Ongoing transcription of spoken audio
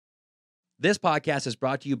This podcast is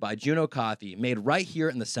brought to you by Juno Coffee, made right here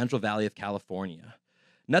in the Central Valley of California.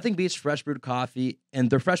 Nothing beats fresh brewed coffee, and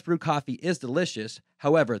their fresh brewed coffee is delicious.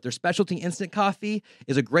 However, their specialty instant coffee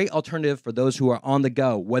is a great alternative for those who are on the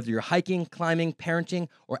go, whether you're hiking, climbing, parenting,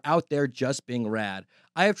 or out there just being rad.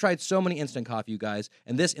 I have tried so many instant coffee, you guys,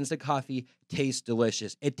 and this instant coffee tastes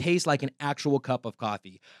delicious. It tastes like an actual cup of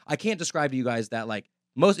coffee. I can't describe to you guys that,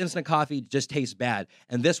 most instant coffee just tastes bad,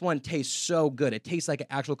 and this one tastes so good. It tastes like an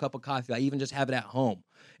actual cup of coffee. I even just have it at home.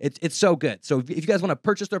 It's so good. So if you guys want to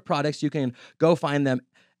purchase their products, you can go find them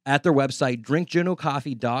at their website,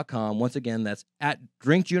 drinkjunocoffee.com. Once again, that's at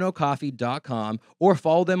drinkjunocoffee.com, or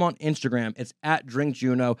follow them on Instagram. It's at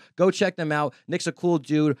drinkjuno. Go check them out. Nick's a cool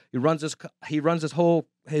dude. He runs his whole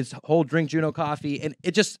Drink Juno Coffee, and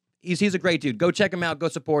he's a great dude. Go check him out. Go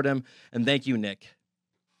support him, and thank you, Nick.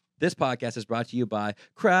 This podcast is brought to you by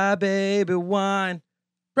Crybaby Wine.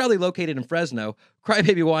 Proudly located in Fresno,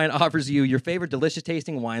 Crybaby Wine offers you your favorite delicious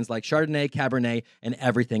tasting wines like Chardonnay, Cabernet, and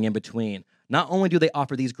everything in between. Not only do they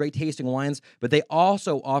offer these great tasting wines, but they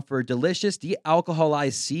also offer delicious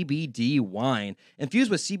de-alcoholized CBD wine.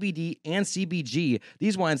 Infused with CBD and CBG,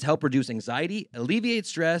 these wines help reduce anxiety, alleviate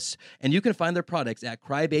stress, and you can find their products at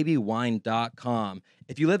crybabywine.com.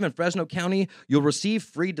 If you live in Fresno County, you'll receive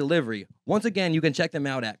free delivery. Once again, you can check them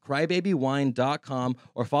out at crybabywine.com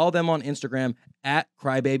or follow them on Instagram at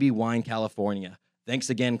crybabywinecalifornia. Thanks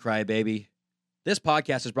again, Crybaby. This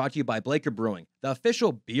podcast is brought to you by Blaker Brewing, the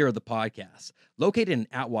official beer of the podcast. Located in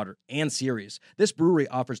Atwater and Ceres, this brewery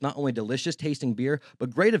offers not only delicious tasting beer, but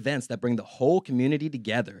great events that bring the whole community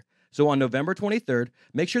together. So on November 23rd,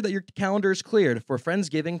 make sure that your calendar is cleared for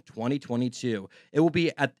Friendsgiving 2022. It will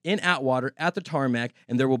be in Atwater at the Tarmac,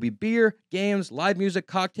 and there will be beer, games, live music,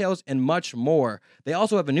 cocktails, and much more. They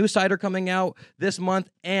also have a new cider coming out this month,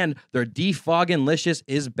 and their Defoggin'licious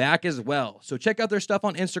is back as well. So check out their stuff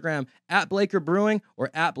on Instagram at Blaker Brewing or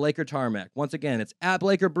at Blaker Tarmac. Once again, it's at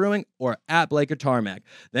Blaker Brewing or at Blaker Tarmac.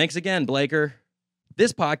 Thanks again, Blaker.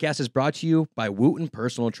 This podcast is brought to you by Wooten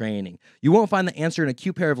Personal Training. You won't find the answer in a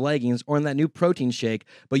cute pair of leggings or in that new protein shake,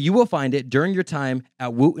 but you will find it during your time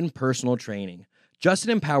at Wooten Personal Training.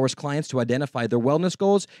 Justin empowers clients to identify their wellness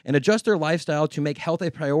goals and adjust their lifestyle to make health a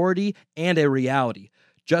priority and a reality.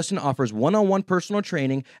 Justin offers one-on-one personal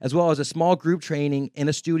training as well as a small group training in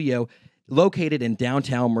a studio located in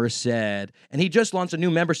downtown Merced, and he just launched a new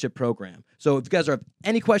membership program. So if you guys have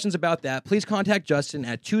any questions about that, please contact Justin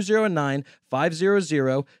at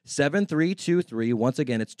 209-500-7323. Once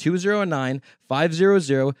again, it's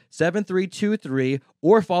 209-500-7323,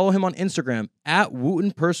 or follow him on Instagram at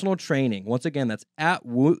Wooten Personal Training. Once again, that's at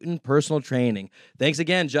Wooten Personal Training. Thanks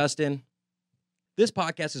again, Justin. This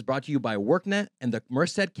podcast is brought to you by WorkNet and the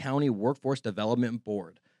Merced County Workforce Development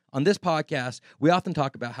Board. On this podcast, we often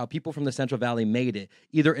talk about how people from the Central Valley made it,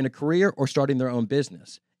 either in a career or starting their own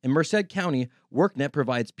business. In Merced County, WorkNet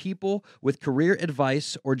provides people with career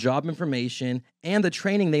advice or job information and the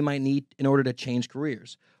training they might need in order to change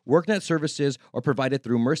careers. WorkNet services are provided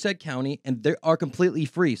through Merced County, and they are completely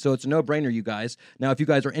free, so it's a no-brainer, you guys. Now, if you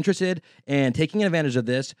guys are interested in taking advantage of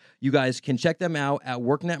this, you guys can check them out at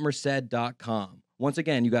worknetmerced.com. Once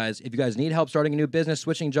again, you guys, if you guys need help starting a new business,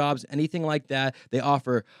 switching jobs, anything like that, they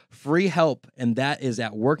offer free help, and that is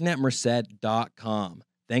at worknetmerced.com.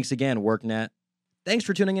 Thanks again, WorkNet. Thanks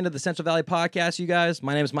for tuning into the Central Valley Podcast, you guys.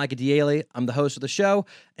 My name is Micah Diele. I'm the host of the show,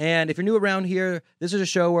 and if you're new around here, this is a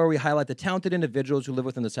show where we highlight the talented individuals who live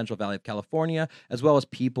within the Central Valley of California, as well as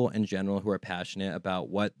people in general who are passionate about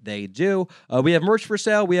what they do. We have merch for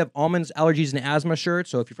sale. We have almonds, allergies, and asthma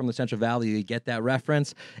shirts, so if you're from the Central Valley, you get that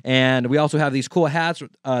reference. And we also have these cool hats,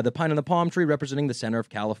 the pine and the palm tree, representing the center of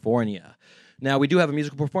California. Now, we do have a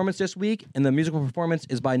musical performance this week, and the musical performance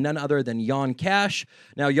is by none other than Jan Cash.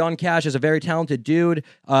 Now, Jan Cash is a very talented dude.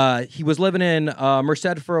 He was living in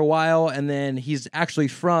Merced for a while, and then he's actually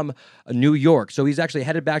from New York. So he's actually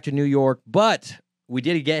headed back to New York, but we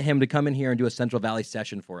did get him to come in here and do a Central Valley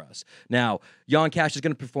session for us. Now, Jan Cash is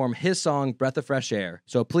going to perform his song, Breath of Fresh Air.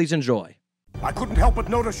 So please enjoy. I couldn't help but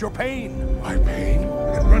notice your pain. My pain?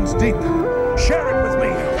 It runs deep. Share it with me.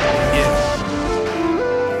 Yeah.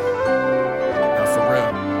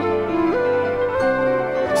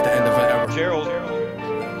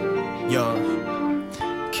 Young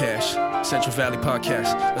Cash, Central Valley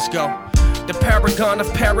Podcast. Let's go. The paragon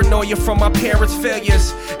of paranoia from my parents'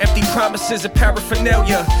 failures. Empty promises and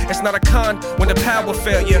paraphernalia. It's not a con when the power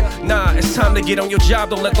fail you. Nah, it's time to get on your job.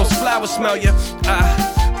 Don't let those flowers smell you.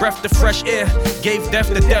 Breath of fresh air. Gave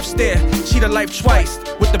death the death stare. Cheated life twice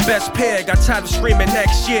with the best pair. Got tired of screaming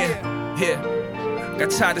next year. Yeah.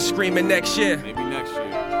 Got tired of screaming next year. Maybe next year.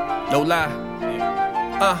 No lie.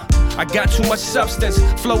 I got too much substance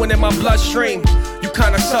flowing in my bloodstream. You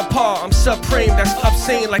kinda subpar, I'm supreme. That's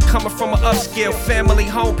obscene, like coming from an upscale family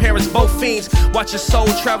home. Parents both fiends. Watch your soul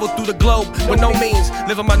travel through the globe with no means.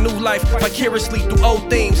 Living my new life vicariously through old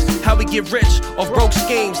themes. How we get rich off broke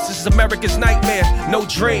schemes. This is America's nightmare, no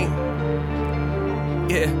dream.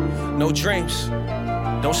 Yeah, no dreams.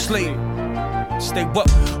 Don't sleep. Stay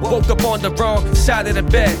woke up on the wrong side of the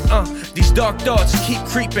bed. These dark thoughts keep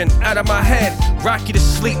creeping out of my head. Rock you to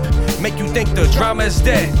sleep, make you think the drama is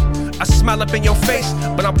dead. I smile up in your face,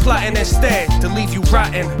 but I'm plotting instead to leave you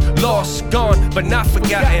rotten, lost, gone, but not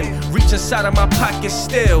forgotten. Reach inside of my pocket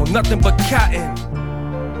still, nothing but cotton.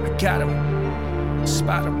 I got him,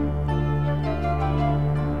 spot him.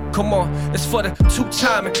 Come on, it's for the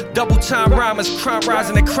two-time and double-time rhymers, crime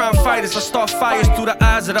rising and crime fighters. I start fires through the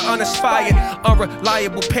eyes of the uninspired,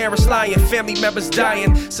 unreliable parents lying, family members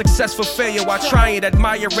dying, successful failure while trying,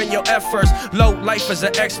 admiring your efforts. Low life as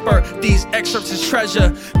an expert, these excerpts is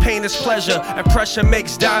treasure, pain is pleasure, and pressure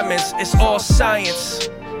makes diamonds. It's all science.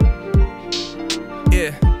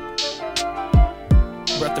 Yeah,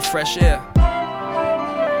 breath of fresh air.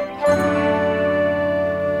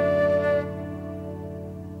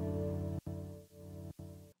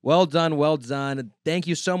 Well done, well done. Thank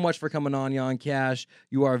you so much for coming on, Jan Cash.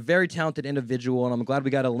 You are a very talented individual, and I'm glad we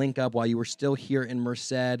got to link up while you were still here in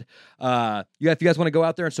Merced. If you guys want to go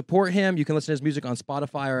out there and support him, you can listen to his music on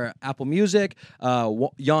Spotify or Apple Music.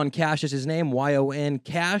 Jan Cash is his name, Y-O-N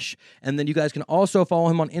Cash. And then you guys can also follow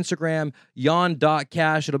him on Instagram,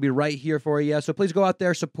 jan.cash. It'll be right here for you. So please go out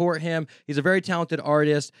there, support him. He's a very talented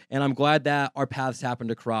artist, and I'm glad that our paths happened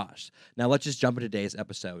to cross. Now let's just jump into today's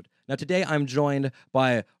episode. Now today I'm joined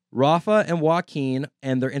by Rafa and Joaquin,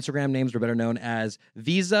 and their Instagram names are better known as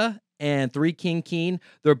Visa and cking.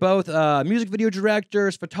 They're both music video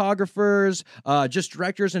directors, photographers, just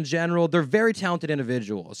directors in general. They're very talented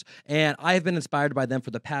individuals, and I have been inspired by them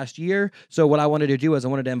for the past year. So what I wanted to do is I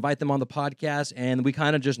wanted to invite them on the podcast, and we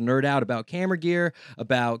kind of just nerd out about camera gear,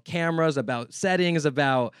 about cameras, about settings,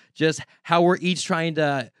 about just how we're each trying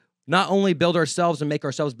to not only build ourselves and make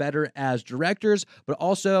ourselves better as directors, but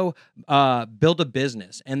also build a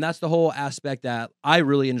business. And that's the whole aspect that I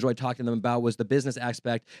really enjoyed talking to them about, was the business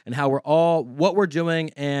aspect and how what we're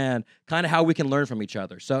doing and kind of how we can learn from each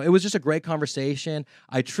other. So it was just a great conversation.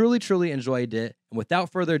 I truly, truly enjoyed it. And without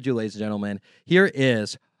further ado, ladies and gentlemen, here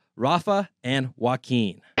is Rafa and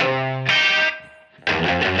Joaquin.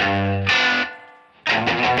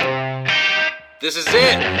 This is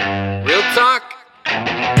it. Real talk.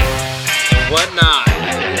 Whatnot.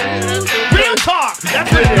 Real talk.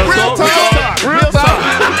 That's it. Real talk. Real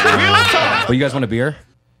talk. Real talk. Well, you guys want a beer?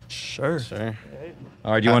 Sure.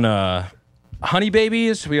 All right, do you want Honey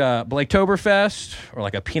Babies? We got Blaketoberfest, or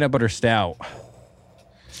like a peanut butter stout?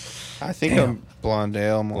 I think I'm blonde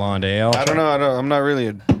ale. Blonde ale. I don't know. I'm not really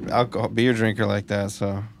an alcohol beer drinker like that,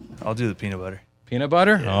 so. I'll do the peanut butter. Peanut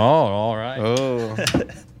butter? Yeah. Oh, all right. Oh.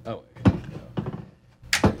 Oh.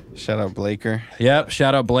 Shout out Blaker. Yep,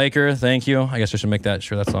 shout out Blaker. Thank you. I guess I should make that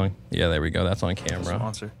sure that's on. Yeah, there we go. That's on camera.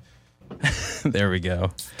 Sponsor. There we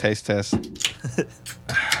go. Taste test.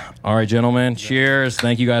 All right, gentlemen. Cheers.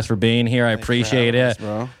 Thank you guys for being here. I appreciate it.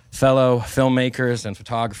 Bro. Fellow filmmakers and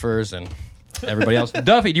photographers and everybody else.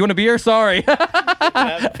 Duffy, do you want a beer? Sorry.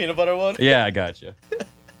 Have the peanut butter one? Yeah, I got you.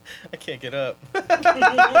 I can't get up.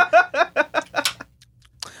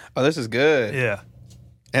 Oh, this is good. Yeah.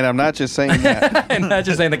 And I'm not just saying that. And not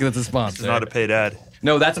just saying that because it's a sponsor. It's not a paid ad.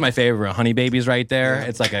 No, that's my favorite. Honey Babies right there. Yeah.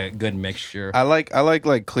 It's like a good mixture. I like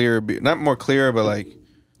clear beer. Not more clear, but like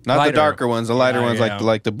not lighter. The darker ones, the lighter ones, yeah.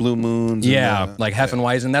 like the Blue Moons. Yeah, and like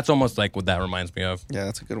Heffenweisen. That's almost like what that reminds me of. Yeah,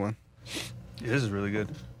 that's a good one. Yeah, this is really good.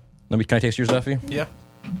 Can I taste yours, Duffy? Yeah.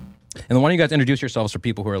 And then why don't you guys introduce yourselves for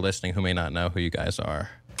people who are listening who may not know who you guys are?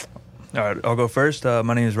 All right, I'll go first.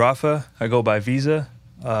 My name is Rafa. I go by Visa.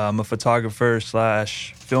 I'm a photographer /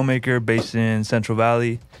 filmmaker based in Central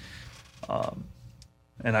Valley.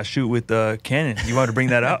 And I shoot with Canon. You want to bring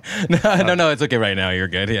that out? No, it's okay right now. You're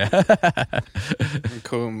good, yeah.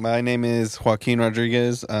 Cool. My name is Joaquin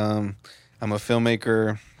Rodriguez. I'm a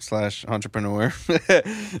filmmaker / entrepreneur from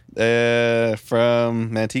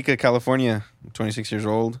Manteca, California. I'm 26 years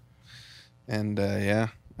old. And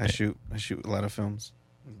I shoot a lot of films.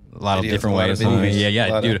 A lot of different ways.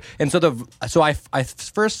 Yeah, dude. And so I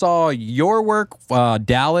first saw your work,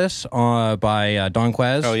 Dallas, by Don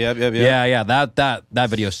Quez. Oh yeah. Yeah. That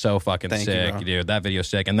video is so fucking sick, dude. That video's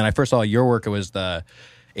sick. And then I first saw your work. It was the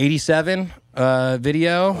 87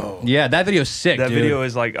 video. Oh. Yeah, that video's sick. That dude. video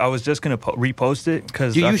is like, I was just gonna repost it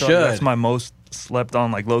because You should. that's my most slept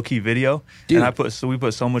on like low key video, Dude. and we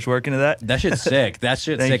put so much work into that. That shit's sick. That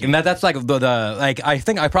shit's Thank sick. you. And that's like the like I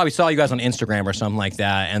think I probably saw you guys on Instagram or something like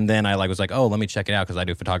that, and then I like was like, oh, let me check it out because I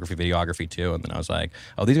do photography, videography too, and then I was like,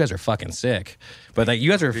 oh, these guys are fucking sick. But like you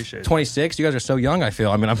guys are Appreciate it. 26. You guys are so young. I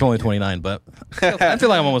feel. I mean, I'm only 29, but I feel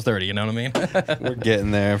like I'm almost 30. You know what I mean? We're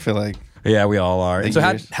getting there. I feel like. Yeah, we all are. And so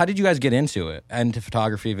years. how did you guys get into it? Into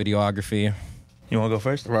photography, videography? You want to go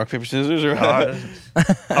first? Rock, paper, scissors, or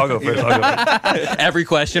I'll go first. Every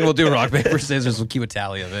question we'll do rock, paper, scissors. We'll keep a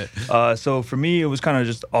tally of it. So for me, it was kind of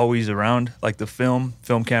just always around, like the film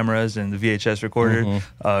cameras and the VHS recorder.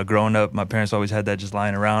 Growing up, my parents always had that just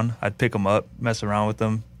lying around. I'd pick them up, mess around with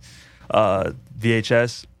them.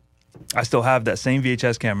 VHS. I still have that same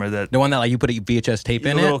VHS camera that The one that like you put a VHS tape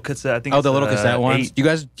in the it. little cassette. I think. Oh, it's the little cassette ones.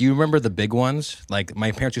 8. Do you remember the big ones? Like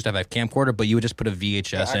my parents used to have a camcorder, but you would just put a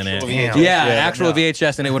VHS in it. actual VHS. Yeah, Yeah, actual no.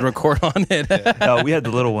 VHS, and it would record on it. No, we had the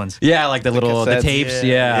little ones. Yeah, like the cassettes. tapes.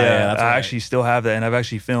 Yeah, that's I right. actually still have that, and I've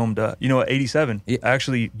actually filmed. At 87. Yeah. I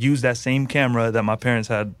actually used that same camera that my parents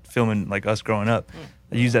had filming like us growing up.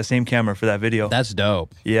 I used that same camera for that video. That's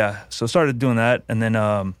dope. Yeah, so started doing that, and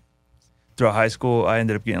then throughout high school, I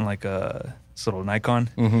ended up getting like a this little Nikon.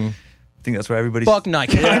 Mm-hmm. I think that's where everybody's. Fuck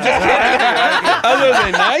Nike. I'm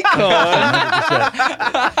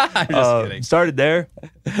just kidding. Started there,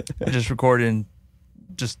 just recording,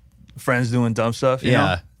 just friends doing dumb stuff. You know?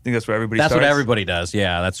 Yeah. I think that's where everybody. That's what starts. everybody does.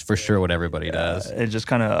 Yeah, that's for sure what everybody does. It just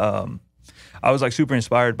kind of. I was like super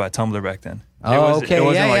inspired by Tumblr back then. Oh, okay. It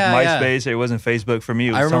wasn't Yeah, like yeah. MySpace. It wasn't Facebook for me.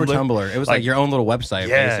 It was I remember Tumblr. Tumblr. It was like your own little website.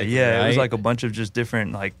 Yeah, basically, yeah. It was right? like a bunch of just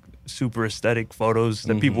different like super aesthetic photos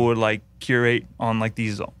that people would like curate on like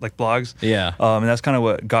these like blogs. Yeah. And that's kind of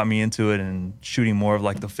what got me into it and shooting more of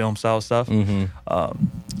like the film style stuff.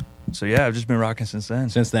 So yeah, I've just been rocking since then.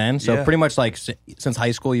 Since then, so Yeah. pretty much like since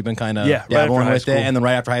high school, you've been kind of Yeah, right dabbling after high with school. it, and then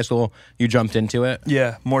right after high school, you jumped into it.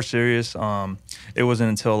 Yeah, more serious. It wasn't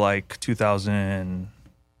until like 2000,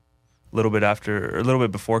 a little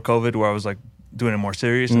bit before COVID, where I was like doing it more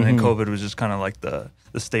serious, and then COVID was just kind of like the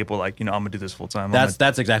staple. Like, I'm gonna do this full time.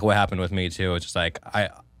 That's exactly what happened with me too. It's just like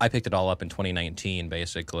I picked it all up in 2019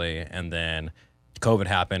 basically, and then COVID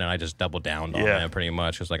happened, and I just doubled down on Yeah. it pretty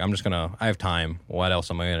much. It's like I have time. What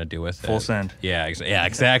else am I gonna do with it? Full send. Yeah,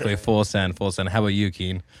 exactly. Full send. How about you,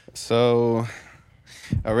 Keen? So,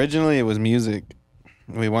 originally it was music.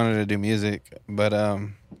 We wanted to do music, but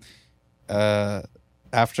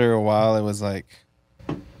after a while it was like,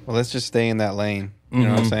 well, let's just stay in that lane. You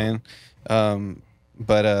know what I'm saying?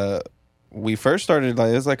 But we first started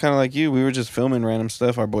like, it was like kind of like you. We were just filming random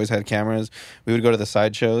stuff. Our boys had cameras. We would go to the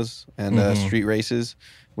sideshows and street races.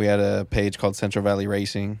 We had a page called Central Valley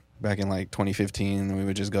Racing back in like 2015. And we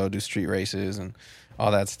would just go do street races and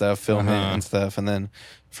all that stuff, film it and stuff. And then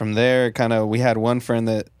from there, kind of, we had one friend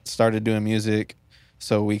that started doing music.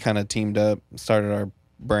 So we kind of teamed up, started our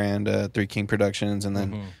brand, Three King Productions. And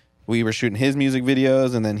then we were shooting his music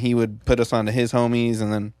videos, and then he would put us onto his homies.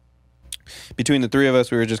 And then between the three of us,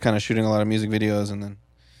 we were just kind of shooting a lot of music videos. And then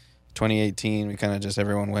 2018, we kind of just,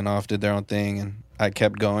 everyone went off, did their own thing, and I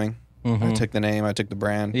kept going. I took the name, I took the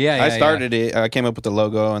brand. Yeah, I started it. I came up with the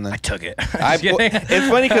logo, and then I took it. it's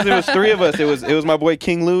funny because it was three of us. It was my boy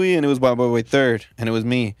King Louie, and it was my boy Third, and it was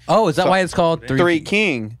me. Oh, is that why it's called Three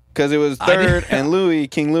King? Because it was Third and Louie,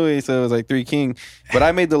 King Louie, so it was like Three King. But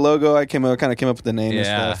I made the logo. I kind of came up with the name and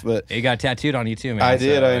stuff. But it got tattooed on you too, man. I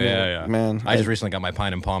did. So, I know, man. I just recently got my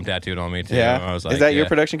Pine and Palm tattooed on me too. Yeah. I was like, Is that your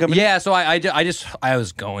production company? Yeah. So I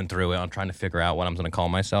was going through it. I'm trying to figure out what I'm going to call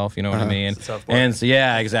myself. You know what I mean? It's a tough part. And so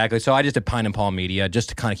yeah, exactly. So I just did Pine and Palm Media just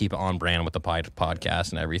to kind of keep it on brand with the podcast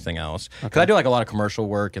and everything else. Because I do like a lot of commercial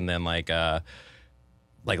work and then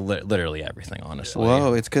literally everything, honestly.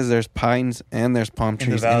 Whoa, it's because there's pines and there's palm trees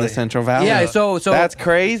in the valley. Central Valley. Yeah. So that's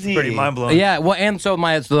crazy. Pretty mind blowing. Yeah, well, and so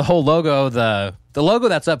the whole logo, the logo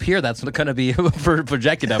that's up here, that's going to be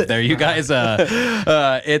projected up there. You guys,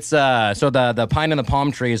 it's so the pine and the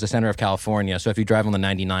palm tree is the center of California. So if you drive on the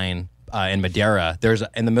 99 in Madera, there's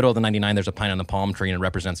in the middle of the 99, there's a pine and the palm tree, and it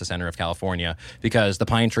represents the center of California because the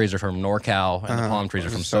pine trees are from NorCal and the palm trees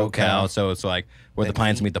are from SoCal. So it's like where the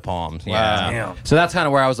pines meet the palms. Yeah. Damn. So that's kind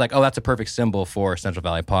of where I was like, oh, that's a perfect symbol for Central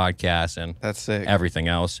Valley Podcast and That's sick. everything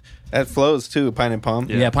else. That flows too, pine and palm.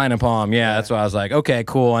 Yeah, Pine and Palm. Yeah, that's why I was like, okay,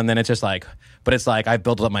 cool. And then it's just like, but it's like I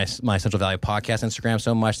built up my Central Valley Podcast Instagram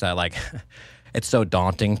so much that like it's so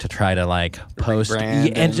daunting to try to like post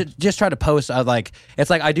and just try to post. It's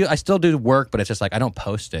like I still do work, but it's just like I don't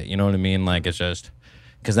post it. You know what I mean? Like it's just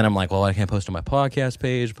Because then I'm like, well, I can't post on my podcast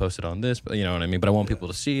page, post it on this, but you know what I mean? But I want people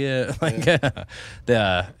to see it. Like,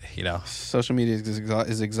 you know. Social media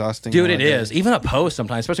is exhausting. Dude, it is. Even a post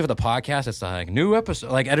sometimes, especially with the podcast, it's like, new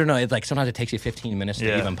episode. Like, I don't know. It's like sometimes it takes you 15 minutes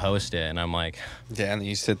to even post it. And I'm like. Yeah, and then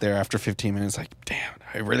you sit there after 15 minutes like, damn,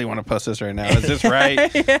 I really want to post this right now. Is this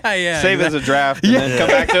right? Yeah. Save it as a draft and then come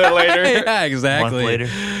back to it later. Yeah, exactly. Month later.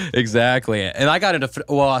 Exactly. And I got into,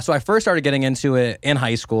 so I first started getting into it in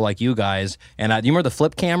high school, like you guys. And do you remember the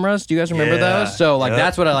flip cameras? Do you guys remember those? So, like,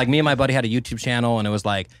 that's what me and my buddy had a YouTube channel, and it was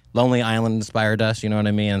like Lonely Island inspired us, you know what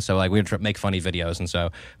I mean? And so, like, we would make funny videos. And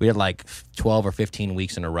so we had like 12 or 15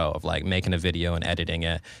 weeks in a row of like making a video and editing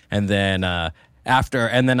it. And then, like,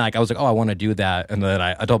 I was like, oh, I want to do that. And then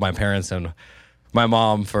I told my parents, and my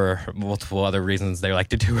mom, for multiple other reasons, they like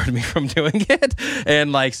deterred me from doing it.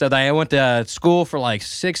 And like, so I went to school for like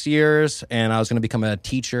 6 years, and I was going to become a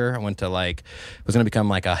teacher. I was going to become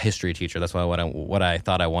like a history teacher. That's what I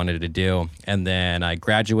thought I wanted to do. And then I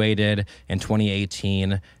graduated in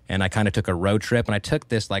 2018, and I kind of took a road trip, and I took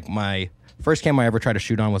this, like, my first camera I ever tried to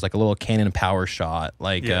shoot on was like a little Canon power shot,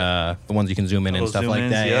 like the ones you can zoom in and stuff like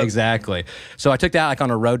that. Yep. Exactly. So I took that like on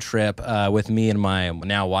a road trip with me and my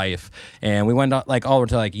now wife, and we went like all over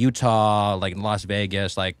to like Utah, like Las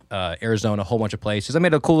Vegas, like Arizona, a whole bunch of places. I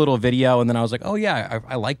made a cool little video, and then I was like, oh yeah,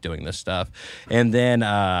 I like doing this stuff. And then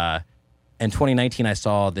in 2019, I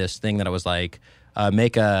saw this thing that I was like,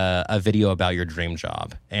 make a video about your dream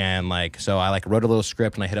job. And like, so I like wrote a little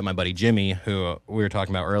script, and I hit up my buddy Jimmy, who we were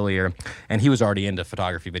talking about earlier, and he was already into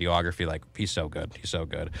photography, videography. Like, he's so good.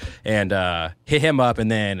 And hit him up,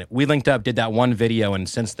 and then we linked up, did that one video, and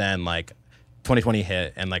since then, like, 2020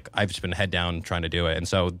 hit, and like I've just been head down trying to do it. And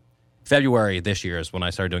so February this year is when I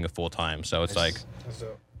started doing it full time. So it's like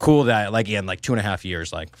cool that like in like 2.5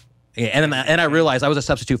 years, like. Yeah, and I realized I was a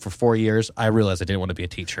substitute for 4 years. I realized I didn't want to be a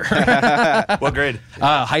teacher. What grade?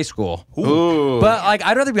 High school. Ooh. But like,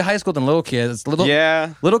 I'd rather be high school than little kids.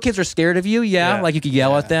 Little kids are scared of you. Yeah. Like you could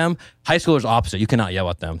yell at them. High schoolers opposite. You cannot yell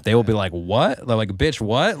at them. They will be like, "What?" They're like, "Bitch,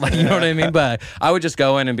 what?" Like, you know what I mean? But I would just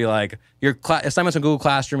go in and be like, "Your assignments in Google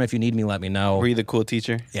Classroom. If you need me, let me know." Were you the cool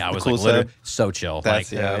teacher? Yeah, I was cool like literally so chill.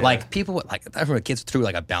 That's, like people would, like, I remember kids threw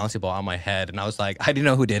like a bouncy ball on my head, and I was like, I didn't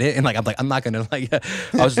know who did it, and like I'm not gonna like.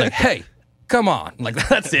 I was like, hey. Come on, like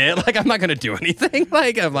that's it. Like I'm not gonna do anything.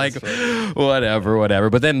 Like I'm like, whatever.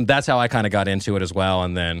 But then that's how I kind of got into it as well.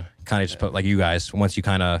 And then kind of just put like you guys. Once you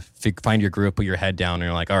kind of find your group, put your head down, and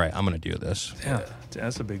you're like, all right, I'm gonna do this. Yeah,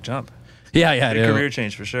 that's a big jump. Yeah, big career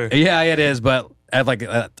change for sure. Yeah, it is. But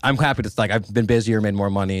I'm happy to like I've been busier, made more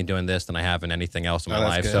money doing this than I have in anything else in my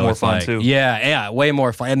life. Good. So More it's fun like, too. Yeah, way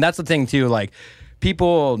more fun. And that's the thing too. Like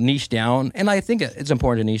people niche down, and I think it's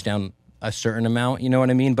important to niche down a certain amount, you know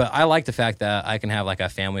what I mean? But I like the fact that I can have like a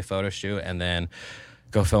family photo shoot and then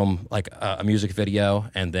go film like a music video.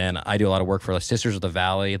 And then I do a lot of work for like Sisters of the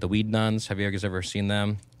Valley, the Weed Nuns. Have you guys ever seen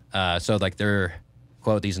them? So like they're,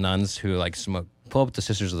 quote, these nuns who like smoke. Pull up the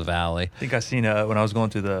Sisters of the Valley. I think I seen when I was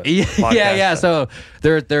going through the yeah. So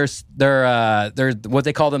they're what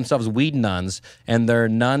they call themselves weed nuns, and they're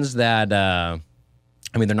nuns that I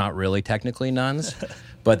mean they're not really technically nuns.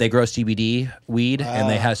 But they grow CBD weed and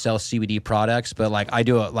they sell CBD products. But like I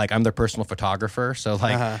do, I'm their personal photographer. So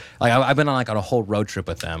like I've been on like on a whole road trip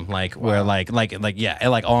with them, like where like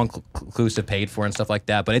all inclusive, paid for and stuff like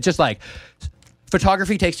that. But it's just like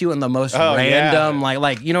photography takes you in the most random,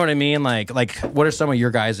 like you know what I mean? Like what are some of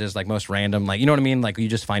your guys' like most random, like you know what I mean? Like you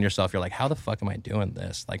just find yourself, you're like, how the fuck am I doing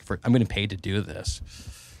this? Like I'm getting paid to do this.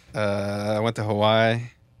 I went to Hawaii.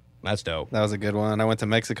 That's dope. That was a good one. I went to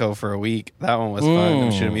Mexico for a week. That one was fun.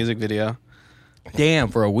 We shoot a music video. Damn,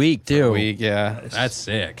 for a week too. For a week, yeah. That's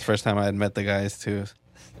sick. First time I had met the guys too.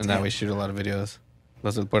 And now we shoot a lot of videos.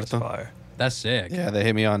 Los del Puerto. fire. That's sick. Yeah, they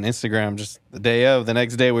hit me on Instagram just the day of. The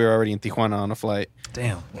next day we were already in Tijuana on a flight.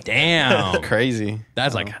 Damn. Crazy.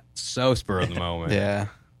 That's like so spur of the moment. Yeah.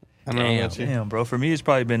 I don't know about you. Damn, bro. For me, it's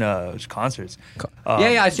probably been just concerts.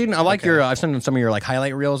 I've seen. I like I've seen some of your like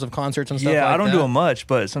highlight reels of concerts and stuff. Yeah, like I don't that. do them much,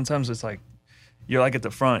 but sometimes it's like you're like at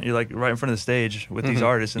the front. You're like right in front of the stage with these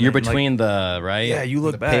artists. And You're then, between like, the right. Yeah, you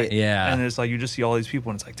look back. Yeah, and it's like you just see all these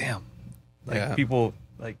people, and it's like, damn, like people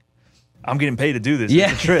like. I'm getting paid to do this.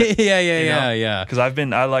 Yeah, it's a trip. yeah. Because I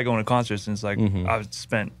like going to concerts, and it's like I've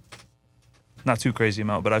spent not too crazy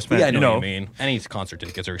amount, but I've spent. Yeah, I know what you mean. Any concert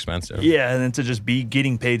tickets are expensive. Yeah, and then to just be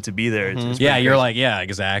getting paid to be there. It's yeah, you're crazy. like, yeah,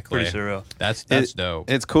 exactly. Pretty surreal. That's dope.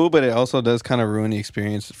 It's cool, but it also does kind of ruin the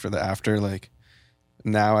experience for the after. Like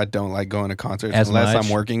now, I don't like going to concerts As unless much?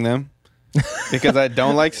 I'm working them. because I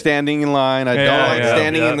don't like standing in line. I don't like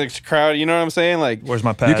standing in the crowd. You know what I'm saying? Like, Where's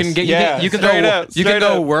my pass? You can get you can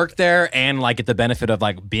go work there and like get the benefit of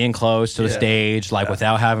like being close to the stage, like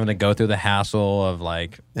without having to go through the hassle of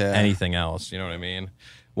like anything else. You know what I mean?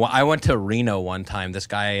 Well, I went to Reno one time. This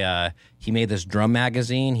guy, he made this drum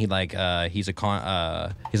magazine. He's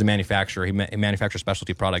a manufacturer. He manufactures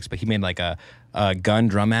specialty products, but he made like a gun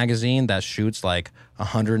drum magazine that shoots like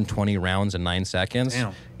 120 rounds in 9 seconds.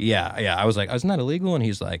 Damn. Yeah. I was like, isn't that illegal? And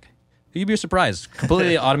he's like, you'd be surprised.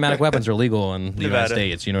 Completely automatic weapons are legal in the United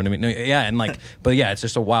States. You know what I mean? No, yeah, and like, but yeah, it's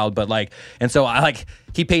just so wild. But like, and so I like,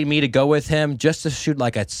 he paid me to go with him just to shoot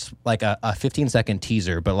like a 15-second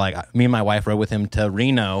teaser. But like, me and my wife rode with him to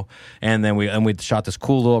Reno, and then we shot this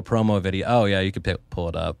cool little promo video. Oh yeah, you could pull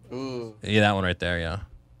it up. Ooh. Yeah, that one right there. Yeah.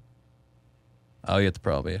 Oh, you have to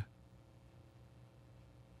probably.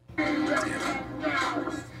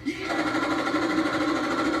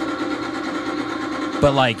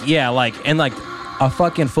 But like, yeah, like, and like a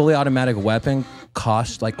fucking fully automatic weapon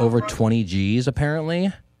costs like over 20 G's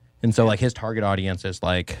apparently. And so like his target audience is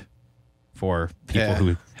like for people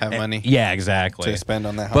who have money. Yeah, exactly. To spend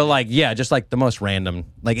on that. But like, yeah, just like the most random,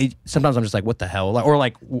 like sometimes I'm just like, what the hell? Or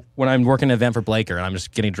like when I'm working an event for Blaker and I'm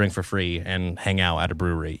just getting a drink for free and hang out at a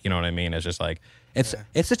brewery. You know what I mean? It's just like, it's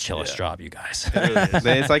the chillest job, you guys. It really is.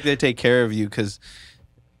 It's like they take care of you because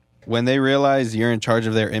when they realize you're in charge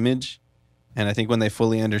of their image, and I think when they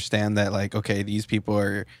fully understand that, like, okay, these people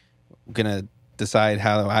are going to decide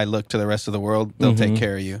how I look to the rest of the world, they'll take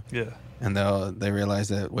care of you. Yeah. And they realize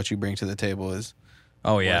that what you bring to the table is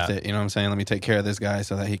worth it. You know what I'm saying? Let me take care of this guy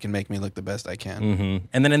so that he can make me look the best I can. Mm-hmm.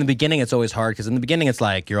 And then in the beginning, it's always hard because in the beginning, it's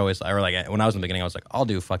like you're always, or like when I was in the beginning, I was like, I'll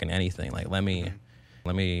do fucking anything. Like, let me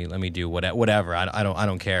do whatever. I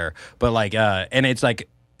don't care. But like, and it's like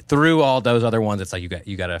through all those other ones, it's like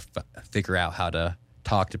you got to figure out how to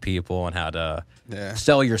talk to people and how to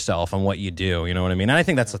sell yourself on what you do. You know what I mean? And I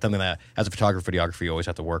think that's something that as a photographer, videographer, you always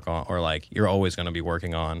have to work on, or like you're always going to be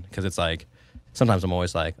working on, because it's like sometimes I'm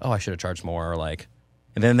always like, oh, I should have charged more, or like,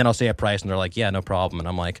 and then I'll say a price and they're like, yeah, no problem, and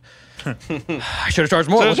I'm like, I should have charged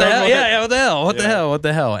more. What the hell? Yeah, what the hell? What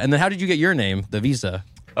the hell? And then how did you get your name, the Visa?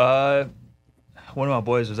 One of my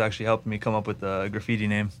boys was actually helping me come up with the graffiti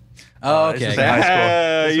name. Oh, okay. This was in high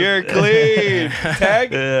school. You're clean.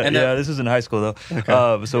 Tag? Yeah, this was in high school, though.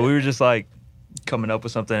 Okay. So we were just, like, coming up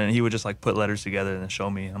with something, and he would just, like, put letters together and then show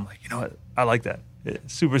me. And I'm like, you know what? I like that.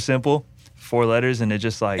 It's super simple, 4 letters, and it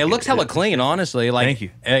just, like... It looks hella clean, honestly. Like, thank you.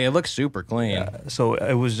 It looks super clean. Yeah, so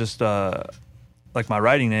it was just, like, my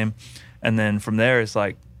writing name. And then from there, it's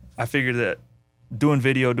like, I figured that doing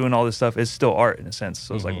video, doing all this stuff is still art in a sense.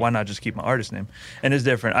 So it's like, why not just keep my artist name? And it's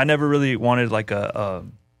different. I never really wanted like I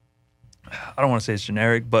don't want to say it's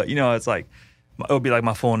generic, but you know, it's like, it would be like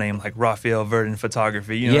my full name, like Raphael Verdin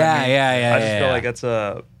Photography. You know what I mean? Yeah. I just feel like that's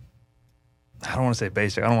I don't want to say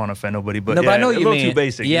basic. I don't want to offend nobody, but, no, but I know what a you little mean. Too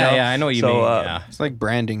basic. Yeah, you know? I know what you mean. Yeah. It's like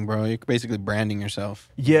branding, bro. You're basically branding yourself.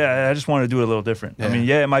 Yeah, I just want to do it a little different. Yeah. I mean,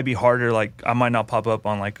 it might be harder. Like I might not pop up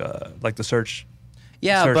on like the search.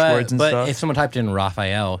 Yeah, words and but stuff. if someone typed in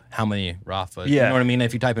Raphael, how many Rafas? Yeah. You know what I mean?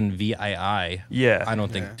 If you type in VII, I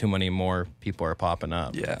don't think too many more people are popping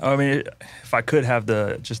up. Yeah, I mean, if I could have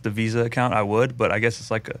just the Visa account, I would, but I guess it's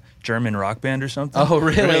like a German rock band or something. Oh,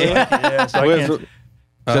 really? Yeah, so I can't.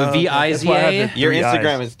 So VIZA? Your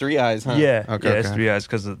Instagram is 3 eyes, huh? Yeah, it's 3 eyes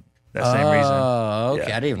because of that same reason. Oh,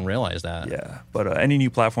 okay. I didn't even realize that. Yeah, but any new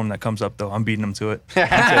platform that comes up, though, I'm beating them to it. They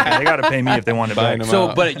got to pay me if they want it back.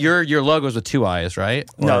 So, but your logo's with 2 eyes, right?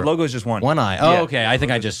 No, logo's just one. One eye. Oh, okay. I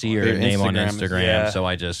think I just see your name on Instagram, so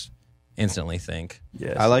I just instantly think.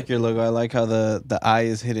 Yeah, I like your logo. I like how the eye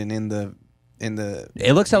is hidden in the.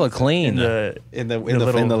 It looks hella clean in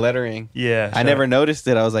the lettering. Yeah, I never noticed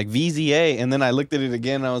it. I was like VZA, and then I looked at it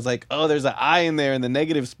again. And I was like, oh, there's an I in there in the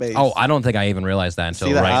negative space. Oh, I don't think I even realized that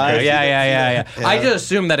until right. Yeah. I just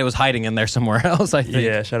assumed that it was hiding in there somewhere else. I think.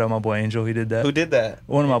 Yeah, shout out my boy Angel. He did that. Who did that?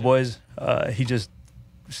 One of my boys. He just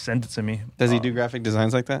sent it to me. Does he do graphic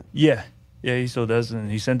designs like that? Yeah, he still does,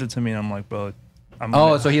 and he sent it to me, and I'm like, bro.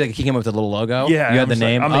 So he came up with a little logo? Yeah. You had the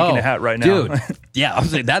name? I'm making a hat right now. Dude. Yeah. I'm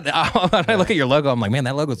saying that. When I look at your logo, I'm like, man,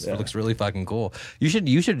 that logo looks really fucking cool. You should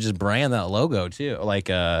just brand that logo too. Like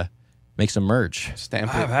make some merch.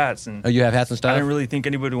 Stamp it. I have hats. Oh, you have hats and stuff? I didn't really think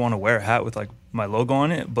anybody would want to wear a hat with like my logo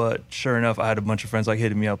on it, but sure enough, I had a bunch of friends like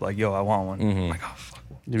hitting me up like, yo, I want one. I'm like, oh, fuck.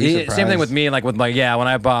 Same thing with me, like with when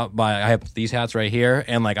I bought I have these hats right here,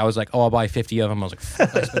 and like I was like, oh, I'll buy 50 of them. I was like,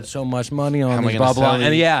 fuck, I spent so much money on these, blah blah.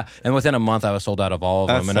 And within a month, I was sold out of all of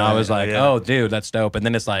them, and I was like, oh, dude, that's dope. And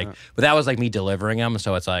then it's like, but that was like me delivering them,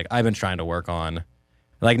 so it's like I've been trying to work on,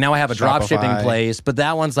 like now I have a drop shipping place, but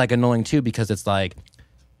that one's like annoying too because it's like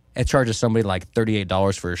it charges somebody like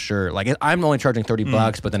 $38 for a shirt. Like I'm only charging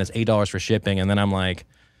 $30, but then it's $8 for shipping, and then I'm like,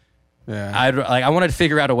 I wanted to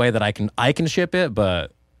figure out a way that I can ship it,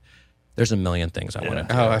 but there's a million things I want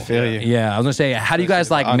to do. Oh, I feel you. Yeah, I was gonna say, how do you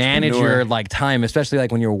guys like manage your like time, especially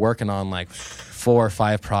like when you're working on like 4 or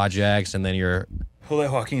 5 projects, and then you're We'll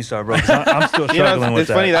let Joaquin start, bro. 'Cause I'm still struggling with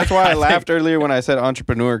it's funny. That's why I laughed earlier when I said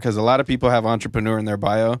entrepreneur, because a lot of people have entrepreneur in their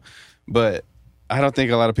bio, but I don't think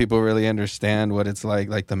a lot of people really understand what it's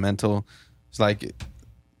like the mental. It's like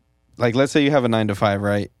let's say you have a 9 to 5,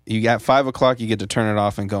 right? You at 5 o'clock, you get to turn it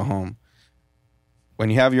off and go home. When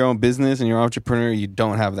you have your own business and you're an entrepreneur, you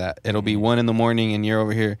don't have that. It'll be 1 a.m. and you're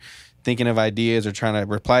over here thinking of ideas or trying to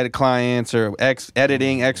reply to clients or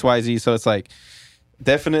editing XYZ. So it's like,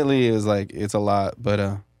 definitely it was like, it's a lot. But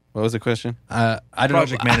what was the question? I don't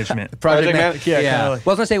project know. management. Project management. Yeah. Well, I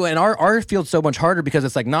was gonna say, in our field's so much harder because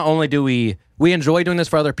it's like not only do we enjoy doing this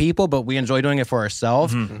for other people, but we enjoy doing it for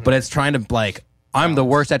ourselves. But it's trying to like, I'm the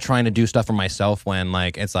worst at trying to do stuff for myself when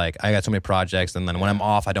like it's like I got so many projects, and then when I'm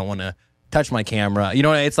off, I don't want to touch my camera. You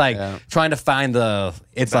know, it's like trying to find the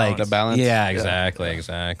balance. Yeah, exactly.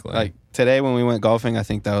 Like today when we went golfing, I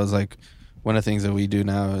think that was like one of the things that we do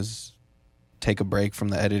now is take a break from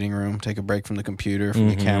the editing room, take a break from the computer, from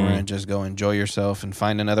the camera, and just go enjoy yourself and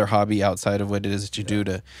find another hobby outside of what it is that you do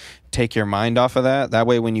to take your mind off of that. That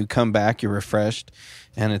way when you come back, you're refreshed,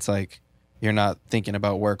 and it's like you're not thinking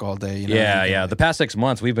about work all day. You know? Yeah. The past 6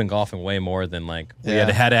 months, we've been golfing way more than like we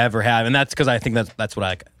had to ever have, and that's because I think that's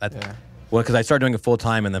what Well, because I started doing it full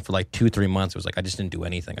time, and then for like 2-3 months, it was like I just didn't do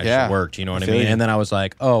anything. I just worked, you know what I mean? And then I was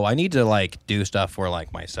like, oh, I need to like do stuff for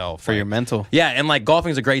like myself, for your mental. Yeah, and like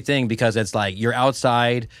golfing is a great thing because it's like you're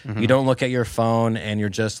outside, you don't look at your phone, and you're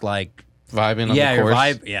just like vibing on the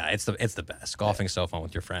course. It's the best. Golfing's so fun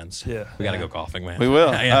with your friends. Yeah, we gotta go golfing, man. We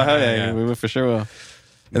will. We will for sure. Will.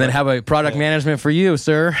 And then how about product management for you,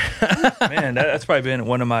 sir? Man, that's probably been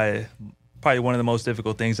one of the most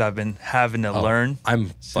difficult things I've been having to learn.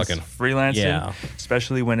 I'm fucking freelancing,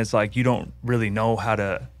 especially when it's like you don't really know how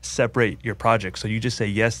to separate your projects. So you just say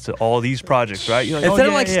yes to all these projects, right? You're like, Instead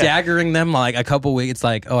of staggering them like a couple weeks, it's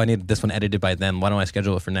like, oh, I need this one edited by then. Why don't I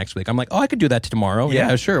schedule it for next week? I'm like, oh, I could do that tomorrow.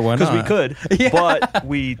 Yeah, sure. Why not? Because we could, but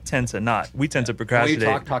we tend to not. We tend to procrastinate.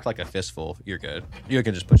 When you talk like a fistful, you're good. You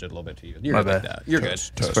can just push it a little bit to you. You're My good bad. like that. You're good. It's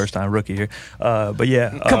the first time rookie here. But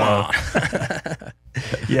yeah. Come on.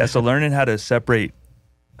 Yeah, so learning how to separate,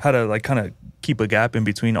 how to like kind of keep a gap in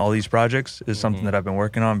between all these projects is something that I've been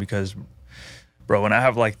working on because, bro, when I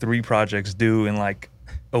have like 3 projects due in like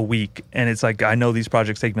a week, and it's like I know these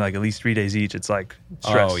projects take me like at least 3 days each, it's like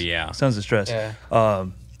stress. Oh, yeah. Tons of stress. Yeah.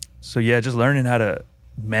 So yeah, just learning how to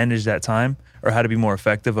manage that time or how to be more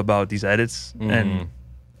effective about these edits and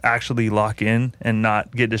actually lock in and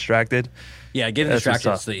not get distracted. Yeah, getting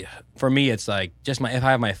distracted. For me, it's like just if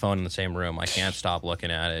I have my phone in the same room, I can't stop looking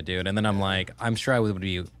at it, dude. And then I'm like, I'm sure I would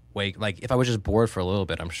be like if I was just bored for a little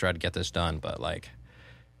bit, I'm sure I'd get this done. But like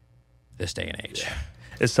this day and age,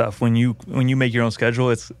 it's tough when you make your own schedule.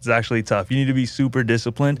 It's actually tough. You need to be super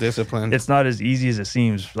disciplined. It's not as easy as it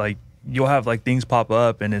seems. Like you'll have like things pop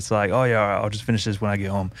up, and it's like, oh yeah, I'll just finish this when I get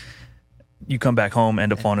home. You come back home,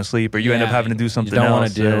 end up falling asleep, or you end up having to do something else. You don't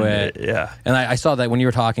want to do it. Yeah. And I saw that when you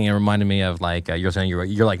were talking, it reminded me of like you were saying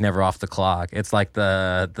you're like never off the clock. It's like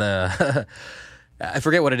the I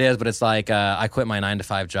forget what it is, but it's like I quit my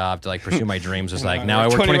 9-to-5 job to like pursue my dreams. It's like now I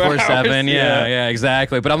work 24/7. Yeah,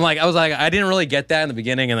 exactly. But I was like, I didn't really get that in the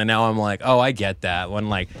beginning, and then now I'm like, oh, I get that. When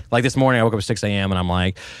like this morning, I woke up at 6 a.m. and I'm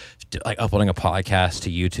like uploading a podcast to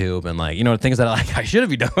YouTube and like things that like I should have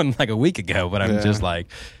been doing like a week ago, but I'm just like.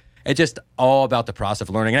 It's just all about the process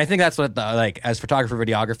of learning. And I think that's what, as photographer,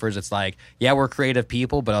 videographers, it's like, yeah, we're creative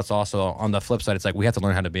people, but it's also, on the flip side, it's like we have to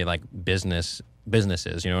learn how to be like businesses,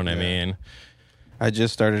 you know what I mean? I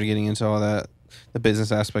just started getting into all that, the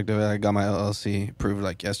business aspect of it. I got my LLC approved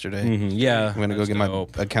like yesterday. Yeah. I'm going to go get my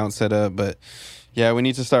account set up. But yeah, we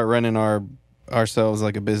need to start running ourselves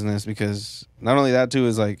like a business, because not only that too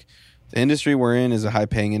is like the industry we're in is a high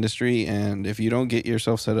paying industry. And if you don't get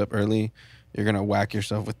yourself set up early, you're going to whack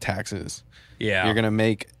yourself with taxes. Yeah. You're going to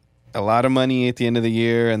make a lot of money at the end of the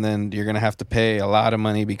year, and then you're going to have to pay a lot of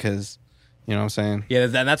money because, you know what I'm saying? Yeah,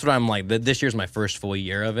 that's what I'm like. This year's my first full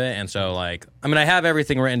year of it. And so, like, I mean, I have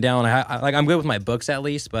everything written down. I'm good with my books at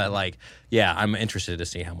least, but, like, yeah, I'm interested to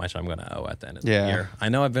see how much I'm going to owe at the end of the year. I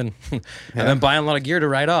know I've been buying a lot of gear to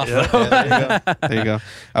write off. There you go.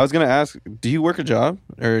 I was going to ask, do you work a job,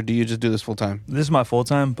 or do you just do this full time? This is my full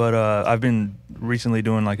time, but I've been recently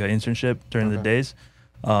doing like an internship during the days.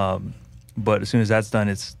 But as soon as that's done,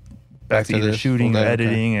 it's back to to either this, shooting or full day, okay.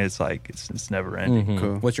 editing. It's like it's never ending. Mhm.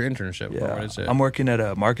 Cool. What's your internship? Yeah, What is it? I'm working at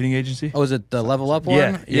a marketing agency. Oh, is it the Level Up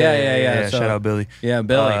one? Yeah. So- Shout out Billy. Yeah,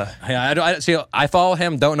 Billy. Uh, I see. I follow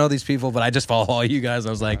him. Don't know these people, but I just follow all you guys. I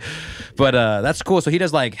was like, but that's cool. So he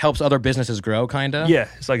does like helps other businesses grow, kind of. Yeah,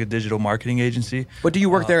 it's like a digital marketing agency. But do you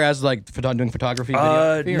work there as like doing photography?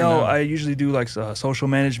 Videography, or No, I usually do like social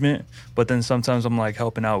management, but then sometimes I'm like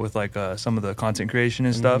helping out with like some of the content creation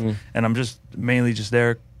and stuff, and I'm just mainly just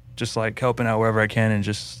there, just like helping out wherever I can and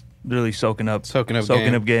just really soaking up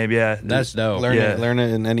game. Yeah, That's dope. Learn Yeah. it. Learn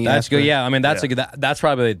it in any. That's good. aspect. Yeah, I mean that's Yeah. that's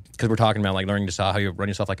probably because we're talking about like learning to how you run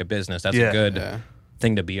yourself like a business. That's a Yeah. good Yeah.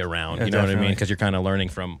 thing to be around. Yeah, You know what I mean? definitely. Because you're kind of learning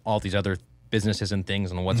from all these other businesses and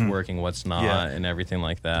things and what's working, what's not, Yeah. and everything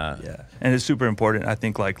like that. Yeah, and it's super important. I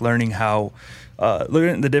think like learning how,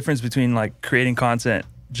 learning the difference between like creating content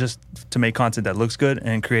just to make content that looks good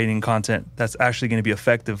and creating content that's actually going to be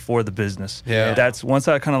effective for the business. Yeah. That's once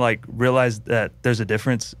I kind of like realized that there's a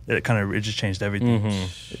difference, it just changed everything.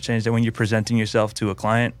 It changed it when you're presenting yourself to a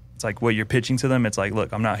client. It's like what you're pitching to them. It's like,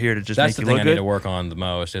 look, I'm not here to just That's make the you thing look I need good. to work on the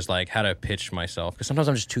most is like how to pitch myself because sometimes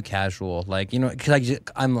I'm just too casual. Like because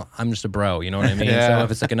I'm just a bro. You know what I mean? Yeah. So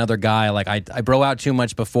if it's like another guy, like I bro out too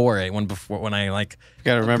much before it when I like You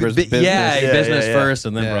gotta remember it's business. yeah, business yeah. first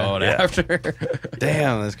and then Yeah. bro it Yeah. after.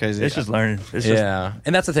 Damn, that's crazy. It's just learning. It's just Yeah,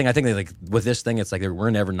 and that's the thing. I think that like with this thing, it's like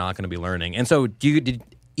we're never not going to be learning. And so, did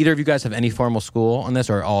either of you guys have any formal school on this,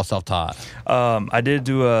 or all self-taught? I did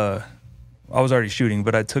do I was already shooting,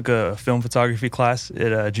 but I took a film photography class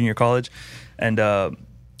at junior college, and I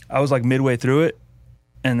was like midway through it,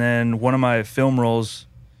 and then one of my film rolls,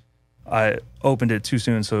 I opened it too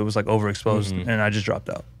soon, so it was like overexposed, and I just dropped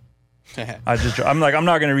out. I'm like, I'm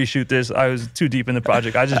not gonna reshoot this. I was too deep in the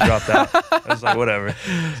project. I just dropped out. I was like, whatever.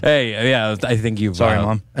 Hey, yeah, I think you've Sorry,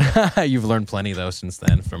 Mom. you've learned plenty though since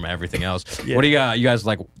then from everything else. Yeah. What do you got? You guys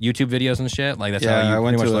like YouTube videos and shit? Like that's yeah, how I you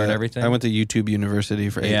went pretty to much learn everything. I went to YouTube University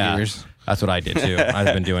for 8 years. That's what I did too.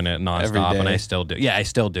 I've been doing it nonstop, Every and day. I still do. Yeah, I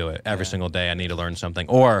still do it every single day. I need to learn something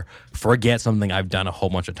or forget something I've done a whole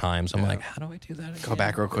bunch of times. I'm like, how do I do that again? Go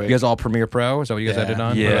back real quick. You guys all Premiere Pro? Is that what you guys Yeah. edited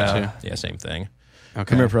on? Yeah. Yeah, same thing. Okay.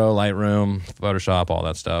 Premiere Pro, Lightroom, Photoshop, all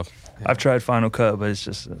that stuff. I've tried Final Cut, but it's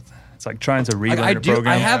just it's like trying to relearn I the do.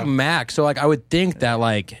 program. I have Mac, so like I would think that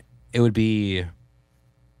like it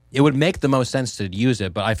would make the most sense to use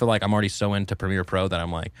it, but I feel like I'm already so into Premiere Pro that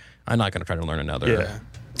I'm like I'm not going to try to learn another. Yeah.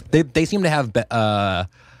 They seem to have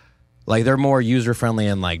like they're more user friendly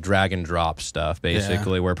and like drag and drop stuff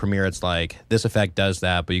basically. Where Premiere it's like this effect does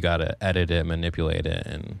that, but you got to edit it, manipulate it,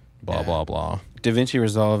 and blah blah blah. DaVinci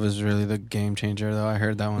Resolve is really the game changer, though. I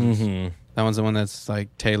heard that one's Mm-hmm. that one's the one that's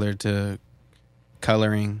like tailored to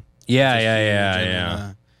coloring. Yeah, Just yeah, huge, yeah, and,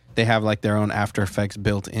 yeah. They have like their own After Effects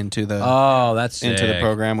built into the Oh, that's into the sick.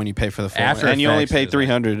 program when you pay for the full. After and you only Effects pay is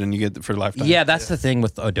like- $300 and you get it for lifetime. Yeah, that's the thing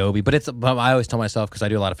with Adobe. But I always tell myself because I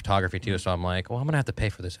do a lot of photography too, so I'm like, well, I'm gonna have to pay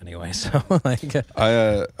for this anyway. So like,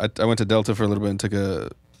 I went to Delta for a little bit and took a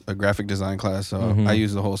graphic design class, so I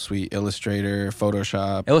use the whole suite: Illustrator,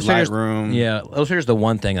 Photoshop, Lightroom. Yeah, Illustrator's the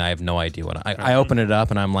one thing I have no idea what I open it up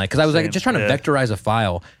and I'm like, because I was like Same. just trying to Yeah. vectorize a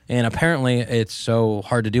file, and apparently it's so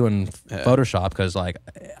hard to do in Photoshop because like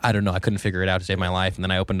I don't know, I couldn't figure it out to save my life, and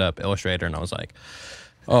then I opened up Illustrator and I was like,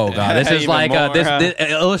 oh god, this is Even like more, huh? this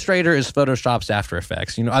Illustrator is Photoshop's After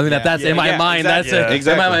Effects. You know, I mean that's in my yeah, mind. exactly. That's Yeah,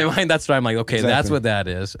 exactly. in my mind. That's what I'm like. Okay, that's Exactly. what that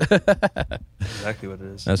is. exactly what it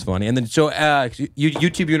is. That's funny. And then so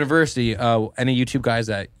YouTube University. Any YouTube guys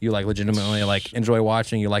that you like legitimately like enjoy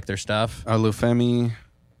watching? You like their stuff? Lufemi,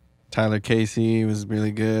 Tyler Casey was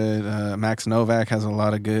really good. Max Novak has a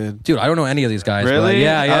lot of good. Dude, I don't know any of these guys. But Really?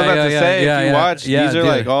 yeah, I was about to say, if you watch, yeah, these are dude.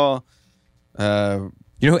 like all.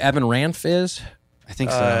 You know who Evan Ranf is? I think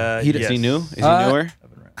so. Yes. Is he new? Is he Uh, newer?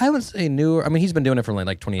 I would say newer. I mean, he's been doing it from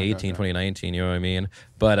like 2018, 2019. You know what I mean?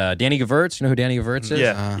 But Danny Gewurz, you know who Danny Gewurz is?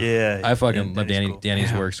 Yeah. I fucking love Danny's Danny. cool.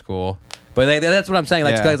 Danny's work's cool. But that's what I'm saying.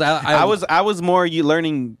 Like, Yeah. guys, I was more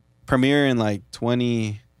learning Premiere in like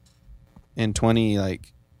 20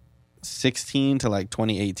 like 16 to like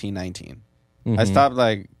 2018, 19. Mm-hmm. I stopped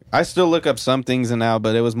like I still look up some things now,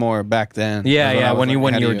 but it was more back then. Yeah, That's yeah, I was, when you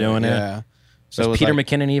like, were doing it. Yeah. So was it was Peter like,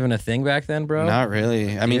 McKinnon even a thing back then, bro? Not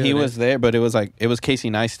really. I mean, he Dude, was there, but it was Casey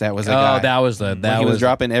Neistat was the Oh, guy. that was When he was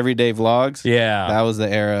dropping everyday vlogs. Yeah. that was the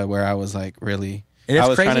era where I was like really. And it's I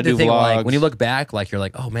was crazy trying to do think vlogs. like when you look back, like you're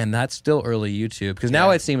like, oh man, that's still early YouTube. Because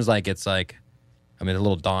now it seems like it's like, I mean, a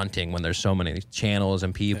little daunting when there's so many channels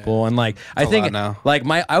and people. And like, I a think lot now. like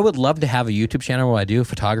I would love to have a YouTube channel where I do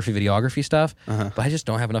photography, videography stuff, Uh-huh. but I just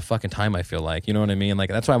don't have enough fucking time. I feel like, you know what I mean? Like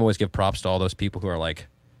that's why I'm always give props to all those people who are like,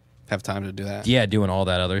 have time to do that. yeah, doing all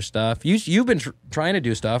that other stuff. You've been trying to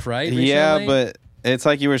do stuff, right? Yeah, recently? but it's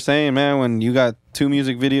like you were saying, man, when you got 2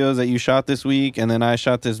 music videos that you shot this week, and then I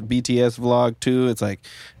shot this BTS vlog too. It's like,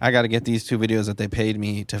 I got to get these 2 videos that they paid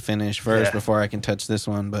me to finish first before I can touch this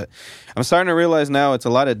one. But I'm starting to realize now it's a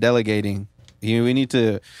lot of delegating. We need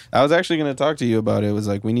to, I was actually going to talk to you about it. It was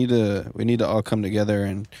like, we need to all come together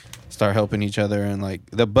and start helping each other. And like,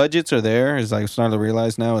 the budgets are there. Is like, starting to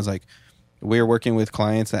realize now is like, we're working with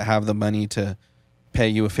clients that have the money to pay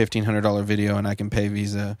you a $1,500 video, and I can pay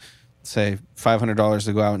Visa, say $500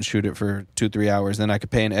 to go out and shoot it for 2-3 hours. Then I could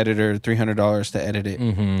pay an editor $300 to edit it,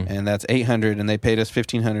 and that's $800, and they paid us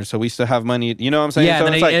 $1,500. So we still have money. You know what I'm saying? Yeah, so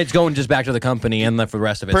then it's, like, it's going just back to the company, and for the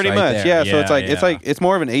rest of it, pretty right much. there. Yeah. So it's like it's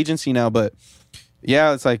more of an agency now, but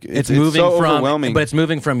yeah, it's like it's moving so from, overwhelming. but it's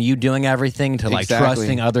moving from you doing everything to like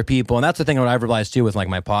trusting other people, and that's the thing that I've realized too with like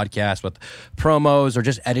my podcast, with promos or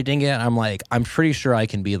just editing it. I'm like, I'm pretty sure I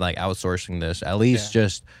can be like outsourcing this, at least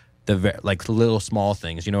just the like little small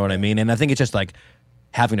things. You know what I mean? And I think it's just like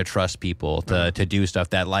having to trust people to do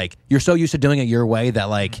stuff that like you're so used to doing it your way that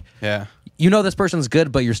like you know this person's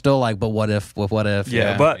good, but you're still like, but what if?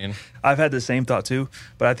 Yeah, but I've had the same thought too.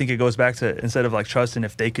 But I think it goes back to, instead of like trusting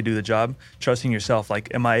if they could do the job, trusting yourself.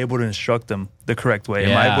 Like, am I able to instruct them the correct way?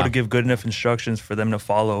 Am I able to give good enough instructions for them to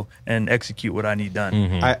follow and execute what I need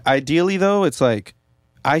done? Ideally, though, it's like,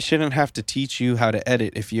 I shouldn't have to teach you how to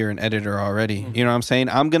edit if you're an editor already. You know what I'm saying?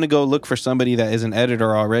 I'm going to go look for somebody that is an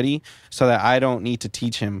editor already so that I don't need to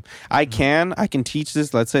teach him. I can teach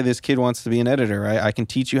this. Let's say this kid wants to be an editor, right? I can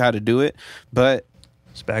teach you how to do it, but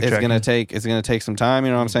it's going to take some time.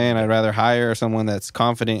 You know what I'm saying? I'd rather hire someone that's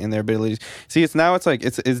confident in their abilities. See, it's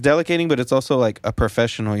delegating, but it's also like a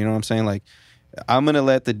professional. You know what I'm saying? Like, I'm going to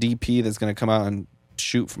let the DP that's going to come out and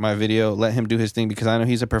shoot for my video, let him do his thing, because I know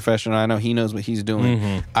he's a professional. I know he knows what he's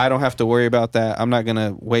doing. I don't have to worry about that. I'm not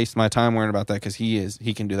gonna waste my time worrying about that, because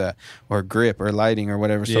he can do that, or grip or lighting or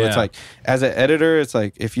whatever. So it's like, as an editor, it's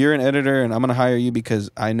like, if you're an editor and I'm gonna hire you because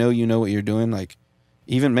I know you know what you're doing, like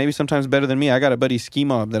even maybe sometimes better than me. I got a buddy, Ski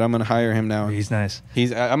Mob, that I'm gonna hire him now. He's nice.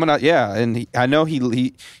 And I know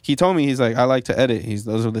he told me, he's like, I like to edit.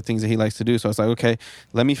 Those are the things that he likes to do. So it's like, okay,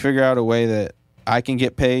 let me figure out a way that I can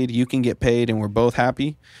get paid, you can get paid, and we're both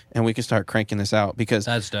happy, and we can start cranking this out, because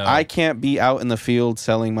I can't be out in the field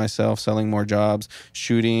selling myself, selling more jobs,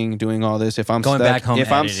 shooting, doing all this. If I'm going stuck, back home,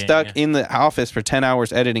 I'm stuck in the office for 10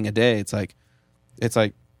 hours editing a day, it's like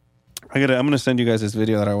I'm gonna send you guys this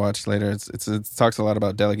video that I watched later. It talks a lot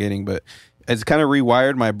about delegating, but it's kind of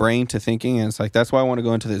rewired my brain to thinking, and it's like, that's why I want to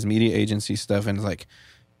go into this media agency stuff and like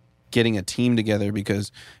getting a team together,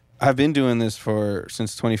 because I've been doing this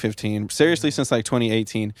since 2015, seriously since like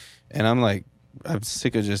 2018, and I'm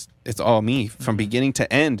sick of it's all me from beginning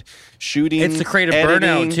to end, shooting. It's the creative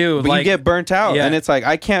editing, burnout too. But like, you get burnt out, yeah. and it's like,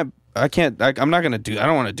 I'm not gonna do. I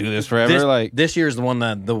don't want to do this forever. This year is the one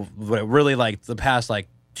that really like the past like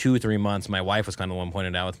 2-3 months. My wife was kind of the one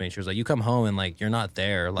pointed out with me. She was like, "You come home and like you're not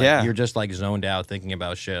there. Like you're just like zoned out thinking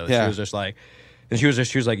about shit." She was just like. And she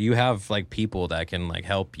was like, you have like people that can like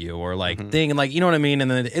help you, or like thing, and like, you know what I mean?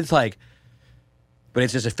 And then it's like, but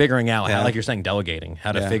it's just figuring out how, like you're saying, delegating,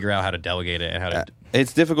 how to figure out how to delegate it and how to.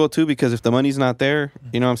 It's difficult too, because if the money's not there,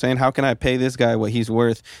 you know what I'm saying? How can I pay this guy what he's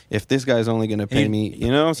worth if this guy's only going to pay me?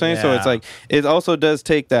 You know what I'm saying? So it's like, it also does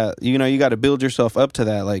take that, you know, you got to build yourself up to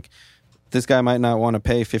that. Like, this guy might not want to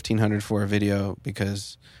pay $1,500 for a video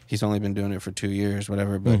because he's only been doing it for 2 years,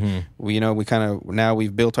 whatever. But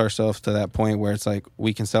we've built ourselves to that point where it's like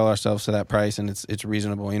we can sell ourselves to that price, and it's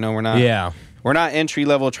reasonable. You know, we're not entry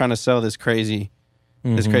level trying to sell this crazy.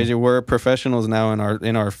 We're professionals now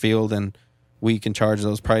in our field, and we can charge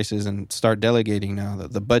those prices and start delegating now.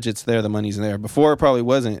 The budget's there, the money's there. Before, it probably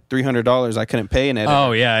wasn't. $300, I couldn't pay an editor.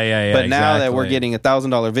 Oh yeah. But now that we're getting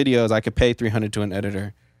 $1,000 videos, I could pay $300 to an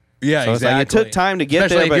editor. Yeah, so exactly. It's like, it took time to get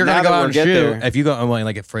Especially there, but if you're now gonna go that out we're and get shoot, there, if you go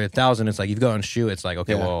like for 1,000, it's like if you go and shoot, it's like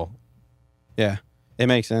okay, well, yeah, it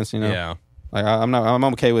makes sense, you know. Yeah, like I'm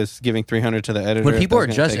okay with giving $300 to the editor. When people are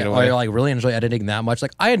just like really enjoy editing that much,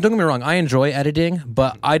 like don't get me wrong, I enjoy editing,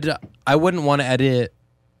 but I wouldn't want to edit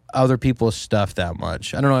other people's stuff that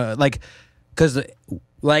much. I don't know, like because.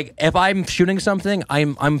 Like if I'm shooting something,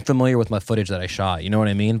 I'm familiar with my footage that I shot. You know what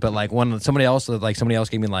I mean? But like when somebody else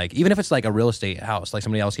gave me like, even if it's like a real estate house, like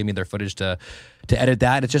somebody else gave me their footage to edit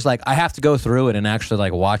that. It's just like I have to go through it and actually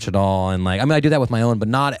like watch it all, and like I do that with my own, but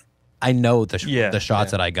not. I know the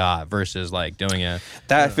shots that I got versus like doing it.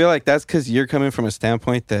 I feel like that's because you're coming from a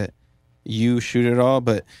standpoint that you shoot it all,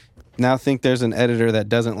 but. Now think there's an editor that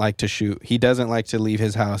doesn't like to shoot. He doesn't like to leave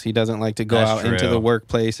his house. He doesn't like to go out into the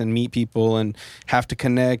workplace and meet people and have to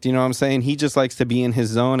connect. You know what I'm saying? He just likes to be in his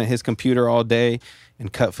zone at his computer all day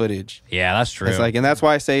and cut footage. Yeah, that's true. It's like, and that's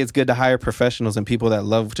why I say it's good to hire professionals and people that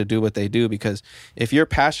love to do what they do, because if you're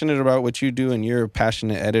passionate about what you do and you're a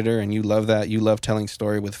passionate editor and you love that, you love telling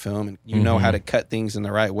story with film and you know how to cut things in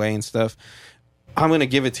the right way and stuff, I'm going to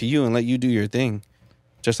give it to you and let you do your thing.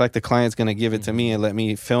 Just like the client's going to give it to me and let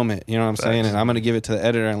me film it. You know what I'm saying? And I'm going to give it to the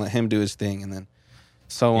editor and let him do his thing. And then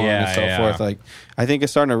so on and so forth. Like, I think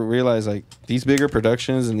it's starting to realize, like, these bigger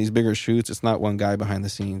productions and these bigger shoots, it's not one guy behind the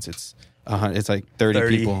scenes. It's like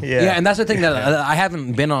 30 people. Yeah, and that's the thing that I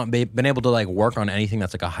haven't been able to like work on anything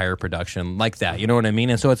that's like a higher production like that. You know what I mean?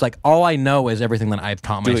 And so it's like all I know is everything that I've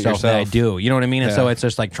taught myself that I do. You know what I mean? And so it's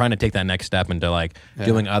just like trying to take that next step into like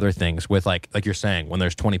doing other things with like you're saying, when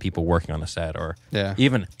there's 20 people working on a set, or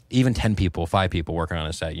even 10 people, 5 people working on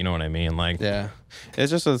a set. You know what I mean? Like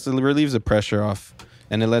it's just it relieves the pressure off.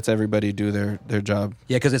 And it lets everybody do their job.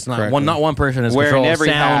 Yeah, because it's not one person is wearing control every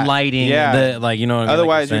sound, hat. lighting, like, you know what I mean?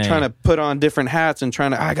 Otherwise, you're trying to put on different hats and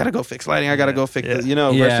trying to, I got to go fix lighting. I got to go fix it,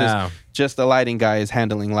 versus just the lighting guy is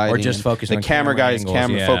handling lighting. Or just focusing on the camera guy is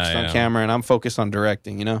focused on yeah. camera, and I'm focused on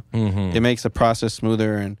directing, It makes the process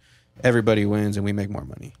smoother, and everybody wins, and we make more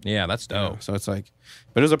money. Yeah, that's dope. So it's like,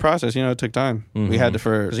 but it was a process, it took time. We had to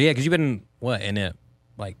because you've been, in it,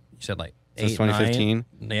 like, you said, like, since 2015.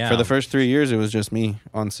 Yeah. For the first 3 years, it was just me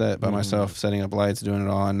on set by myself, setting up lights, doing it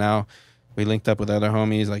all. And now we linked up with other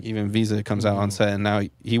homies. Like, even Visa comes out on set, and now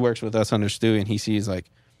he works with us under Stewie, and he sees like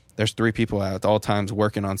there's 3 people at all times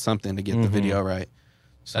working on something to get the video right.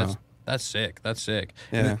 So that's sick. That's sick.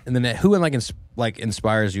 Yeah. And then who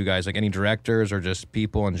inspires you guys? Like any directors or just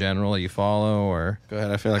people in general that you follow? Or go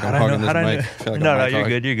ahead. I feel like I'm hogging this mic. No, you're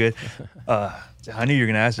good. You're good. I knew you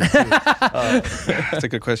were going to ask this too. That's a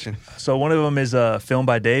good question. So one of them is Film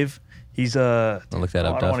by Dave. He's I'll look that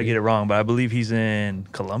up. I don't want to get it wrong, but I believe he's in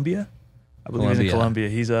Colombia. He's in Colombia.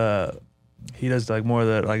 He does like more of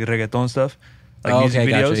the like reggaeton stuff, like music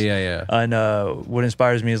videos. Gotcha. Yeah. And what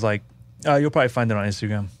inspires me is like you'll probably find it on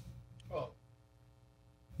Instagram.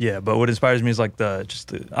 Yeah, but what inspires me is like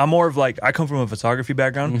I'm more of like, I come from a photography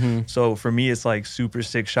background, so for me it's like super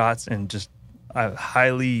sick shots and just I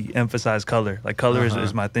highly emphasize color. Like color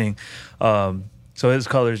is my thing. So his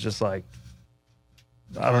color is just like,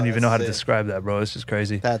 I don't even know how to describe that, bro. It's just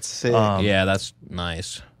crazy. That's sick. Yeah, that's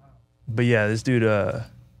nice. But yeah, this dude,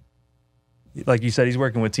 like you said, he's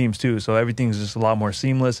working with teams too, so everything's just a lot more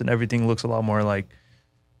seamless and everything looks a lot more like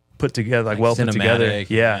put together, like well put together.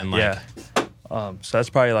 Yeah. So that's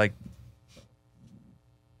probably like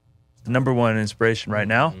the number one inspiration right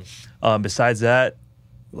now. Besides that,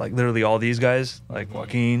 like literally all these guys, like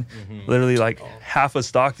Joaquin, literally like half of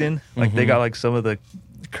Stockton, like they got like some of the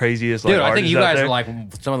craziest like I think you guys are like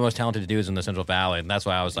some of the most talented dudes in the Central Valley, and that's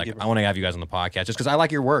why I was like, I want to have you guys on the podcast just because I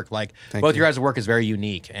like your work. Like both your guys' work is very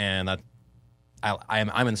unique, and that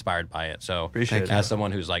I'm inspired by it. So appreciate it. As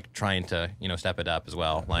someone who's like trying to step it up as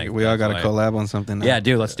well. Like we all got to collab on something now. Yeah,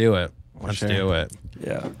 dude, let's do it. Let's do it.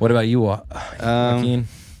 Yeah. What about you, Joaquin?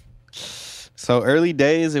 So early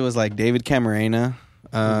days, it was like David Camarena.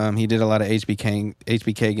 He did a lot of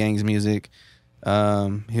HBK Gang's music.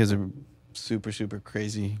 He was a super, super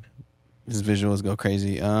crazy. His visuals go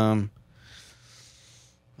crazy. I'm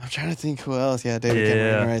trying to think who else. Yeah, David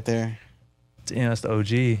Camarena right there. Damn, that's the OG.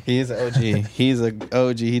 He is an OG. He's an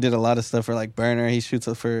OG. He did a lot of stuff for like Burner. He shoots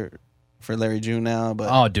up for Larry June now.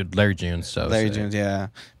 But dude, Larry June's so Larry sick. June's, yeah.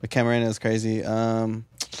 But Camarena is crazy.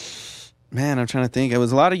 Man, I'm trying to think. It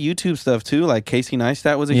was a lot of YouTube stuff too. Like Casey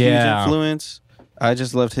Neistat was a huge influence. I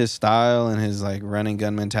just loved his style and his like run and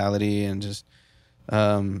gun mentality, and just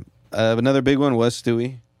another big one was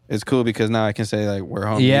Stewie. It's cool because now I can say like we're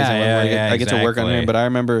homies. I get to work on him. But I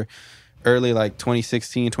remember early like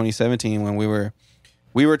 2016, 2017 when we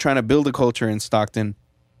were trying to build a culture in Stockton.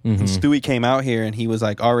 And Stewie came out here and he was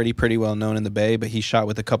like already pretty well known in the Bay, but he shot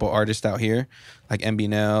with a couple artists out here like MB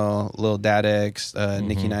Nell, Lil Dadex,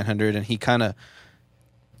 Nikki 900, and he kind of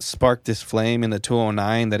sparked this flame in the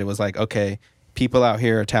 209 that it was like, okay, people out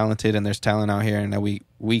here are talented and there's talent out here, and that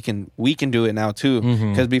we can do it now too.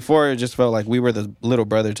 Because before it just felt like we were the little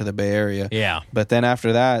brother to the Bay Area. Yeah. But then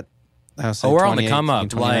after that, we're on the come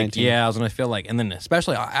up. Like, I was gonna feel like, and then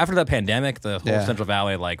especially after the pandemic, the whole Central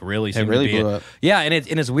Valley like really seemed to be blew up. Yeah, and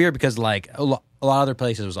it's weird because like a lot of other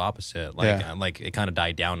places was opposite. Like it kind of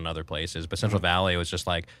died down in other places, but Central Valley was just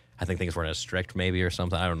like I think things weren't as strict maybe or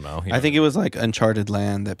something. I don't know. I think it was like uncharted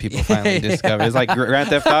land that people finally discovered. It's like Grand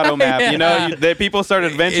Theft Auto map. You know, people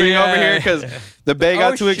started venturing over here because the bay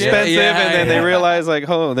got too expensive, and then they realized like,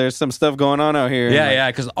 oh, there's some stuff going on out here.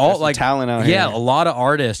 Yeah, because all like talent out here. Yeah, a lot of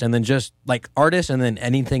artists, and then just like artists, and then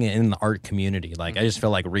anything in the art community. Like I just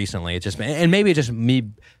feel like recently it's just, and maybe it's just me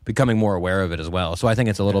becoming more aware of it as well. So I think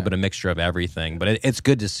it's a little bit of mixture of everything, but it's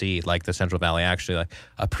good to see like the Central Valley actually like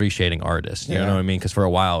appreciating artists. You know what I mean? Because for a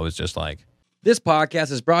while it was just like. This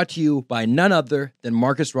podcast is brought to you by none other than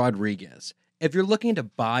Marcus Rodriguez. If you're looking to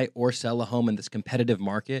buy or sell a home in this competitive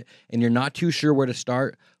market and you're not too sure where to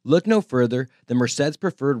start, look no further than Merced's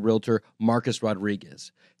preferred realtor, Marcus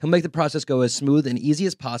Rodriguez. He'll make the process go as smooth and easy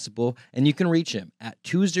as possible, and you can reach him at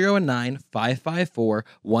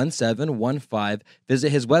 209-554-1715. Visit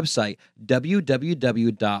his website,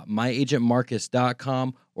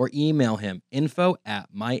 www.myagentmarcus.com, or email him,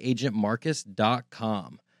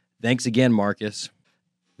 info@myagentmarcus.com. Thanks again, Marcus.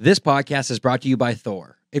 This podcast is brought to you by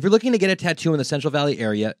Thor. If you're looking to get a tattoo in the Central Valley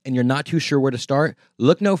area and you're not too sure where to start,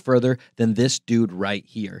 look no further than this dude right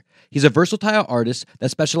here. He's a versatile artist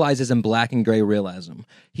that specializes in black and gray realism.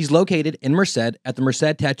 He's located in Merced at the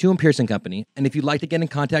Merced Tattoo and Piercing Company, and if you'd like to get in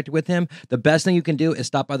contact with him, the best thing you can do is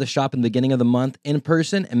stop by the shop in the beginning of the month in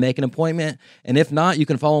person and make an appointment, and if not, you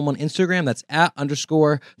can follow him on Instagram. That's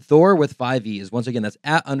 @_Thor with 5 E's. Once again, that's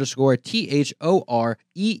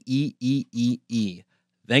 @_THOREEEEE.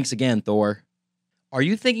 Thanks again, Thor. Are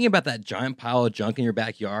you thinking about that giant pile of junk in your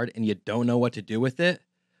backyard and you don't know what to do with it?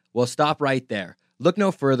 Well, stop right there. Look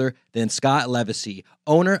no further than Scott Levacy,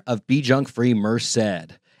 owner of Be Junk Free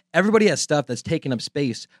Merced. Everybody has stuff that's taking up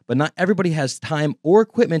space, but not everybody has time or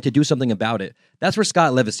equipment to do something about it. That's where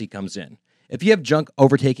Scott Levacy comes in. If you have junk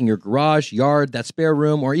overtaking your garage, yard, that spare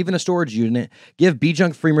room, or even a storage unit, give Be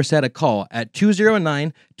Junk Free Merced a call at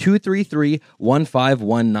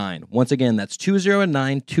 209-233-1519. Once again, that's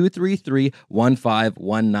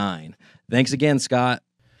 209-233-1519. Thanks again, Scott.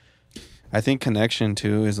 I think connection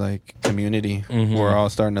too is like community. We're all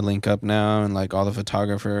starting to link up now, and like all the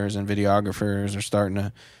photographers and videographers are starting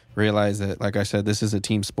to realize that, like I said, this is a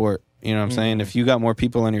team sport. You know what I'm saying? If you got more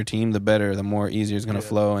people on your team, the better, the more easier it's going to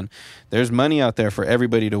flow. And there's money out there for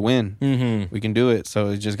everybody to win. We can do it. So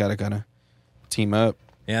we just got to kind of team up.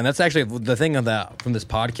 Yeah, and that's actually the thing of that from this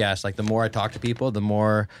podcast. Like, the more I talk to people, the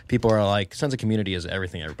more people are like, sense of community is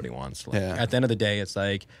everything everybody wants. Like, at the end of the day, it's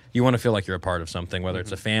like you want to feel like you're a part of something, whether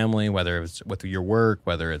it's a family, whether it's with your work,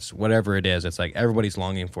 whether it's whatever it is. It's like everybody's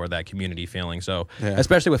longing for that community feeling. So,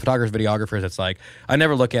 especially with photographers, videographers, it's like I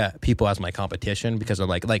never look at people as my competition because they're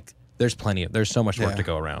like there's so much work to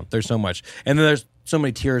go around. There's so much, and then there's so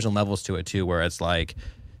many tiers and levels to it too, where it's like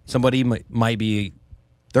somebody might be.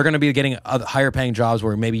 They're going to be getting higher paying jobs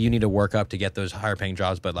where maybe you need to work up to get those higher paying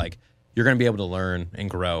jobs, but like you're going to be able to learn and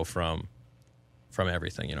grow from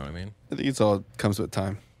everything. You know what I mean? I think it's all comes with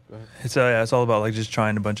time. It's all about like just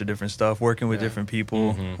trying a bunch of different stuff, working with different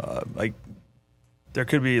people. Like there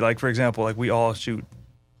could be like, for example, like we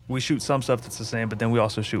shoot some stuff that's the same, but then we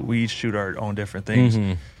each shoot our own different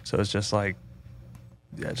things. So it's just like,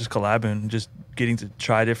 just collabing, just getting to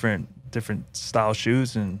try different style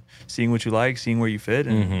shoots and seeing what you like, seeing where you fit.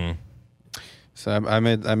 And So I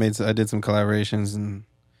did some collaborations in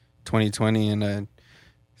 2020, and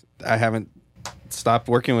I haven't stopped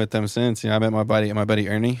working with them since. You know, I met my buddy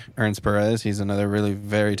Ernst Perez. He's another really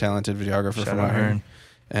very talented videographer from out here.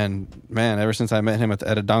 And man, ever since I met him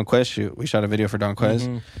at a Don Quest shoot, we shot a video for Don Quest.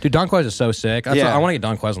 Dude, Don Quest is so sick. I want to get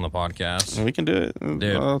Don Quest on the podcast. We can do it.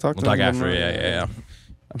 Dude, I'll talk to we'll him talk after. Yeah.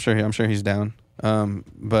 I'm sure he's down. We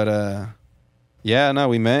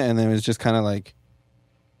met, and then it was just kind of like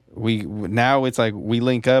now it's like we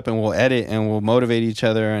link up and we'll edit and we'll motivate each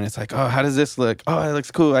other, and it's like, oh, how does this look? Oh, it looks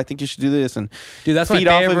cool. I think you should do this, and dude, that's feed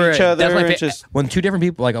my off favorite. of each other. That's my when two different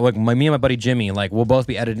people me and my buddy Jimmy, like we'll both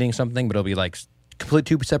be editing something, but it'll be like complete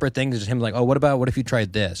two separate things. Just him like, oh, what if you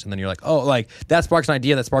tried this? And then you're like, oh, like that sparks an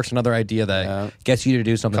idea, that sparks another idea that gets you to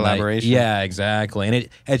do something. Collaboration. Exactly. And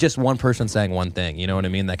it's just one person saying one thing. You know what I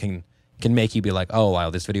mean? That can make you be like, oh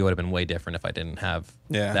wow, this video would have been way different if I didn't have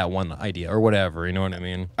that one idea or whatever. You know what I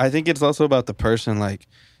mean? I think it's also about the person. Like,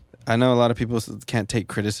 I know a lot of people can't take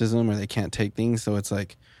criticism or they can't take things, so it's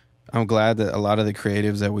like I'm glad that a lot of the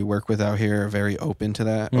creatives that we work with out here are very open to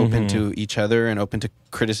that, open to each other and open to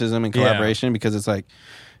criticism and collaboration, because it's like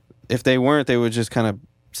if they weren't, they would just kind of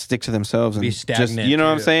stick to themselves and be stagnant. Just, you know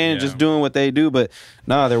what I'm saying? Just doing what they do. But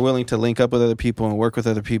no, they're willing to link up with other people and work with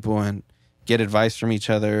other people and get advice from each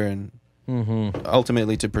other and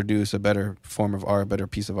ultimately to produce a better form of art, a better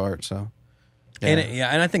piece of art. So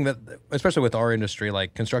And I think that especially with our industry,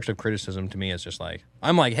 like constructive criticism to me is just like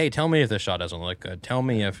I'm like, hey, tell me if this shot doesn't look good. Tell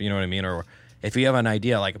me if you know what I mean, or if you have an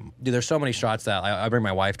idea. Like, dude, there's so many shots that I bring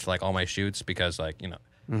my wife to like all my shoots because like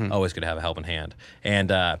always good to have a helping hand, and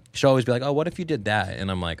she'll always be like, oh, what if you did that? And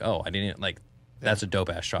I'm like, oh, I didn't like that's a dope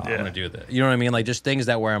ass shot. I'm gonna do that. You know what I mean? Like just things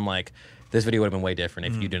that where I'm like, this video would have been way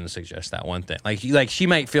different if you didn't suggest that one thing. Like she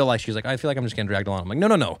might feel like she's like, I feel like I'm just getting dragged along. I'm like,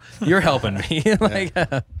 no, you're helping me. Like,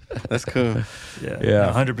 that's cool.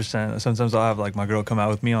 Yeah, 100%. Sometimes I'll have like my girl come out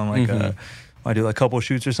with me on like I do like couple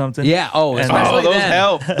shoots or something. Yeah. Oh, those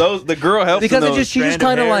help. The girl helps because she just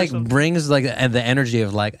kind of like brings like the energy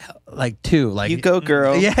of like you go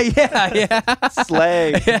girl. Yeah.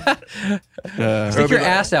 Slay. Stick your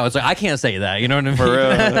ass out. It's like I can't say that. You know what I mean?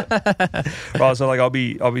 For real. Also, like I'll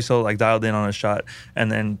be so like dialed in on a shot,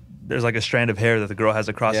 and then there's like a strand of hair that the girl has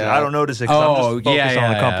across it. I don't notice it because I'm just focused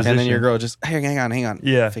on the composition. And then your girl just hang on.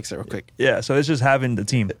 Yeah, fix it real quick. Yeah. So it's just having the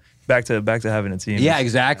team. Back to having a team. Yeah,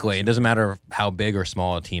 exactly. It doesn't matter how big or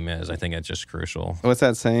small a team is. I think it's just crucial. What's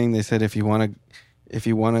that saying? They said if you want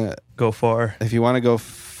to go far, if you want to go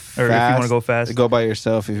fast, or if you want to go fast, go by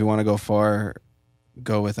yourself. If you want to go far,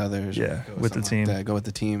 go with others. Yeah, with the team. Go with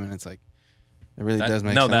the team, and it's like it really does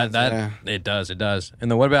make sense. It does. And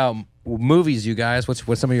then what about movies, you guys? What's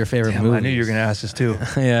some of your favorite movies? I knew you were gonna ask this too.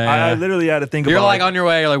 Yeah. I literally had to think about. You're like on your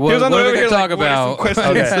way. You're like, what are we gonna talk about?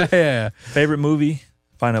 Okay. Yeah. Favorite movie?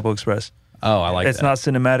 Pineapple Express. Oh, I like it's not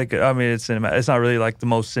cinematic. I mean, it's cinematic. It's not really like the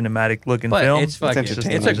most cinematic looking film. It's fucking.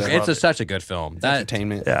 It's such a good film.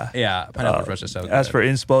 Entertainment. Yeah. Pineapple Express is so good. As for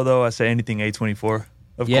inspo though, I say anything A24.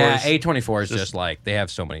 Of course. A24 is just like they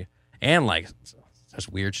have so many and like such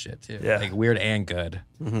weird shit too. Yeah, like weird and good.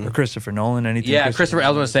 Or Christopher Nolan. Anything. Yeah, Christopher. I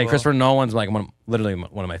was gonna say Christopher Nolan's like literally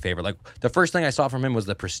one of my favorite. Like the first thing I saw from him was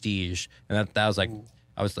The Prestige, and that was like.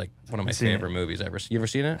 I was like one of my favorite movies ever. You ever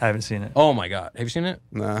seen it? I haven't seen it. Oh my god, have you seen it?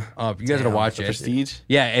 Nah. You guys gotta watch it. Prestige.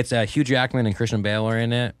 Yeah, it's Hugh Jackman and Christian Bale are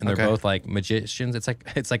in it, and they're both like magicians. It's like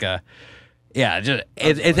a it's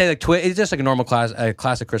just like a normal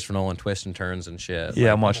classic Christopher Nolan twists and turns and shit.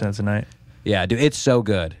 Yeah, I'm watching that tonight. Yeah, dude, it's so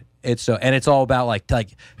good. It's all about like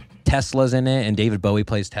Tesla's in it, and David Bowie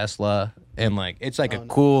plays Tesla, and like it's like a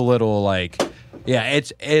cool little like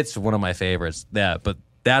it's one of my favorites. But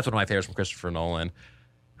that's one of my favorites from Christopher Nolan.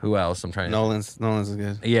 Who else? I'm trying to... Nolan's is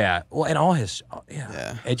good. Yeah. Well, and all his...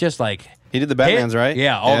 Yeah. It just like... He did the Batmans, right?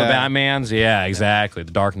 Yeah, all the Batmans. Yeah, exactly.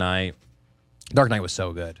 The Dark Knight. Dark Knight was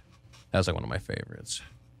so good. That was like one of my favorites.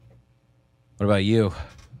 What about you?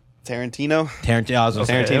 Tarantino.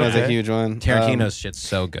 Tarantino's a huge one. Tarantino's shit's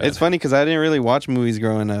so good. It's funny because I didn't really watch movies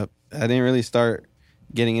growing up. I didn't really start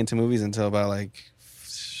getting into movies until about like...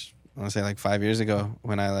 I want to say like 5 years ago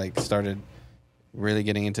when I like started really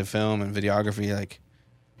getting into film and videography. Like...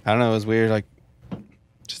 I don't know. It was weird. Like,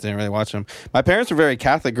 just didn't really watch them. My parents were very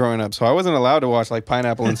Catholic growing up, so I wasn't allowed to watch like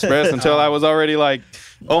Pineapple Express until I was already like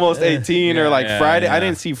almost 18 or like Friday. I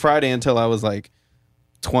didn't see Friday until I was like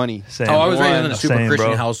 20. I was raised in a super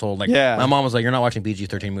Christian household. Like, my mom was like, "You're not watching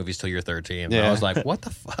PG-13 movies till you're 13." And I was like, "What the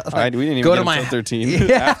fuck?" Like, we didn't even go to my 13.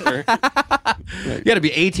 After. You got to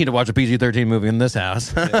be 18 to watch a PG-13 movie in this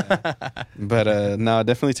house. But no,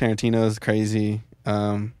 definitely Tarantino's crazy.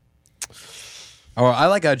 I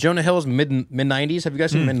like Jonah Hill's mid 90s. Have you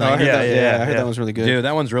guys seen mid 90s? I heard that one's really good. Dude,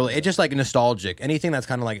 that one's really... It's just like nostalgic. Anything that's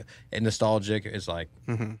kind of like nostalgic is like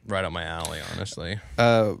right up my alley, honestly.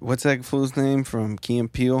 What's that fool's name from Key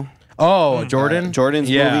and Peele? Oh, Jordan? Jordan's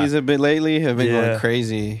movies a bit lately have been going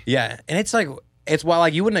crazy. Yeah, and it's like... It's why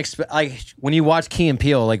like you wouldn't expect... Like when you watch Key and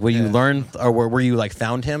Peele, like where you learned or where you like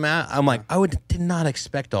found him at, I'm like, did not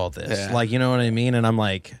expect all this. Yeah. Like, you know what I mean? And I'm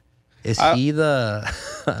like, is he the...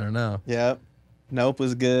 I don't know. Yeah. Nope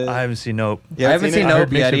was good. I haven't seen Nope. I haven't seen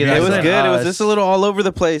Nope yet either. It was good. It was just a little all over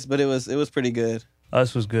the place, but it was pretty good.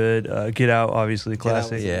 Us was good. Get Out, obviously,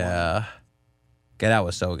 classic. Get Out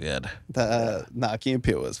was so good. Key and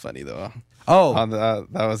Peele was funny though. Oh,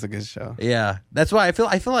 that was a good show. Yeah, that's why I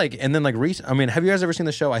feel like, and then like recent. I mean, have you guys ever seen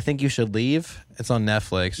the show I Think You Should Leave? It's on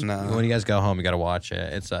Netflix. No. When you guys go home, you got to watch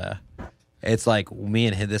it. It's like me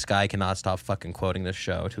and this guy cannot stop fucking quoting this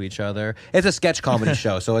show to each other. It's a sketch comedy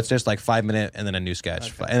show, so it's just like 5 minute and then a new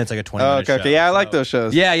sketch, and it's like a 20-minute show. Okay. Yeah, I like those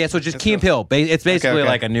shows. Yeah. So just Key and Peele. It's basically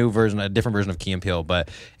like a new version, a different version of Key and Peele, but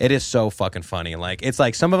it is so fucking funny. Like it's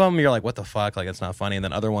like some of them you're like, what the fuck? Like it's not funny, and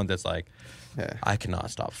then other ones it's like, Yeah. I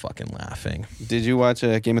cannot stop fucking laughing. Did you watch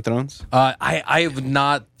Game of Thrones? I've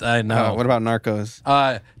not. No. What about Narcos?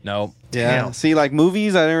 No. Yeah. Damn. See, like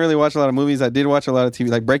movies, I didn't really watch a lot of movies. I did watch a lot of TV,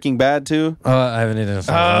 like Breaking Bad too. I haven't either.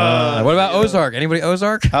 What about Ozark? Anybody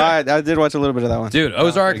Ozark? I did watch a little bit of that one. Dude,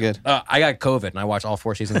 Ozark. Good. I got COVID and I watched all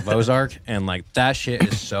 4 seasons of Ozark, and like that shit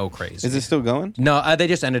is so crazy. Is it still going? No, they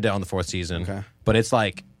just ended it on the 4th season. Okay. But it's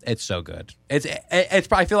like it's so good. It's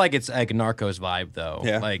I feel like it's like a Narcos vibe though.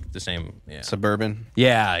 Yeah. Like the same. Yeah. Suburban.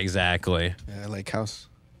 Yeah, exactly. Yeah, Lake House.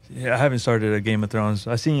 Yeah, I haven't started a Game of Thrones.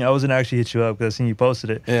 I was gonna actually hit you up because I seen you posted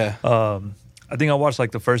it. Yeah. I think I watched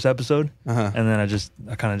like the first episode, and then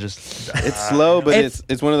I kind of just. It's slow, but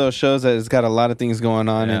it's one of those shows that it's got a lot of things going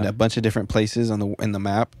on in a bunch of different places in the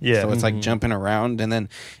map. Yeah, so it's like jumping around, and then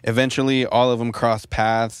eventually all of them cross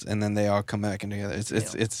paths, and then they all come back in together.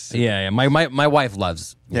 It's yeah. My wife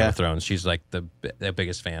loves Game of Thrones. She's like the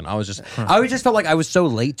biggest fan. I always just felt like I was so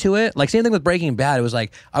late to it. Like same thing with Breaking Bad. It was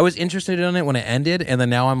like I was interested in it when it ended, and then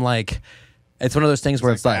now I'm like. It's one of those things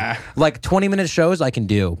where it's like 20-minute shows I can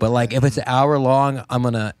do, but like if it's an hour long, I'm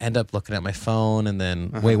gonna end up looking at my phone and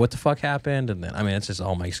then wait, what the fuck happened? And then I mean, it's just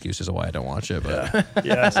all my excuses of why I don't watch it. But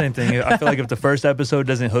yeah, same thing. I feel like if the first episode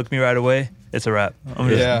doesn't hook me right away, it's a wrap. I'm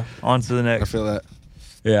just on to the next. I feel that.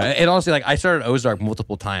 Yeah, and honestly, like I started Ozark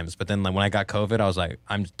multiple times, but then like when I got COVID, I was like,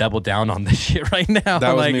 I'm double down on this shit right now.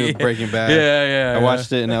 That was like, me with Breaking Bad. Yeah. I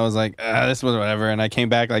watched it and I was like, this was whatever, and I came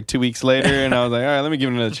back like 2 weeks later and I was like, all right, let me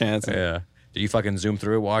give it another chance. Yeah. Did you fucking zoom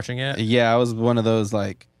through watching it? Yeah, I was one of those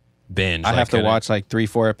like binge. I have to watch like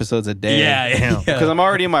 3-4 episodes a day. Yeah. Because I'm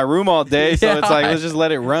already in my room all day, so it's like let's just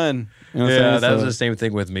let it run. You know what I'm saying? That was the same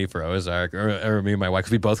thing with me for Ozark, or me and my wife,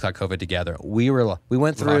 because we both got COVID together. We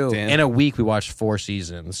went through in a week. We watched 4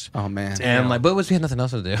 seasons. Oh man! And like, but we had nothing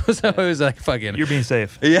else to do, so it was like fucking. You're being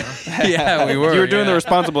safe. Yeah, we were. You were doing the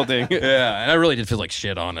responsible thing. Yeah, and I really did feel like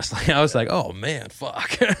shit. Honestly, I was like, oh man,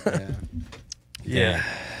 fuck. Yeah.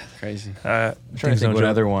 Crazy. I'm trying to think what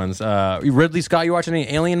other ones. Ridley Scott, you watch any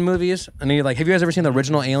Alien movies? Have you guys ever seen the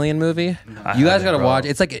original Alien movie? You guys got to watch.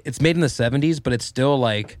 It's like it's made in the 70s, but it's still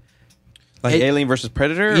like Alien versus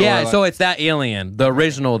Predator? Yeah, so it's that Alien, the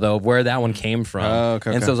original though, where that one came from. Oh,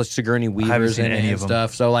 okay. And so it's like Sigourney Weaver's in it and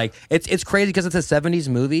stuff. So like it's crazy because it's a 70s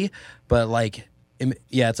movie, but like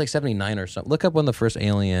it's like 79 or something. Look up when the first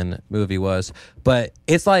Alien movie was, but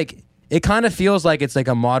it's like. It kind of feels like it's like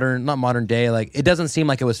a not modern day. Like it doesn't seem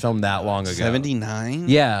like it was filmed that long ago. 79?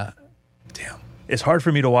 Yeah. Damn. It's hard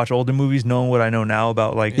for me to watch older movies knowing what I know now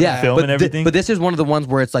about like film and everything. But this is one of the ones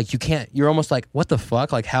where it's like you're almost like, what the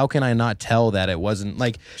fuck? Like how can I not tell that it wasn't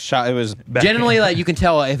like it was generally like you can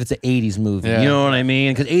tell if it's an 80s movie. Yeah. You know what I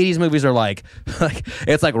mean? Because 80s movies are like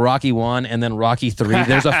it's like Rocky 1 and then Rocky 3.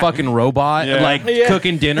 There's a fucking robot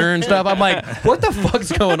cooking dinner and stuff. I'm like, what the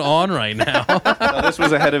fuck's going on right now? No, this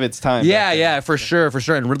was ahead of its time. Yeah, for sure.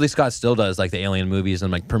 And Ridley Scott still does like the Alien movies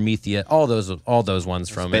and like Prometheus, all those ones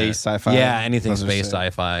from space sci-fi. Yeah, anything space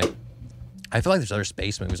sci-fi. I feel like there's other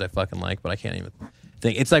space movies I fucking like, but I can't even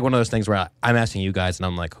think. It's like one of those things where I'm asking you guys and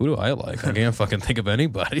I'm like, who do I like? I can't fucking think of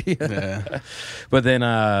anybody. Yeah. But then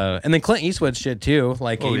and then Clint Eastwood shit too.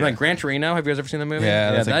 Like like Gran Torino. Have you guys ever seen that movie?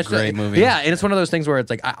 Yeah, that's a great movie. Yeah, and it's one of those things where it's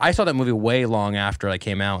like I saw that movie way long after I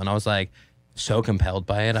came out and I was like so compelled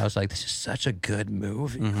by it. I was like, this is such a good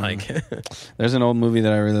movie. Mm-hmm. Like there's an old movie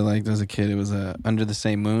that I really liked as a kid. It was Under the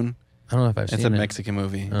Same Moon. I don't know if I've seen it. It's a Mexican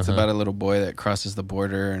movie. It's about a little boy that crosses the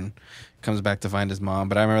border and comes back to find his mom.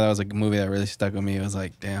 But I remember that was like a movie that really stuck with me. It was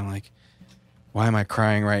like, damn, like, why am I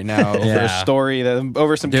crying right now over a story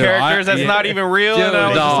over some characters that's not even real? Dude, and I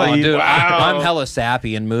was just like, wow. I'm hella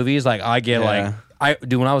sappy in movies. Like I get like.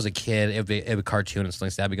 When I was a kid, if a cartoon and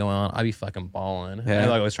something stabby going on, I'd be fucking balling.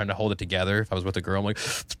 Yeah. I was trying to hold it together. If I was with a girl, I'm like,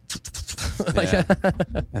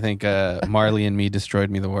 I think Marley and Me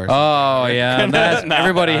destroyed me the worst. Oh yeah,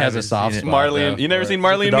 everybody has a soft spot. Marley, you never seen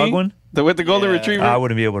Marley and Me? Dog one? With the golden retriever? I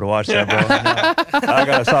wouldn't be able to watch that, bro. I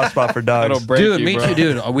got a soft spot for dogs. Dude, me too,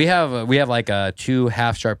 dude. We have like 2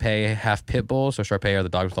 half Shar-Pei, half pit bulls. So Shar-Pei are the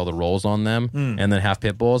dogs with all the rolls on them, and then half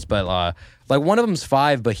pit bulls. But like one of them's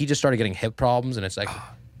 5, but he just started getting hip problems, and it's like.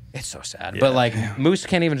 It's so sad. But like Moose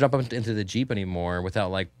can't even jump up into the Jeep anymore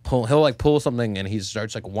without like he'll like pull something and he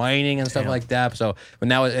starts like whining and stuff like that. So but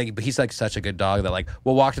now but he's like such a good dog that like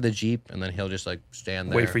we'll walk to the Jeep and then he'll just like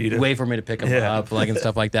stand there, wait for me to pick him up like and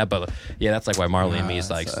stuff like that. But yeah, that's like why Marley and Me is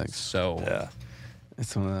like so. Yeah,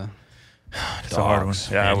 it's one of the. It's a hard one.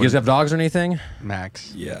 Yeah, you guys have dogs or anything?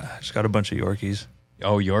 Max. Yeah, just got a bunch of Yorkies.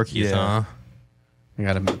 Oh, Yorkies, huh? I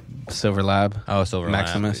got a Silver Lab. Oh, Silver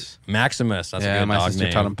Maximus. Lab. Maximus. That's a good dog name. My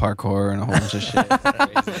sister taught him parkour and a whole bunch of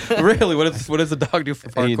shit. Really? What does the dog do for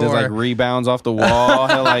parkour? He does like rebounds off the wall.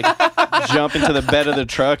 He'll like jump into the bed of the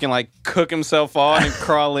truck and like cook himself on and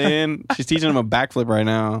crawl in. She's teaching him a backflip right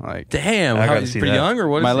now. Like, damn, I how, gotta he's see pretty that. young or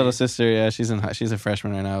what? my is little he? sister, yeah, she's a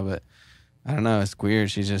freshman right now, but I don't know. It's weird.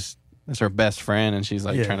 That's her best friend, and she's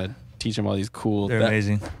like trying to teach him all these cool. They're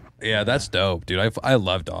amazing. Yeah, that's dope, dude. I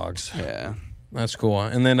love dogs. Yeah. That's cool.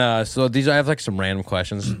 And then, so these I have like some random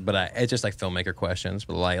questions, but it's just like filmmaker questions,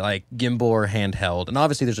 but like gimbal or handheld. And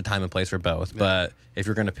obviously, there's a time and place for both. But if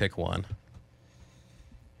you're gonna pick one,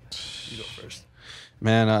 You go first.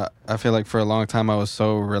 Man, I feel like for a long time I was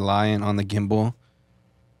so reliant on the gimbal,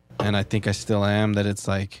 and I think I still am. That it's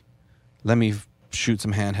like, let me shoot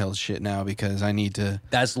some handheld shit now because I need to.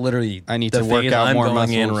 That's literally I need the to work phase out I'm more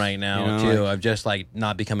going in muscles, right now you know, too. like- Of just like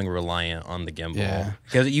not becoming reliant on the gimbal. Yeah.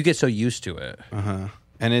 Because you get so used to it.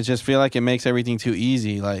 And it just feel like it makes everything too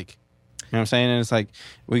easy. Like, you know what I'm saying? And it's like,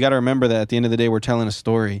 we got to remember that at the end of the day, we're telling a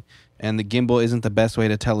story. And the gimbal isn't the best way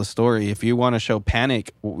to tell a story. If you want to show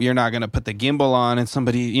panic, you're not going to put the gimbal on and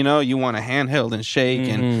somebody, you know, you want a handheld and shake.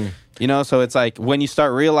 And, you know, so it's like when you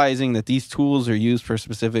start realizing that these tools are used for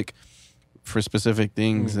specific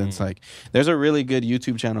things, it's like there's a really good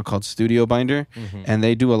YouTube channel called Studio Binder, and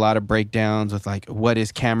they do a lot of breakdowns with like what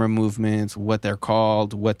is camera movements, what they're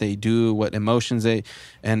called, what they do, what emotions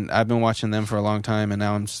and I've been watching them for a long time, and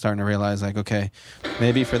now I'm starting to realize like, okay,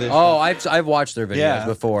 maybe for this. Oh, I've watched their videos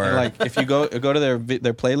before. And like if you go to their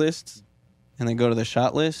playlists and then go to the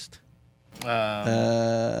shot list. Calling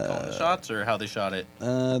the shots or how they shot it?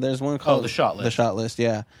 There's one called the shot list. The shot list,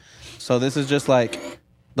 yeah. So this is just like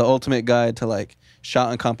the ultimate guide to like shot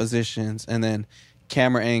and compositions, and then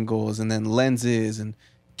camera angles, and then lenses, and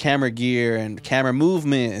camera gear, and camera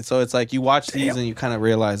movement. And so it's like you watch these and you kind of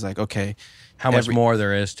realize like, okay, how much more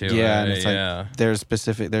there is to it. Yeah, and it's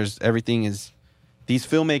like there's everything is. These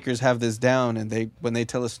filmmakers have this down, and when they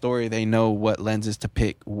tell a story, they know what lenses to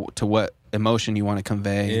pick to what emotion you want to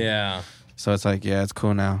convey. Yeah. So it's like, yeah, it's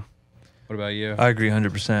cool now. What about you? I agree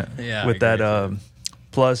 100%. Yeah, With I agree that,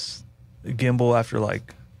 plus gimbal after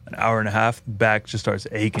like an hour and a half, back just starts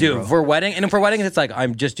aching. Dude, bro. for weddings, it's like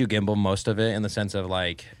I'm just do gimbal most of it in the sense of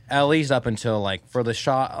like at least up until like for the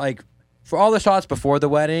shot, like for all the shots before the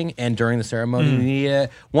wedding and during the ceremony, you need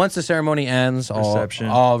it. Once the ceremony ends,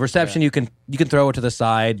 reception, you can throw it to the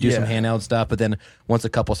side, do some handheld stuff. But then once the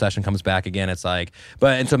couple session comes back again, it's like,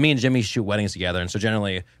 and so me and Jimmy shoot weddings together, and so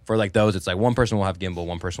generally for like those, it's like one person will have gimbal,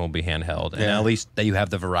 one person will be handheld, and at least that you have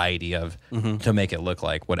the variety of to make it look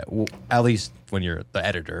like what at least when you're the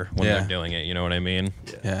editor when they're doing it, you know what I mean?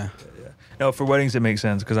 Yeah. No, for weddings it makes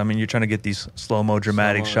sense because I mean you're trying to get these slow-mo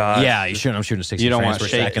dramatic shots. Yeah, I'm shooting 60 You don't frames want per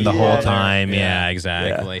shaky second the whole there. time. Yeah,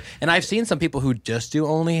 exactly. Yeah. And I've seen some people who just do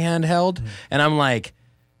only handheld, and I'm like,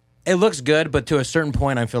 it looks good, but to a certain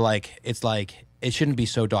point, I feel like it's like it shouldn't be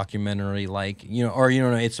so documentary, like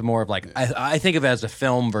it's more of like I think of it as a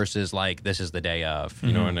film versus like this is the day of.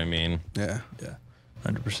 You know what I mean? Yeah.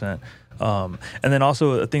 100%. And then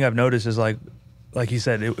also a thing I've noticed is like he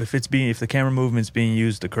said, if the camera movement's being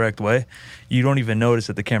used the correct way, you don't even notice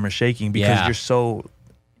that the camera's shaking because you're so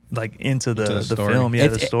like into the film. Yeah,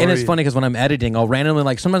 the story. And it's funny because when I'm editing, I'll randomly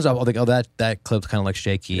like sometimes I'll think, oh that clip's kind of like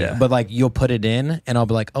shaky, but like you'll put it in and I'll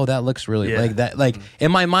be like, oh that looks really like that. Like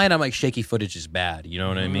in my mind, I'm like shaky footage is bad. You know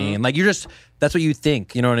what I mean? Like that's what you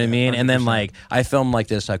think. You know what I mean? 100%. And then like I filmed like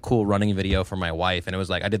this cool running video for my wife, and it was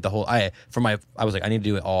like I did the whole I was like I need to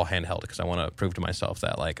do it all handheld because I want to prove to myself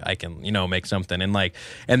that like I can make something, and it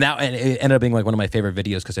ended up being like one of my favorite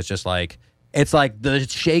videos because it's just like. It's like the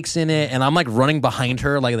shakes in it, and I'm like running behind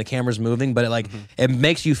her, like the camera's moving, but it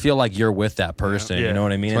makes you feel like you're with that person. You know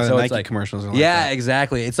what I mean? That's and why so the Nike it's like commercials are like that.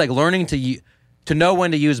 Exactly. It's like learning to know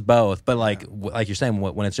when to use both, but like you're saying,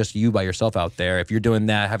 when it's just you by yourself out there, if you're doing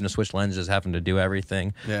that, having to switch lenses, having to do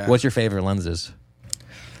everything. Yeah. What's your favorite lenses?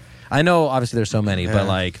 I know obviously there's so many, but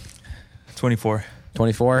like 24.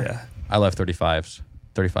 24. Yeah, I love 35s.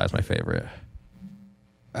 35 is my favorite.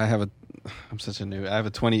 I'm such a noob. I have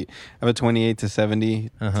a 28 to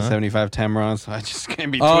 70 to 75 Tamron, so I just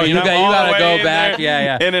can't be. Oh, you gotta go back,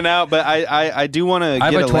 in and out. But I do want to.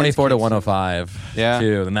 I have a 24 to 105,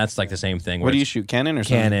 too, and that's like the same thing. What do you shoot? Canon or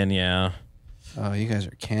something? Canon, yeah. Oh, you guys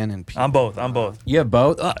are Canon people. I'm both. You have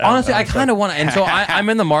both? Honestly, I kind of want to, and so I'm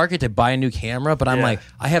in the market to buy a new camera, but I'm like,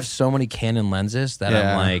 I have so many Canon lenses that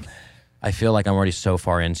I'm like. I feel like I'm already so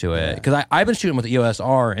far into it because I've been shooting with the EOS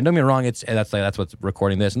R, and don't get me wrong, that's what's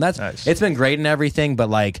recording this, and that's nice. It's been great and everything, but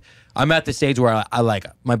like I'm at the stage where I like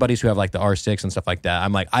my buddies who have like the R6 and stuff like that.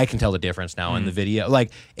 I'm like I can tell the difference now in the video.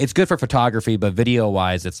 Like it's good for photography, but video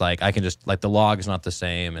wise, it's like I can just like the log is not the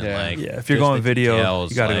same, and if you're going video,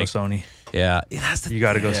 you gotta go Sony. Yeah, you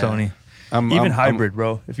gotta go Sony. Even hybrid,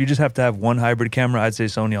 bro. If you just have to have one hybrid camera, I'd say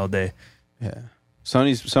Sony all day. Yeah.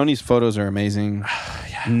 Sony's photos are amazing.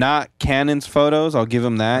 Not Canon's photos. I'll give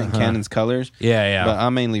them that. And Canon's colors. Yeah. But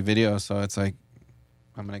I'm mainly video, so it's like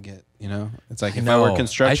I'm gonna get. It's like if I were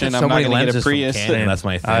construction, I'm not gonna get a Prius. Canon, that's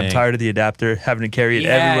my thing. I'm tired of the adapter, having to carry it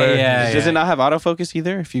everywhere. Does it not have autofocus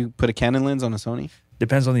either? If you put a Canon lens on a Sony,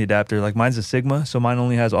 depends on the adapter. Like mine's a Sigma, so mine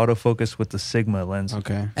only has autofocus with the Sigma lens.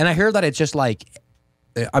 Okay. And I hear that it's just like,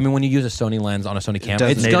 I mean, when you use a Sony lens on a Sony camera,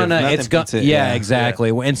 it's gonna, exactly.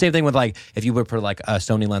 Yeah. And same thing with like if you would put like a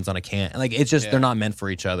Sony lens on a Canon, like it's just they're not meant for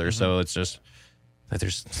each other. So it's just like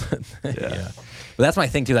there's, But that's my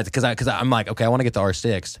thing too. That's because I'm like, okay, I want to get the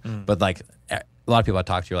R6, but like a lot of people I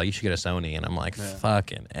talk to are like, you should get a Sony, and I'm like,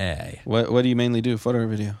 fucking A. What do you mainly do? Photo or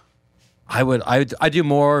video? I do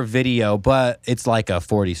more video, but it's like a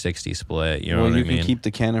 40-60 split. You know what I mean? You can keep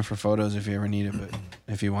the Canon for photos if you ever need it, but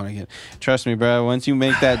if you want to trust me, bro. Once you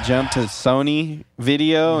make that jump to Sony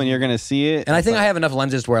video, and you're gonna see it. And I think I have enough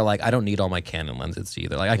lenses where like I don't need all my Canon lenses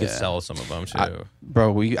either. Like I could sell some of them too.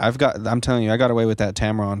 I'm telling you, I got away with that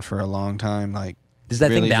Tamron for a long time. Like. Does that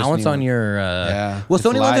thing balance on your? Well,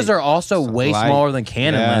 Sony lenses are also way smaller than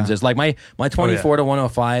Canon lenses. Like my 24 to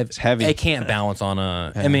 105, it's heavy. It can't balance on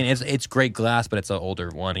a. I mean, it's great glass, but it's an older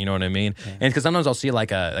one. You know what I mean? And because sometimes I'll see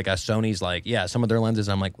like a Sony's like some of their lenses.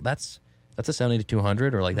 I'm like, well, that's a Sony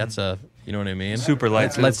 200 or like that's a you know what I mean? Super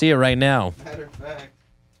light. Let's see it right now. Matter of fact,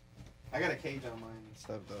 I got a cage on mine and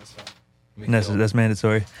stuff though. So that's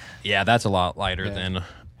mandatory. Yeah, that's a lot lighter than.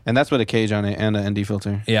 And that's with a cage on it and an ND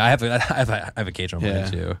filter. Yeah, I have a cage on mine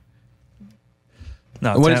too.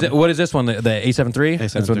 No, what is this one? The A7 III?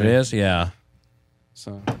 That's what it is. Yeah.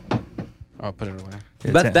 So I'll put it away.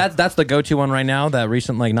 That's the go-to one right now. That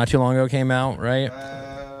recent, not too long ago, came out, right?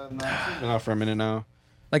 No, it's been out for a minute now.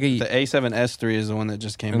 Like the A7S3 is the one that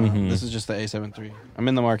just came out. This is just the A7 III. I'm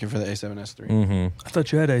in the market for the A7S3. I thought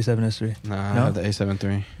you had A7S3. No, I have the A7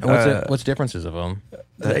 III. And what's differences of them?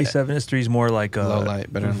 The A7S3 is more like a low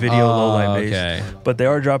light, better video low light based. Okay. But they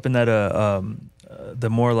are dropping that the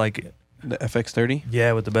more like the FX30.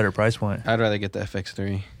 Yeah, with the better price point. I'd rather get the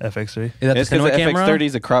FX3. FX3. Is that it's the because the camera? FX30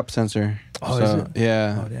 is a crop sensor. Oh, so, is it?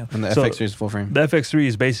 Yeah. Oh, damn. And the FX3 is full frame. The FX3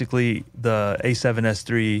 is basically the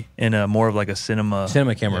A7S3 in a more of like a cinema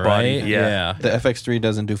camera, body. right? Yeah. The FX3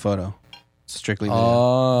 doesn't do photo. It's strictly video.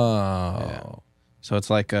 Oh. Yeah. So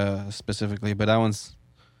it's like specifically, but there's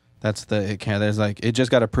it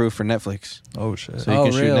just got approved for Netflix. Oh shit. So you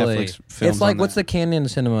can shoot Netflix films. It's like on what's that. the Canon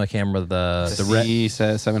cinema camera? The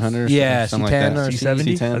C700 or yeah, something C10 like that. or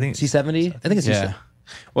C70? C10. I think C70? I think it's yeah.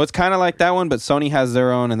 Well, it's kind of like that one, but Sony has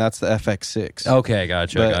their own, and that's the FX6. Okay,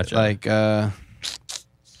 gotcha. But I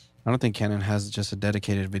don't think Canon has just a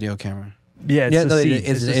dedicated video camera. Yeah, it's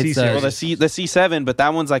the C7. Well, the C7, but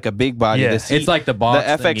that one's like a big body. Yeah. It's like the box.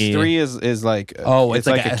 The FX3 is like it's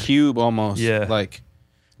like a cube almost. Yeah, like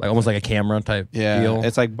almost like a camera type deal.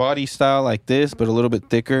 It's like body style like this, but a little bit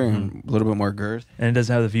thicker and a little bit more girth. And it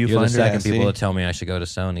doesn't have the viewfinder. You're the second people to tell me I should go to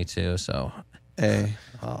Sony too. So, hey,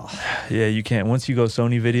 yeah, you can't. Once you go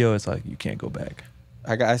Sony video, it's like you can't go back.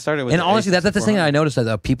 I started with, and honestly, that's the thing that I noticed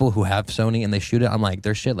that people who have Sony and they shoot it, I'm like,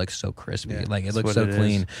 their shit looks so crispy, like it looks so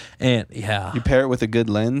clean, and you pair it with a good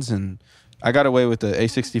lens, and I got away with the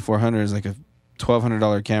A6400 is like a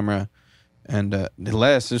 $1,200 camera, and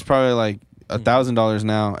there's probably like $1,000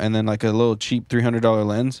 now, and then like a little cheap $300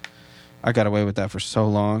 lens. I got away with that for so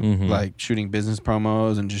long, like shooting business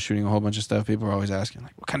promos and just shooting a whole bunch of stuff. People are always asking,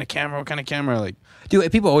 like, what kind of camera? Like,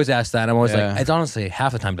 dude, people always ask that. And I'm always like, it's honestly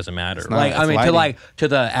half the time doesn't matter. Like, I mean, lighting. to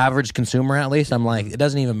the average consumer at least, I'm like, it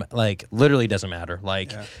doesn't even literally doesn't matter.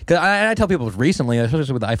 Like, because I tell people recently,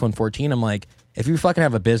 especially with the iPhone 14, I'm like, if you fucking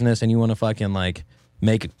have a business and you want to fucking like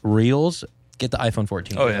make reels, get the iPhone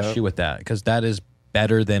 14. Oh yeah, shoot with that because that is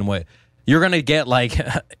better than what you're gonna get like.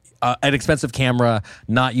 An expensive camera,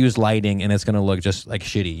 not use lighting, and it's gonna look just like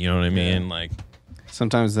shitty. You know what I mean? Like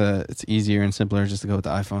sometimes it's easier and simpler just to go with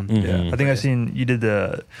the iPhone. Yeah, I think I've seen you did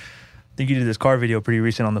this car video pretty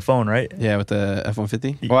recent on the phone, right? Yeah, with the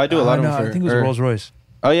F-150. Well, I do a lot of them. I think it was Rolls Royce.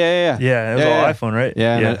 Oh yeah. Yeah, it was all iPhone, right?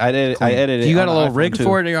 Yeah. I edited. You got a little rig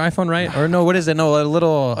for it in your iPhone, right? Or no? What is it? No, a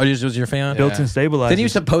little. Or was your fan built-in stabilizer?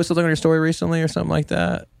 Didn't you post something on your story recently or something like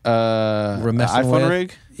that? iPhone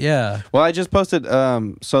rig. Yeah. Well, I just posted.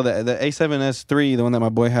 So the A7S III, the one that my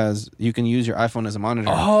boy has, you can use your iPhone as a monitor,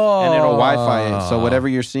 and it'll Wi-Fi it. So whatever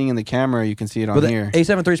you're seeing in the camera, you can see it on here.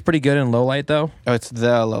 A7 III is pretty good in low light, though. Oh, it's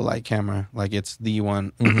the low light camera. Like it's the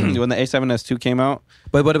one. When the A7S II came out,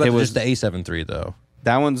 but what about just the A7 III though?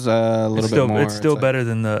 That one's a little bit more. It's still better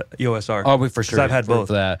than the EOS R. Oh, for sure. I've had both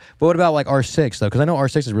for that. But what about like R6 though? Because I know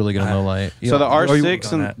R6 is really good in low light. So the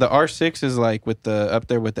R6 and the R6 is like up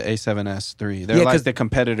there with the A7S III. They're like the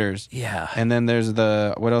competitors. Yeah. And then there's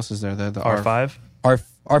what else is there? The R5.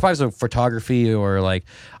 R5 is a photography, or like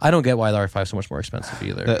I don't get why the R5 is so much more expensive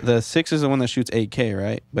either. The 6 is the one that shoots 8K,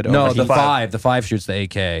 right? But no, the 5 shoots the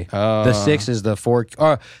 8K. The 6 is the 4.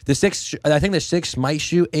 Or the 6, I think the 6 might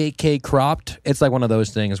shoot 8K cropped. It's like one of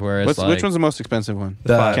those things where it's which one's the most expensive one?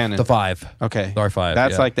 The Canon. The 5. Okay, the R5.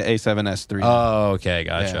 That's like the A7S3. Oh, okay,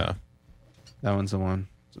 gotcha. Yeah. That one's the one,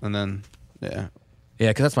 and then yeah. Yeah,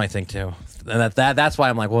 because that's my thing too, and that's why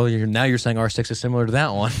I'm like, well, now you're saying R6 is similar to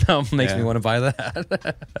that one. That makes me want to buy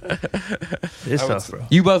that. It's tough, bro.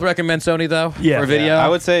 You both recommend Sony though, for video? I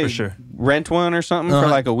would say for sure. Rent one or something for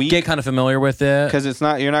like a week. Get kind of familiar with it, because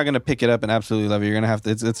you're not going to pick it up and absolutely love it. You're going to have to.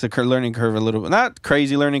 It's a learning curve, a little bit, not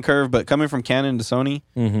crazy learning curve, but coming from Canon to Sony,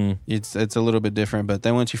 it's a little bit different. But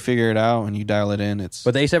then once you figure it out and you dial it in, it's.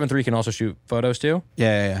 But the A7 III can also shoot photos too.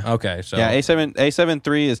 Yeah. Okay, so A7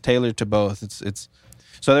 III is tailored to both. It's.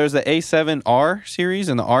 So there's the A7R series,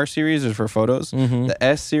 and the R series is for photos. The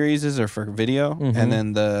S series are for video, and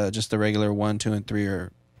then the regular 1, 2, and 3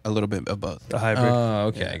 are a little bit of both. The hybrid.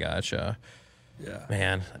 Oh, okay, gotcha. Yeah,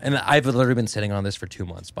 man, and I've literally been sitting on this for 2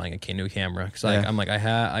 months buying a new camera because I'm like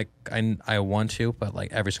I want to, but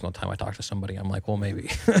like every single time I talk to somebody, I'm like, well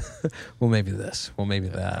maybe, maybe this, maybe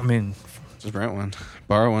that. I mean, just rent one,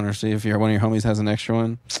 borrow one, or see if one of your homies has an extra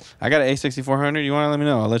one. I got an A6400. You want to let me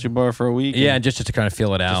know? I'll let you borrow for a week. Yeah, just to kind of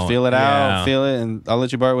feel it out. Just feel it out, feel it, and I'll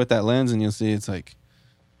let you borrow it with that lens, and you'll see it's like.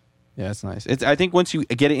 Yeah, it's nice. I think once you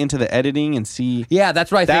get it into the editing and see,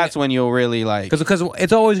 that's right. That's when you'll really like, because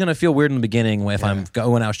it's always going to feel weird in the beginning if I'm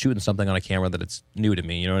going out shooting something on a camera that it's new to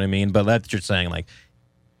me. You know what I mean? But that's just saying like,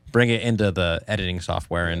 bring it into the editing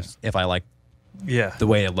software, and if I like, the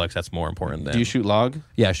way it looks, that's more important. Do you shoot log?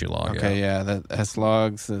 Yeah, I shoot log. Okay, the S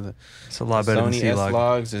logs. It's a lot better than C log. S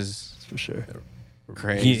logs is for sure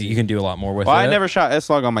crazy. You can do a lot more with it. I never shot S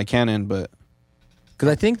log on my Canon, but because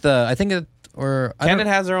I think Canon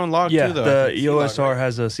has their own log too, though. The EOS R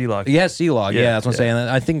has a C log. It has C log. Yeah, that's what I'm saying.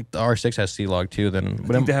 I think the R6 has C log too. I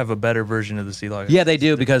think they have a better version of the C log. Yeah, they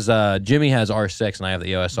do because Jimmy has R6 and I have the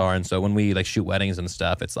EOS R, and so when we like shoot weddings and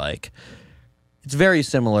stuff, it's like it's very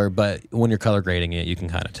similar, but when you're color grading it, you can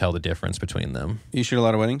kind of tell the difference between them. You shoot a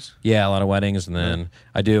lot of weddings? Yeah, a lot of weddings, and then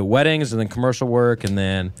I do weddings, and then commercial work, and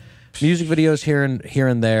then music videos here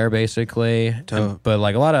and there, basically. But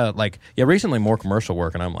like a lot of recently more commercial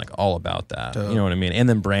work, and I'm like all about that. You know what I mean? And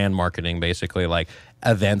then brand marketing, basically, like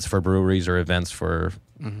events for breweries or events for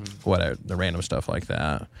whatever, the random stuff like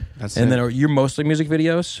that. Then you're mostly music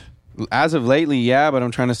videos? As of lately, yeah, but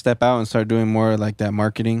I'm trying to step out and start doing more like that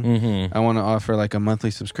marketing. I want to offer like a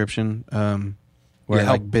monthly subscription where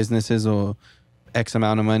like businesses will X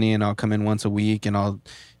amount of money, and I'll come in once a week, and I'll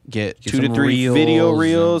get 2 to 3 video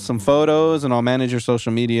reels, some photos, and I'll manage your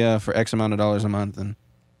social media for X amount of dollars a month, and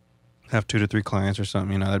have 2 to 3 clients or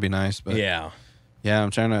something. That'd be nice. But yeah,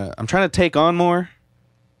 I'm trying to take on more,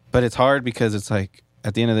 but it's hard because it's like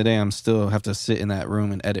at the end of the day, I'm still have to sit in that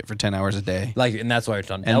room and edit for 10 hours a day. And that's why it's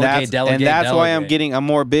on. And that's why I'm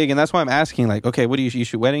more big, and that's why I'm asking like, okay, what do you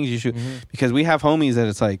shoot weddings? You shoot because we have homies that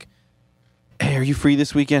it's like, hey, are you free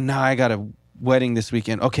this weekend? No, I got a wedding this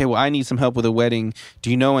weekend. Okay, well, I need some help with a wedding.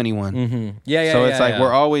 Do you know anyone? So it's like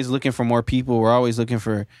we're always looking for more people. We're always looking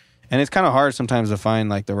for, and it's kind of hard sometimes to find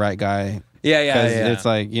like the right guy. Because it's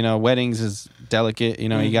like weddings is delicate.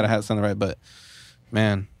 You got to have something right. But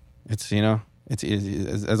man, it's it's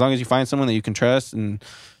as long as you find someone that you can trust and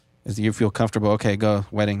as you feel comfortable. Okay, go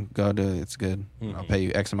wedding, go do it. It's good. I'll pay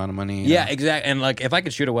you X amount of money. Yeah, exactly. And like if I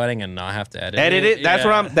could shoot a wedding and not have to edit it.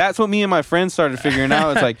 That's what me and my friends started figuring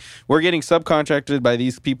out. It's like we're getting subcontracted by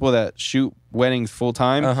these people that shoot weddings full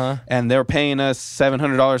time, and they're paying us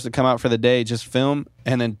 $700 to come out for the day, just film,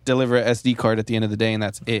 and then deliver an SD card at the end of the day, and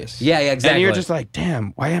that's it. Yeah, exactly. And you're just like,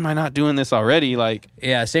 damn, why am I not doing this already? Like,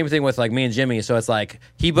 yeah, same thing with like me and Jimmy. So it's like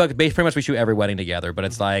he booked. Pretty much we shoot every wedding together, but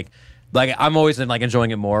it's like I'm always like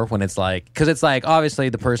enjoying it more when it's like, because it's like obviously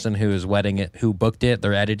the person who's who booked it,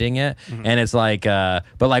 they're editing it, and it's like, but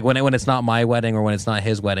like when it's not my wedding or when it's not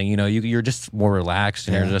his wedding, you're just more relaxed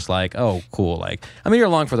and you're just like, oh, cool. Like, I mean, you're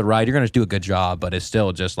along for the ride. You're gonna do a good job, but it's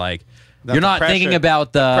still just like you're not thinking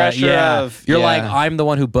about the pressure of. You're like, I'm the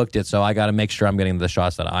one who booked it, so I got to make sure I'm getting the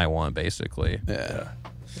shots that I want, basically. Yeah.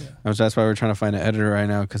 That's why we're trying to find an editor right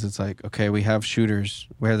now, because it's like, okay, we have shooters.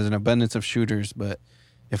 There's an abundance of shooters, but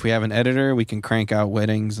if we have an editor, we can crank out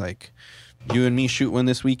weddings. Like you and me shoot one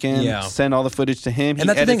this weekend. Yeah. Send all the footage to him. He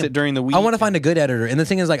edits it during the week. I want to find a good editor. And the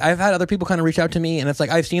thing is, like, I've had other people kind of reach out to me, and it's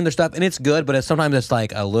like I've seen their stuff, and it's good, but sometimes it's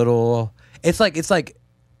like a little. It's like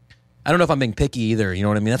I don't know if I'm being picky either. You know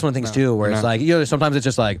what I mean? That's one of the things too, where it's like sometimes it's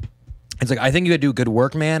just like It's like, I think you could do good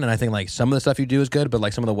work, man, and I think like some of the stuff you do is good, but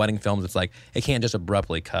like some of the wedding films, it's like it can't just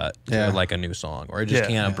abruptly cut to like a new song, or it just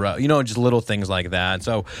can't just little things like that.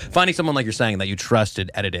 So finding someone like you're saying that you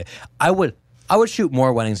trusted, edit it. I would shoot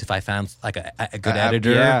more weddings if I found like a good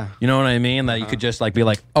editor. Yeah. You know what I mean? That you could just like be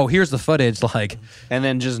like, oh, here's the footage, like, and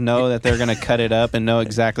then just know that they're gonna cut it up and know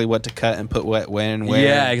exactly what to cut and put what, when, where.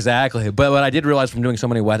 Yeah, exactly. But what I did realize from doing so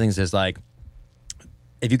many weddings is like,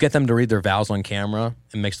 if you get them to read their vows on camera,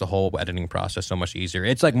 it makes the whole editing process so much easier.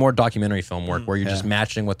 It's like more documentary film work where you're just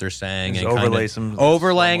matching what they're saying and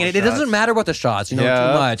overlaying. And it doesn't matter what the shots, too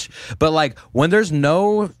much. But like when there's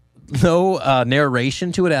no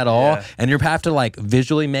narration to it at all, and you have to like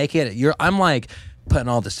visually make it. I'm like putting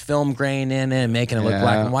all this film grain in it, making it look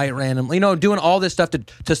black and white randomly. Doing all this stuff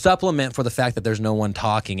to supplement for the fact that there's no one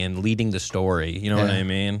talking and leading the story. You know what I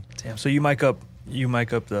mean? Damn. So you mic up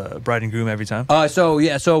the bride and groom every time?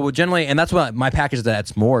 So generally, and that's what my package.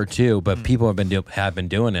 That's more too, but people have been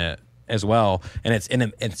doing it as well, and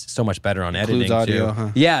it's so much better on editing audio, too. Huh?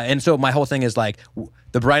 Yeah, and so my whole thing is like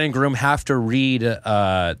the bride and groom have to read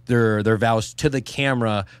their vows to the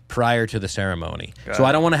camera prior to the ceremony. So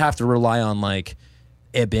I don't want to have to rely on like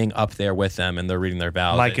it being up there with them and they're reading their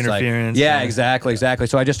vows. Like interference. Exactly.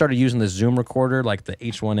 So I just started using the Zoom recorder, like the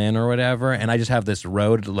H1N or whatever, and I just have this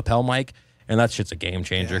Rode lapel mic. And that shit's a game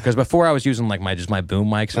changer. Because before I was using like my boom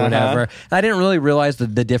mics or whatever. And I didn't really realize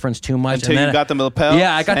the difference too much. Until you got the lapel?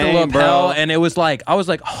 Yeah, I got the lapel. And it was like, I was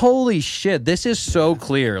like, holy shit, this is so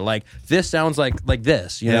clear. Like, this sounds like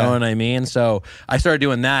this. You know what I mean? So I started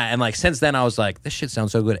doing that. And like, since then, I was like, this shit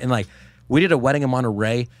sounds so good. And like, we did a wedding in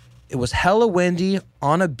Monterey. It was hella windy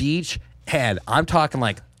on a beach. And I'm talking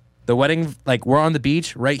like the wedding, like we're on the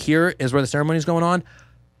beach. Right here is where the ceremony's going on.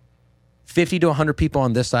 50 to 100 people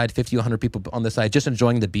on this side, 50 to 100 people on this side, just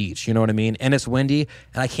enjoying the beach. You know what I mean? And it's windy,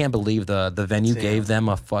 and I can't believe the venue gave them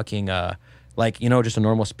a fucking, just a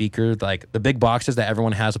normal speaker, like the big boxes that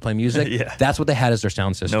everyone has to play music. That's what they had as their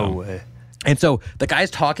sound system. No way. And so the guy's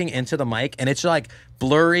talking into the mic, and it's like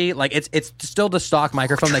blurry, like it's still the stock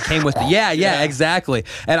microphone that came with the exactly.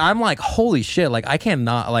 And I'm like, holy shit, like I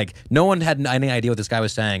cannot, like no one had any idea what this guy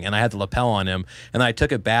was saying, and I had the lapel on him, and I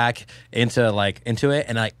took it back into it,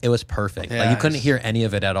 and it was perfect. Like you couldn't hear any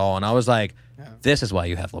of it at all, and I was like, this is why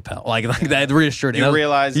you have lapel, like that reassured. You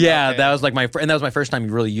realized, that was like that was my first time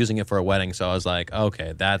really using it for a wedding, so I was like,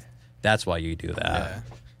 okay, that's why you do that. Yeah.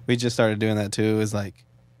 We just started doing that too. It was like,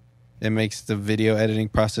 it makes the video editing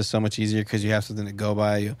process so much easier because you have something to go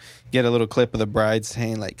by. You get a little clip of the bride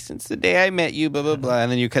saying, like, since the day I met you, blah, blah, blah.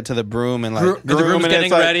 And then you cut to the broom and, like, the groom's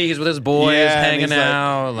getting ready. He's with his boys, hanging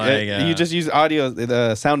out. You just use audio,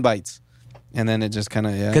 the sound bites. And then it just kind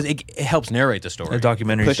of, because it helps narrate the story. A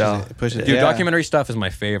documentary style. Pushes it. Dude, documentary stuff is my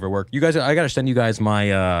favorite work. You guys, I got to send you guys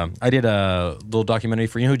my, I did a little documentary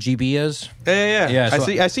for, you know who GB is? Yeah.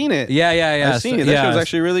 So I seen it. Yeah. I seen it. That shit was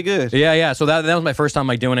actually really good. Yeah. So that was my first time,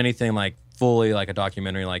 like, doing anything, like, fully, like, a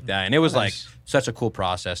documentary like that. And it was, like, such a cool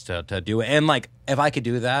process to do it. And, like, if I could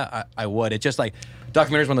do that, I would. It's just, like,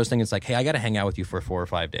 documentary is one of those things, it's like, hey, I got to hang out with you for 4 or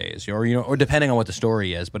 5 days. Or depending on what the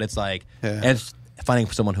story is. But it's, like, it's finding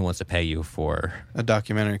someone who wants to pay you for a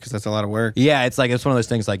documentary, because that's a lot of work. Yeah, it's like, it's one of those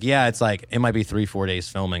things like, it's like, it might be 3-4 days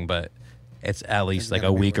filming, but it's at least like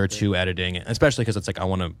a week or two editing, especially because it's like, I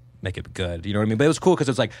want to make it good. You know what I mean? But it was cool because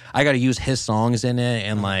it's like, I got to use his songs in it,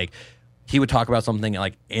 and like, he would talk about something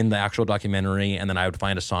like in the actual documentary, and then I would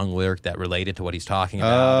find a song lyric that related to what he's talking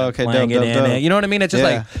about. Playing it in it. You know what I mean? It's just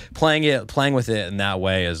like playing with it in that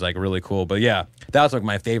way is like really cool. But yeah, that was like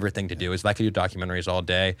my favorite thing to do, is I could do documentaries all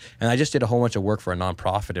day. And I just did a whole bunch of work for a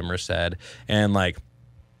nonprofit in Merced, and like,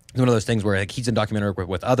 it's one of those things where like he's in documentary work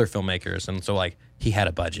with other filmmakers, and so like he had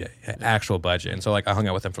a budget, an actual budget, and so like I hung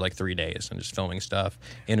out with him for like 3 days and just filming stuff,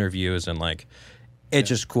 interviews, and like, it's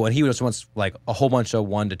just cool. And he just wants like a whole bunch of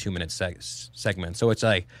 1 to 2 minute segments. So it's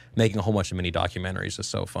like making a whole bunch of mini documentaries is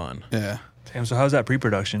so fun. Yeah. Damn, so how's that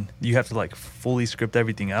pre-production? You have to like fully script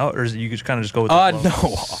everything out, or is it you just kind of just go with the flow?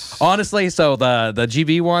 No. Honestly, so the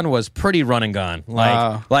GB one was pretty run and gun.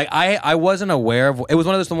 Like I wasn't aware of, it was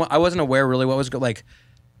one of those, I wasn't aware really what was good. Like,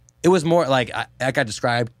 it was more like I got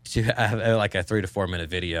described to have like a 3 to 4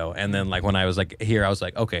 minute video, and then like when I was like here, I was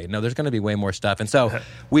like, okay, no, there's going to be way more stuff, and so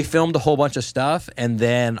we filmed a whole bunch of stuff, and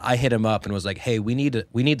then I hit him up and was like, hey, we need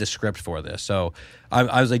the script for this. So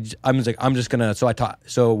I was like, I'm just gonna.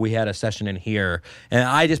 So we had a session in here, and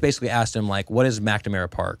I just basically asked him like, what is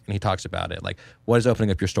McNamara Park, and he talks about it. Like, what does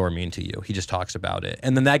opening up your store mean to you? He just talks about it,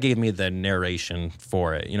 and then that gave me the narration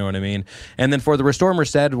for it. You know what I mean? And then for the Restore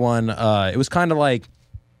Merced one, it was kind of like,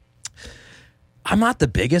 I'm not the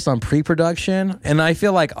biggest on pre-production, and I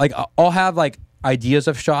feel like I'll have like ideas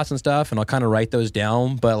of shots and stuff, and I'll kind of write those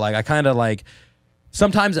down. But like I kind of like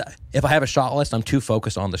sometimes if I have a shot list, I'm too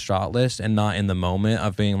focused on the shot list and not in the moment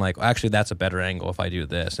of being like, actually, that's a better angle if I do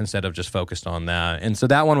this instead of just focused on that. And so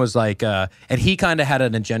that one was like, and he kind of had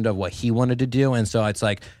an agenda of what he wanted to do. And so it's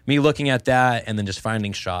like me looking at that and then just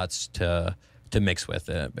finding shots to mix with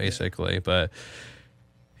it, basically. But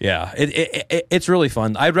yeah, it's really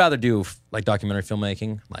fun. I'd rather do like documentary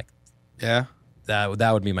filmmaking. Like, yeah, that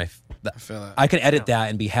would be my. I feel that. I can edit that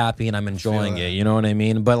and be happy and I'm enjoying it. You know what I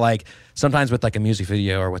mean? But like sometimes with like a music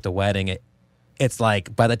video or with a wedding, it's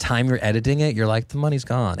like by the time you're editing it, you're like the money's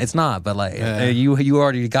gone. It's not, but like you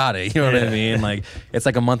already got it. You know what I mean? Like it's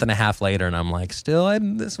like a month and a half later, and I'm like, still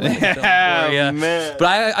I'm this wedding film for you. Man.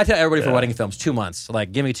 But I tell everybody for wedding films, 2 months.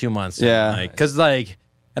 Like give me 2 months. Yeah. Because like.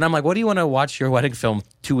 And I'm like, what do you want to watch your wedding film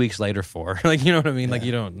 2 weeks later for? Like, you know what I mean? Like,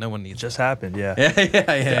 you don't. No one needs. It just happened. Yeah. Yeah.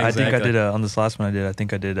 Exactly. I think I did on this last one. I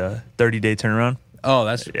think I did a 30-day turnaround. Oh,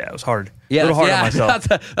 that's it was hard. Yeah, a little hard on myself.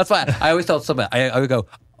 That's why I always tell somebody I would go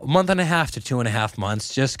a month and a half to 2.5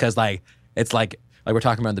 months, just because like it's like we're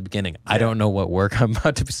talking about in the beginning. I don't know what work I'm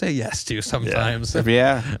about to say yes to sometimes.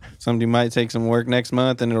 Yeah. Somebody might take some work next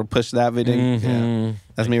month, and it'll push that video. Mm-hmm. Yeah.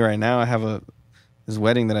 That's me right now. I have this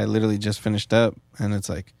wedding that I literally just finished up, and it's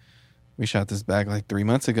like. We shot this back like 3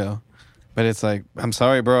 months ago. But it's like, I'm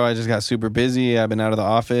sorry, bro. I just got super busy. I've been out of the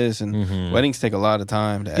office, and weddings take a lot of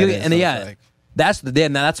time to edit. And so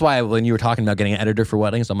that's why when you were talking about getting an editor for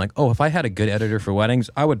weddings, I'm like, oh, if I had a good editor for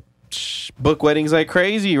weddings, I would book weddings like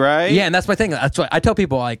crazy, right? Yeah, and that's my thing. That's why I tell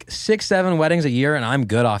people like 6-7 weddings a year, and I'm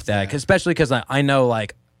good off that. Especially because I know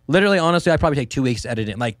like literally, honestly, I'd probably take 2 weeks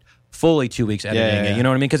editing, like fully 2 weeks editing it. You know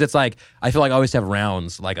what I mean? Because it's like I feel like I always have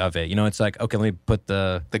rounds like of it. You know, it's like okay, let me put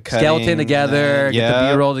the skeleton together, get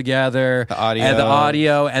the B-roll together, the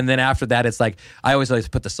audio, and then after that, it's like I always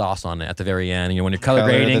put the sauce on it at the very end. You know, when you're color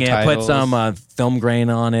grading it, put some film grain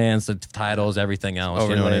on it and some titles, everything else. Overlays.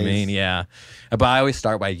 You know what I mean? Yeah. But I always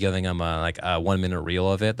start by giving them like a 1 minute reel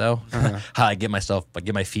of it, though. How I get my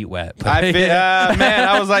feet wet. Man,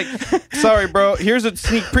 I was like, sorry, bro. Here's a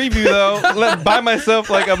sneak preview, though. By myself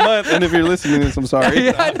like a month. And if you're listening to this, I'm sorry.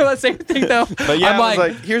 Yeah, I know the same thing, though. But yeah, I was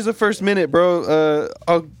like, here's the first minute, bro.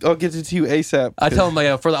 I'll get it to you ASAP. I tell them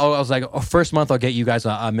I was like, first month I'll get you guys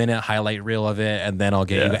a minute highlight reel of it, and then I'll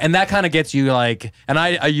get you. And that kind of gets you like, and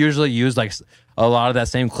I usually use like a lot of that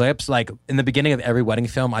same clips. Like in the beginning of every wedding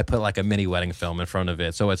film, I put like a mini wedding film in front of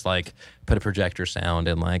it. So it's like put a projector sound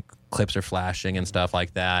and like clips are flashing and stuff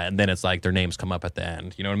like that. And then it's like their names come up at the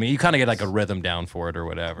end. You know what I mean? You kind of get like a rhythm down for it or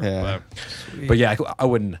whatever. Yeah. But yeah, I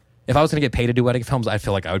wouldn't. If I was going to get paid to do wedding films, I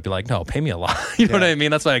feel like I would be like, no, pay me a lot. You know what I mean?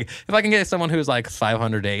 That's like, if I can get someone who's like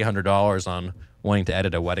 $500 to $800 on wanting to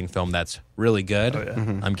edit a wedding film that's really good,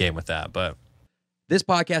 I'm game with that. But this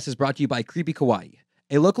podcast is brought to you by Creepy Kawaii,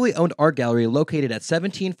 a locally owned art gallery located at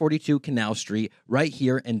 1742 Canal Street, right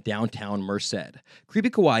here in downtown Merced. Creepy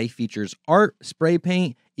Kawaii features art, spray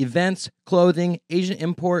paint, events, clothing, Asian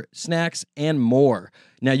import, snacks, and more.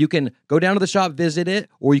 Now, you can go down to the shop, visit it,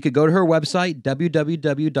 or you could go to her website,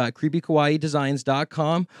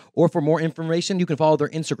 www.creepykawaiidesigns.com, or for more information, you can follow their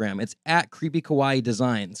Instagram. It's at Creepy Kawaii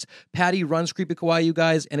Designs. Patty runs Creepy Kawaii, you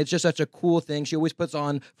guys, and it's just such a cool thing. She always puts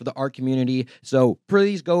on for the art community. So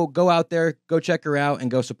please go out there, go check her out,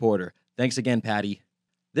 and go support her. Thanks again, Patty.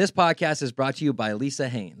 This podcast is brought to you by Lisa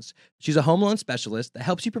Haynes. She's a home loan specialist that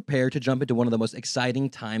helps you prepare to jump into one of the most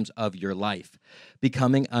exciting times of your life,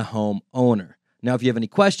 becoming a home owner. Now, if you have any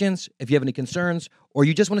questions, if you have any concerns, or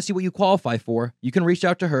you just want to see what you qualify for, you can reach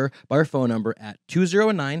out to her by her phone number at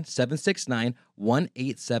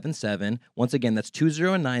 209-769-1877. Once again, that's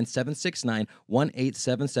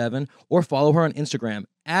 209-769-1877, or follow her on Instagram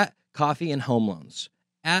at Coffee and Home Loans,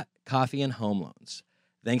 at Coffee and Home Loans.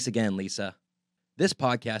 Thanks again, Lisa. This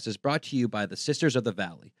podcast is brought to you by the Sisters of the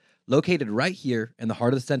Valley. Located right here in the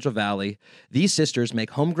heart of the Central Valley, these sisters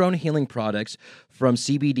make homegrown healing products from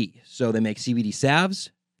CBD. So they make CBD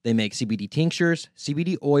salves, they make CBD tinctures,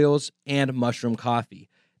 CBD oils, and mushroom coffee.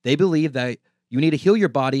 They believe that you need to heal your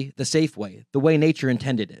body the safe way, the way nature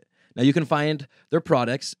intended it. Now you can find their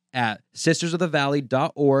products at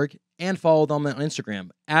sistersofthevalley.org and follow them on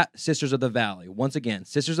Instagram at Sisters of the Valley. Once again,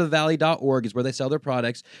 sistersofthevalley.org is where they sell their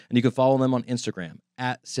products, and you can follow them on Instagram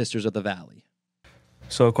at Sisters of the Valley.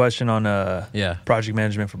 So a question on project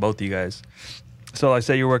management for both of you guys. So like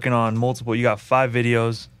say you're working on multiple, you got 5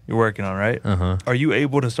 videos you're working on, right? Are you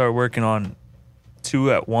able to start working on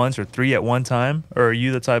 2 at once or 3 at one time? Or are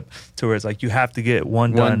you the type to where it's like you have to get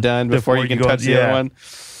one done before you can touch the other one?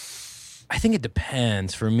 I think it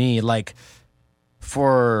depends for me. Like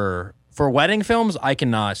for For wedding films, I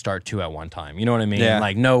cannot start 2 at one time. You know what I mean? Yeah.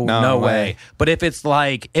 Like no way. But if it's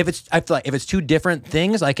I feel like if it's 2 different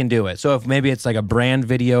things, I can do it. So if maybe it's like a brand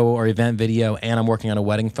video or event video, and I'm working on a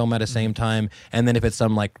wedding film at the same time, and then if it's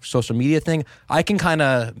some like social media thing, I can kind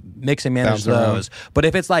of mix and manage those. But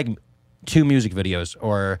if it's like 2 music videos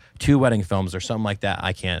or 2 wedding films or something like that,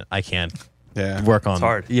 I can't. Work on. It's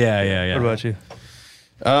hard. Yeah. What about you?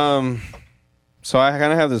 So I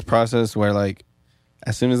kind of have this process where like,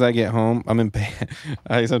 as soon as I get home,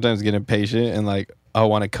 I sometimes get impatient and like I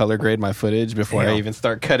want to color grade my footage before I even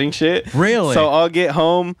start cutting shit. Really? So I'll get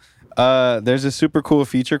home. There's a super cool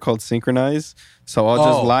feature called Synchronize. So I'll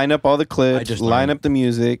just line up all the clips, line up the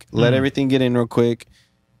music, let everything get in real quick.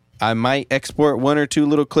 I might export 1 or 2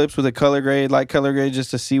 little clips with a light color grade,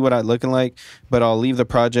 just to see what I'm looking like. But I'll leave the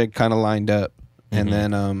project kind of lined up, and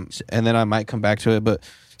then I might come back to it. But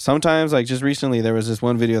sometimes, like just recently, there was this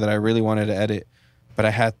one video that I really wanted to edit, but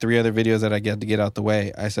I had 3 other videos that I get to get out the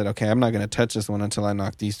way. I said, okay, I'm not going to touch this one until I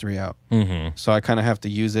knock these 3 out. So I kind of have to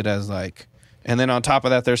use it as like, and then on top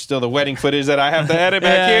of that, there's still the wedding footage that I have to edit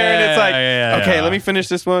back here. And it's like, okay, let me finish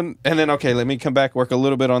this one. And then, okay, let me come back, work a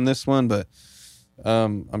little bit on this one. But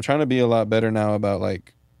I'm trying to be a lot better now about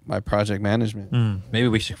like my project management. Maybe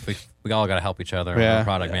we all got to help each other on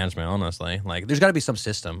product management, honestly. Like, there's got to be some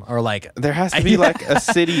system, or like there has to be like a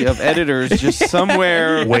city of editors just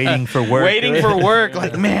somewhere waiting for work.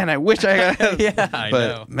 Like, man, I wish I got. I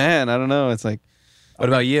know. Man, I don't know. It's like, what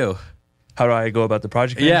about you? How do I go about the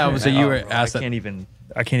project? Yeah, so you were asked.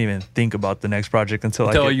 I can't even think about the next project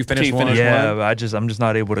until you finish one. Yeah, I'm just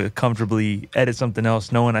not able to comfortably edit something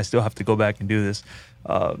else, knowing I still have to go back and do this.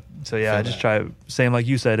 So yeah, I just try. Same like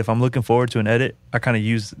you said, if I'm looking forward to an edit, I kind of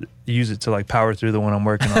use it to like power through the one I'm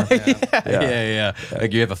working on. Yeah.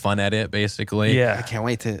 Like you have a fun edit, basically. Yeah, I can't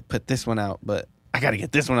wait to put this one out, but I got to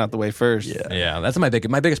get this one out the way first. Yeah. That's my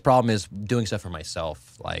biggest problem is doing stuff for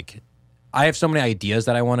myself. Like, I have so many ideas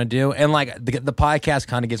that I want to do, and like the podcast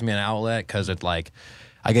kind of gives me an outlet because it's like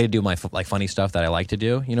I get to do my like funny stuff that I like to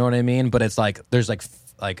do. You know what I mean? But it's like there's like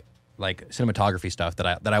cinematography stuff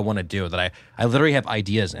that I want to do, that I literally have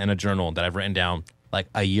ideas in a journal that I've written down like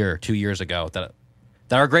 2 years ago that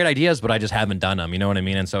are great ideas, but I just haven't done them. You know what I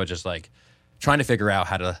mean? And so it's just like trying to figure out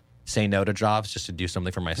how to say no to jobs just to do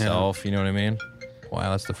something for myself. Yeah. You know what I mean?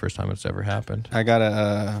 Wow, that's the first time it's ever happened. I got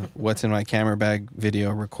a what's in my camera bag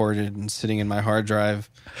video recorded and sitting in my hard drive.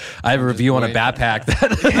 I have a review on a backpack.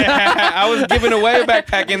 I was giving away a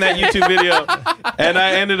backpack in that YouTube video, and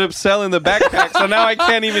I ended up selling the backpack, so now I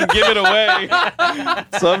can't even give it away.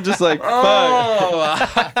 So I'm just like,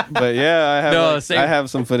 fuck. But yeah, I have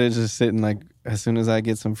some footage just sitting like, as soon as I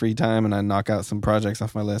get some free time and I knock out some projects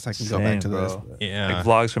off my list, I can go back to this. Yeah, like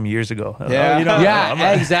vlogs from years ago.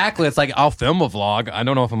 Yeah, exactly. It's like I'll film a vlog. I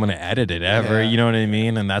don't know if I'm going to edit it ever. You know what I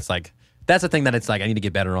mean? And that's the thing that it's like I need to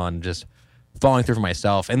get better on, just following through for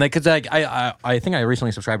myself. And like, cause like I think I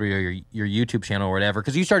recently subscribed to your YouTube channel or whatever,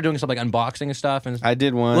 because you started doing stuff like unboxing and stuff, and I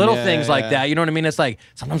did one little things like that. You know what I mean? It's like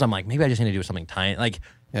sometimes I'm like, maybe I just need to do something tiny, like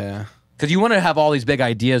because you want to have all these big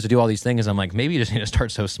ideas to do all these things. I'm like, maybe you just need to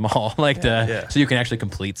start so small, like so you can actually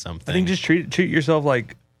complete something. I think just treat yourself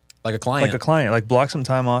like a client. Like block some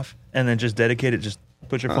time off and then just dedicate it. Just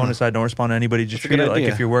put your phone aside. Don't respond to anybody. Just treat it like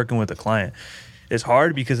if you're working with a client. It's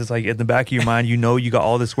hard because it's like in the back of your mind, you know, you got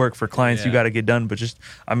all this work for clients you got to get done. But just,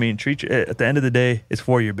 I mean, at the end of the day, it's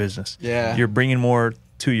for your business. Yeah, you're bringing more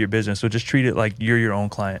to your business, so just treat it like you're your own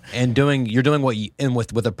client. And you're doing what you, and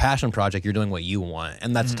with a passion project, you're doing what you want,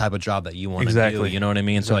 and that's the type of job that you want to do. You know what I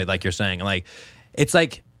mean? So like you're saying, like it's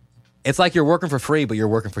like you're working for free, but you're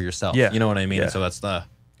working for yourself. Yeah, you know what I mean? Yeah. And so that's the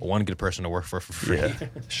one good person to work for free. Yeah.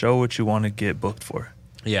 Show what you want to get booked for.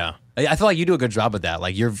 Yeah, I feel like you do a good job of that.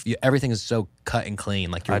 Like everything is so cut and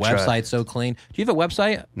clean. Like your website's so clean. Do you have a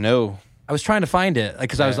website? No. I was trying to find it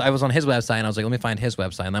because I was on his website and I was like, let me find his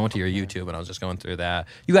website, and I went to your YouTube and I was just going through that.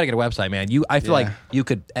 You got to get a website, man. I feel like you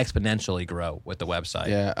could exponentially grow with the website.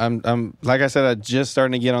 Yeah, I'm like I said, I'm just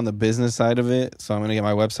starting to get on the business side of it, so I'm gonna get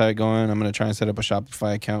my website going. I'm gonna try and set up a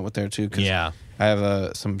Shopify account with there too. Cause I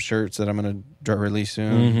have some shirts that I'm gonna release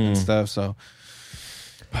soon and stuff. So.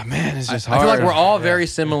 But man, it's just hard. I feel like we're all very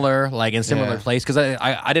similar, like in similar place. Because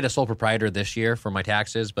I did a sole proprietor this year for my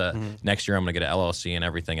taxes, but next year I'm going to get an LLC and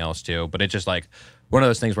everything else too. But it's just like one of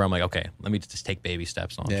those things where I'm like, okay, let me just take baby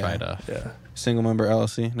steps on try to. Single member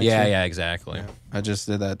LLC next year? Yeah, exactly. Yeah. I just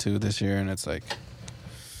did that too this year, and it's like,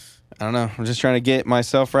 I don't know. I'm just trying to get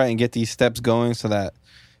myself right and get these steps going so that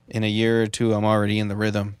in a year or two I'm already in the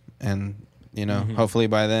rhythm. And, you know, hopefully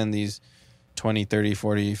by then these $20,000,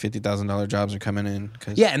 $30,000, $40,000, $50,000 jobs are coming in.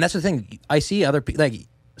 And that's the thing. I see other people, like,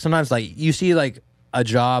 sometimes, like, you see, like, a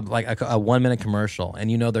job like a 1 minute commercial, and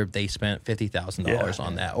you know they spent $50,000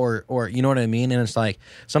 on that, or you know what I mean, and it's like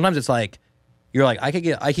sometimes it's like you're like I could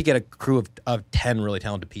get a crew of 10 really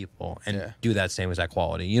talented people and do that same exact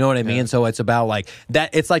quality, you know what I mean? So it's about like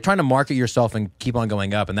that. It's like trying to market yourself and keep on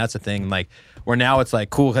going up, and that's the thing. Like where now it's like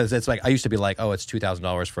cool because it's like I used to be like, oh, it's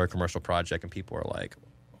 $2,000 for a commercial project, and people are like,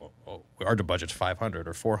 oh, our budget's $500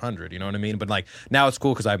 or $400, you know what I mean? But like now it's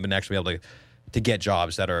cool because I've been actually able to get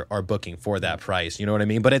jobs that are booking for that price, you know what I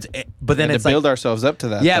mean? But then it's to build like, ourselves up to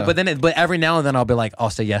that. yeah. though. But every now and then I'll be like, I'll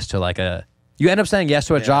say yes to like you end up saying yes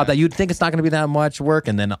to a job that you'd think it's not going to be that much work,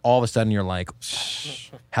 and then all of a sudden you're like,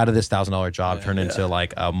 how did this $1,000 job turn into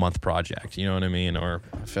like a month project? You know what I mean? Or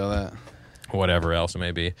I feel that. Whatever else it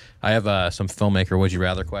may be. I have some filmmaker would you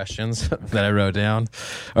rather questions that I wrote down,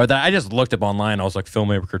 or that I just looked up online. I was like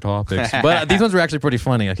filmmaker topics, but these ones were actually pretty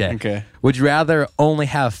funny. Okay. Would you rather only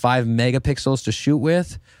have 5 megapixels to shoot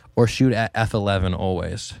with, or shoot at f11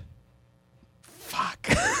 always? Fuck.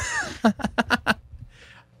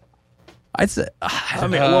 I'd say. I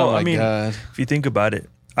mean, if you think about it,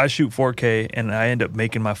 I shoot 4K and I end up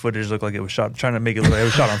making my footage look like it was shot, trying to make it look like it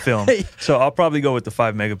was shot on film. So I'll probably go with the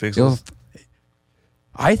 5 megapixels.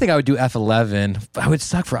 I think I would do f11. I would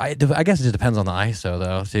suck for. I guess it just depends on the ISO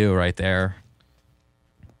though, too. Right there.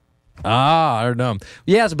 I don't know.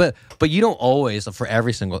 Yes, but you don't always for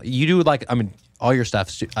every single. You do like all your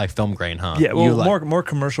stuff's like film grain, huh? Yeah. Well, more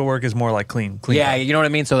commercial work is more like clean. Yeah, you know what I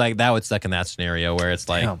mean. So like that would suck in that scenario where it's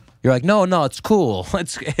like you're like, no, it's cool.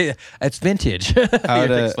 It's vintage.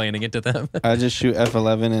 You're explaining it to them. I just shoot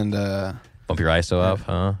f11 and bump your ISO up,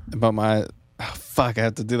 huh? But my. Oh, fuck! I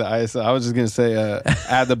have to do the ISO. I was just gonna say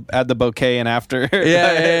add the bouquet and after.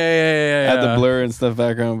 Yeah. Add the blur and stuff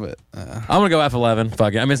background, but I'm gonna go f11.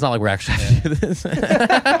 Fuck it. I mean, it's not like we're actually having to do this. We're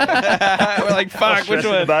like, fuck, which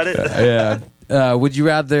one? About it? Yeah. Would you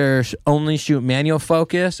rather only shoot manual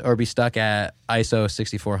focus or be stuck at ISO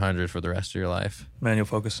 6400 for the rest of your life? Manual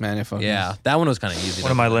focus. Yeah, that one was kind of easy.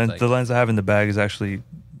 One of my the lens I have in the bag is actually.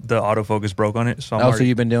 The autofocus broke on it. So so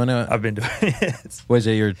you've been doing it? I've been doing it. Was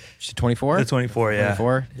it your 24? The 24, yeah.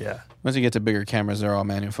 24? Yeah. Once you get to bigger cameras, they're all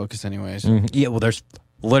manual focus anyways. Mm-hmm. Yeah, well, there's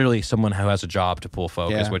literally someone who has a job to pull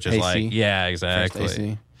focus, which is AC. Like, yeah,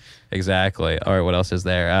 exactly. Exactly. All right, what else is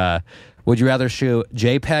there? Would you rather shoot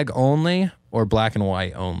JPEG only or black and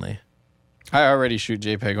white only? I already shoot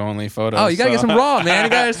JPEG only photos. Oh, you got to get some RAW, man. You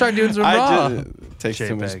got to start doing some RAW. It takes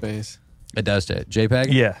too much space. It does to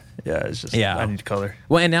JPEG? Yeah. It's just I need color.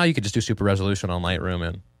 Well, and now you could just do super resolution on Lightroom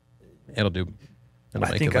and it'll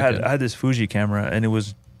I think I had this Fuji camera and it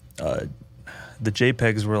was the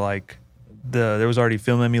JPEGs were like there was already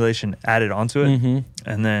film emulation added onto it,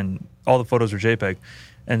 and then all the photos were JPEG,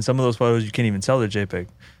 and some of those photos you can't even tell they're JPEG.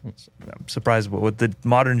 I'm surprised what the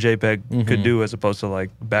modern JPEG could do as opposed to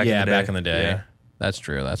like back in the day. Yeah. That's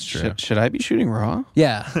true. Should I be shooting RAW?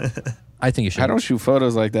 Yeah. I think you should. I don't shoot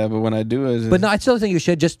photos like that, but when I do it, but no, I still think you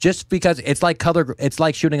should just because it's like color. It's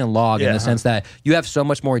like shooting a log in the sense that you have so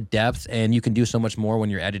much more depth and you can do so much more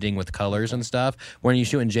when you're editing with colors and stuff. When you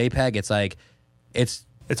shoot in JPEG, it's like it's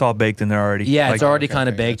all baked in there already. Yeah, like, it's already kind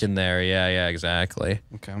of baked in there. Yeah, exactly.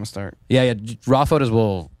 Okay, I'm gonna start. Yeah. RAW photos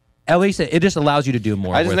will. At least it just allows you to do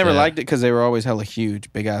more. I just never liked it because they were always hella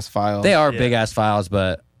huge, big ass files. They are big ass files,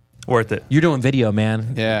 but. Worth it. You're doing video,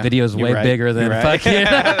 man. Yeah, video's way bigger than fucking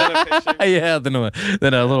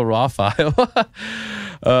than a little RAW file.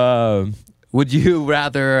 Would you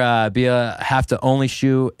rather have to only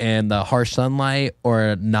shoot in the harsh sunlight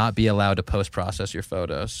or not be allowed to post process your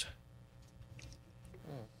photos?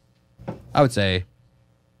 I would say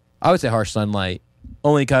harsh sunlight,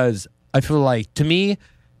 only because I feel like to me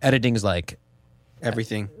editing is like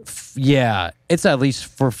everything. It's at least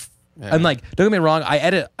for. Yeah. I'm like, don't get me wrong.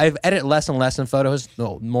 I've edited less and less in photos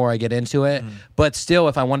the more I get into it. But still,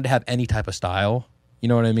 if I wanted to have any type of style, you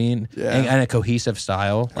know what I mean, and a cohesive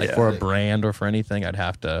style, like for a brand or for anything, I'd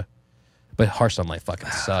have to. But harsh sunlight fucking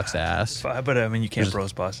sucks ass. But I mean, you can't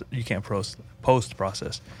post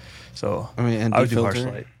process. So I mean, I would do harsh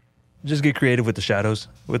light. Just get creative with the shadows,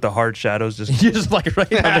 with the hard shadows. Just like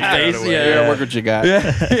right on the face. Yeah, work what you got.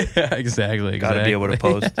 Yeah, exactly. Gotta be able to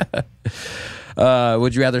post.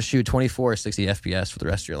 Would you rather shoot 24 or 60 FPS for the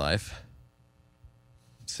rest of your life?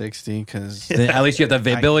 60, because at least you have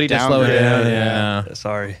the ability to slow it down. Yeah.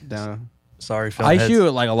 Sorry. Down. Sorry, film I heads. shoot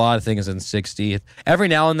like a lot of things in 60. Every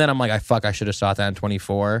now and then I'm like, I should have shot that in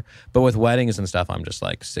 24. But with weddings and stuff, I'm just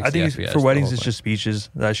like 60 I think FPS. For weddings, it's just speeches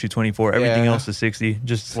that I shoot 24. Everything else is 60.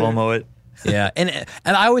 Just slow-mo it. Yeah. And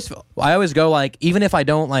I always go like, even if I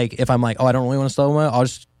don't like, if I'm like, oh, I don't really want to slow-mo,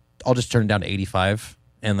 I'll just turn it down to 85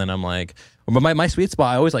 and then I'm like, but my sweet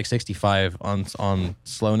spot, I always like 65 on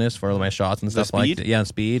slowness for my shots and stuff like that. Yeah,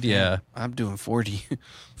 speed. Yeah, I'm doing 40.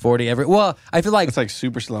 40 every. Well, I feel like it's like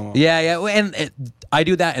super slow mo. Yeah, and I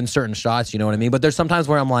do that in certain shots. You know what I mean? But there's sometimes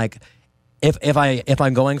where I'm like, if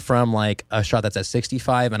I'm going from like a shot that's at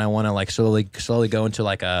 65 and I want to like slowly go into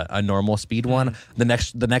like a normal speed one, the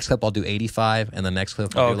next clip I'll do 85 and the next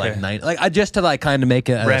clip I'll do like 90. Like I just to like kind of make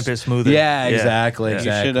it ramp it smoother. Yeah, exactly. You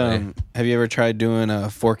should have you ever tried doing a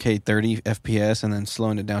 4K 30 FPS and then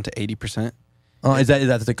slowing it down to 80%? Oh, is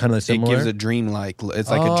that the kind of similar? It gives a dreamlike. It's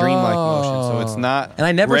like a dreamlike motion, so it's not and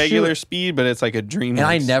I never regular speed, but it's like a dream. And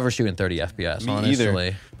I never shoot in 30 FPS. Me honestly.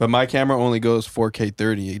 either. But my camera only goes 4K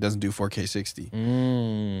 30. It doesn't do 4K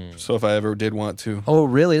 60. So if I ever did want to, oh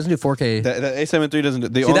really? It doesn't do 4K. The A7 III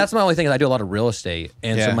doesn't do. See, that's my only thing. Is I do a lot of real estate,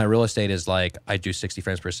 and so my real estate is like I do 60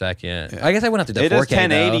 frames per second. I guess I wouldn't have to do 4K. Does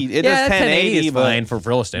 1080. Though. It does 1080 is fine for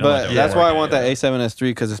real estate. But that's why I want that A7S III,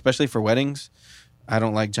 because especially for weddings, I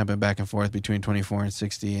don't like jumping back and forth between 24 and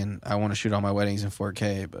 60, and I want to shoot all my weddings in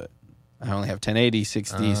 4K, but I only have 1080,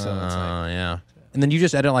 60, so it's like... yeah. And then you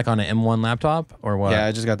just edit like on an M1 laptop, or what? Yeah,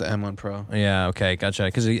 I just got the M1 Pro. Yeah, okay, gotcha.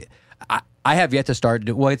 Because I have yet to start...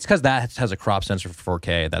 Well, it's because that has a crop sensor for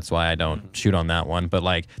 4K. That's why I don't shoot on that one. But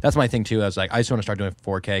like, that's my thing too. I was like, I just want to start doing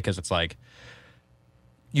 4K because it's like...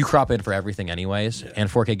 You crop in for everything anyways, and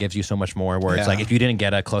 4K gives you so much more where it's like, if you didn't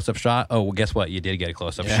get a close-up shot, oh, well, guess what? You did get a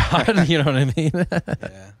close-up shot. You know what I mean?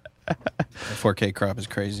 The 4K crop is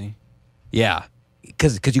crazy. Yeah.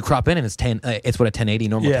 Because you crop in and it's it's what a 1080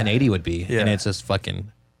 normal 1080 would be. Yeah. And it's just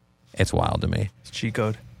fucking, it's wild to me. It's cheat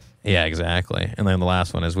code. Yeah, exactly. And then the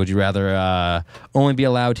last one is, would you rather only be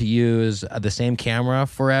allowed to use the same camera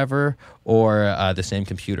forever or the same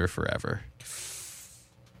computer forever?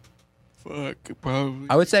 Fuck, probably.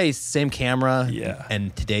 I would say same camera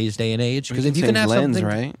in today's day and age. Because if you can have lens, something...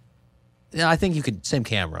 right? Yeah, I think you could, same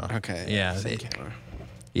camera. Okay. Yeah. Same camera.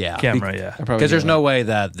 Yeah. Camera, yeah. Because there's no way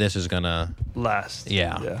that this is going to... Last.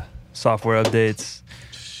 Yeah. Yeah. Software updates.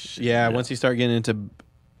 Yeah, once you start getting into...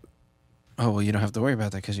 Oh, well, you don't have to worry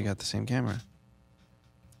about that because you got the same camera.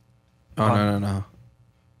 Oh, no.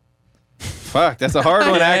 Fuck, that's a hard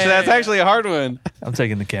one, actually. That's actually a hard one. I'm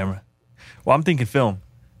taking the camera. Well, I'm thinking film.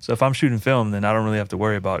 So if I'm shooting film, then I don't really have to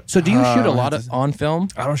worry about... So do you shoot a lot on film?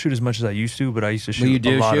 I don't shoot as much as I used to, but I used to shoot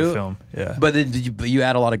a lot of film. Yeah. But then but you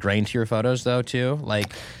add a lot of grain to your photos, though, too?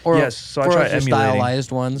 Like, or, yes, so I try emulating.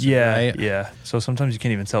 Stylized ones, right? Yeah. So sometimes you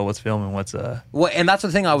can't even tell what's film and what's... Well, and that's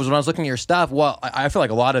the thing, when I was looking at your stuff, well, I feel like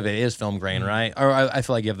a lot of it is film grain, right? Or I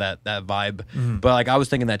feel like you have that vibe. Mm-hmm. But like, I was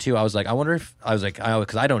thinking that, too. I was like, I wonder if...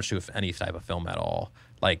 because I don't shoot any type of film at all.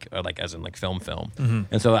 Like as in like film. Mm-hmm.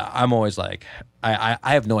 And so I'm always like, I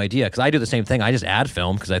have no idea because I do the same thing. I just add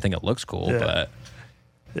film because I think it looks cool. But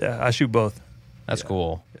yeah, I shoot both. That's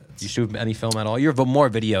cool. You shoot any film at all? You're more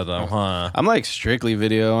video though, huh? I'm like strictly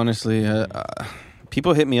video, honestly.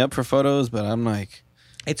 People hit me up for photos, but I'm like,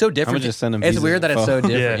 it's so different. I'm just send them. It's weird that it's so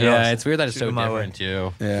different. Yeah, it's weird that it's so different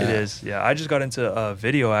too. Yeah. It is. Yeah, I just got into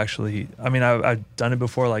video actually. I mean, I've done it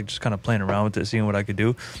before, like just kind of playing around with it, seeing what I could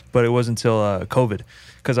do. But it wasn't until COVID,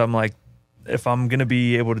 because I'm like, if I'm gonna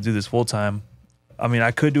be able to do this full time, I mean,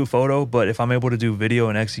 I could do a photo, but if I'm able to do video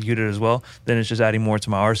and execute it as well, then it's just adding more to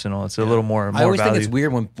my arsenal. It's a little more I always value. think it's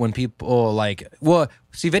weird when people like, well,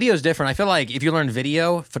 see, video is different. I feel like if you learn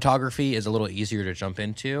video, photography is a little easier to jump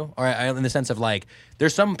into. Or in the sense of like,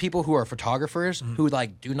 there's some people who are photographers who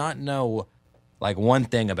like do not know like one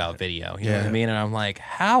thing about video. You know what I mean? And I'm like,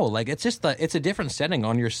 how? Like, it's just it's a different setting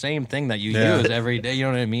on your same thing that you use every day. You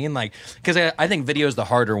know what I mean? Like, because I think video is the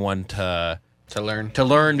harder one to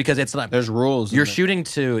learn because it's not, there's rules. You shoot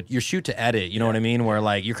to edit, you know what I mean? Where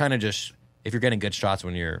like you're kind of just, if you're getting good shots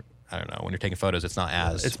when you're, I don't know, when you're taking photos, it's not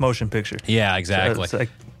as, it's motion picture. Yeah, exactly. So it's like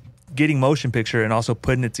getting motion picture and also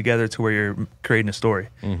putting it together to where you're creating a story.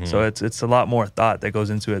 Mm-hmm. So it's a lot more thought that goes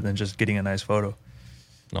into it than just getting a nice photo.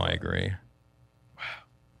 No, I agree.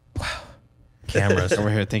 Wow. Cameras. Over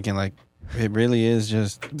here thinking like, it really is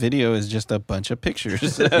just, video is just a bunch of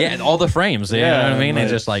pictures. Yeah, and all the frames. You know what I mean? It's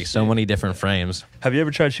just like so many different frames. Have you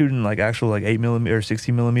ever tried shooting like actual like 8mm or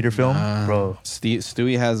 16mm film? Bro.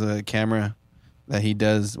 Stewie has a camera that he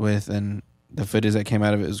does with, and the footage that came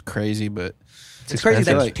out of it was crazy, but... It's crazy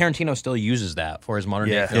that Tarantino still uses that for his modern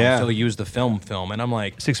day film. Yeah. Still use the film, and I'm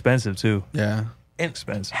like... It's expensive too. Yeah.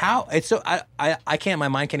 Expensive. How it's so I can't, my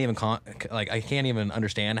mind can't even I can't even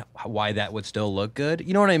understand why that would still look good.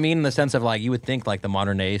 You know what I mean? In the sense of like, you would think like the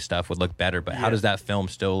modern day stuff would look better, but how does that film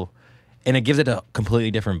still, and it gives it a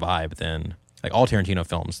completely different vibe than like all Tarantino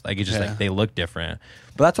films. Like, it's just like they look different.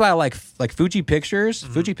 But that's why I like Fuji Pictures.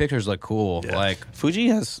 Fuji Pictures look cool. Like Fuji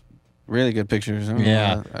has really good pictures.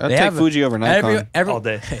 Yeah. I'd They take have Fuji over Nikon. All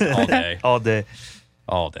day. all day. All day.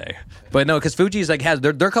 All day. But no, because Fuji's like has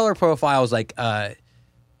their color profile is like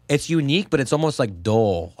it's unique, but it's almost like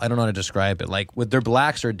dull. I don't know how to describe it. Like with their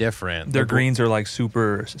blacks are different. Their greens are like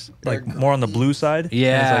super, like more on the blue side.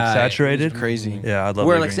 Yeah. And it's like saturated. It's crazy. Yeah, I love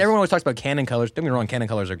Where their like greens. everyone always talks about Canon colors. Don't get me wrong, Canon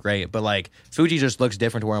colors are great, but like Fuji just looks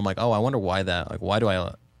different to where I'm like, oh, I wonder why that. Like, why do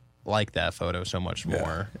I like that photo so much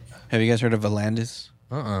more? Have you guys heard of Valandis?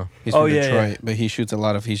 He's Oh, from yeah, Detroit, yeah. but he shoots a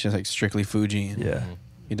lot of. He's just like strictly Fuji. And Yeah.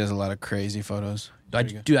 he does a lot of crazy photos. I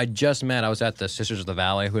just met. I was at the Sisters of the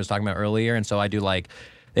Valley, who I was talking about earlier, and so I do like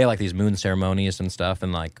they have like these moon ceremonies and stuff,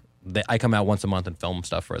 and like I come out once a month and film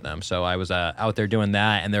stuff for them. So I was out there doing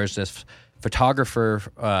that, and there's this photographer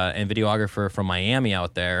and videographer from Miami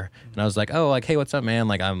out there, and I was like, oh, like, hey, what's up, man?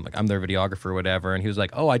 Like I'm their videographer or whatever, and he was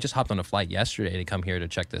like, oh, I just hopped on a flight yesterday to come here to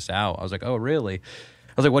check this out. I was like, oh, really?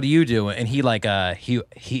 I was like, what do you do? And he like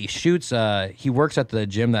he shoots he works at the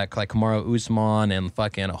gym that like Kamaru Usman and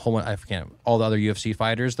fucking a whole I forget all the other UFC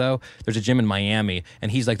fighters though. There's a gym in Miami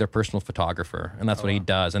and he's like their personal photographer and that's what he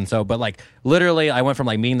does. And so but like literally I went from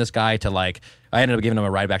like meeting this guy to like I ended up giving him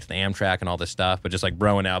a ride back to the Amtrak and all this stuff, but just like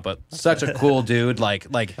broing out. But such a cool dude. Like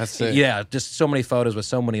That's sick. yeah, just so many photos with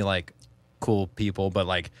so many like cool people, but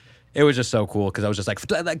like it was just so cool because I was just like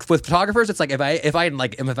with photographers, it's like if I'm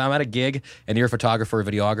at a gig and you're a photographer or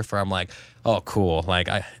videographer, I'm like, oh cool, like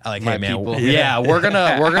I like My hey man, people. yeah, we're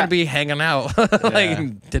gonna be hanging out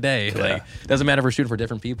like today. Like doesn't matter if we're shooting for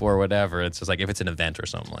different people or whatever. It's just like if it's an event or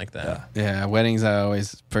something like that. Yeah, weddings. I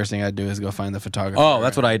always first thing I do is go find the photographer. Oh,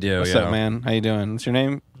 that's what I do. What's yeah. up, man? How you doing? What's your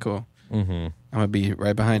name? Cool. Mm-hmm. I'm gonna be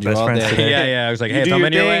right behind you Best all friends day. today. yeah. I was like, You hey, do if I'm your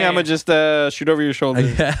in your thing. way, I'm gonna just shoot over your shoulder.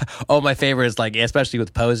 Yeah. Oh, my favorite is like, especially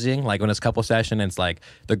with posing, like when it's couple session, it's like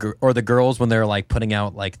the girls when they're like putting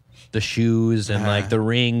out like the shoes and like the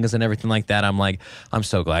rings and everything like that. I'm like, I'm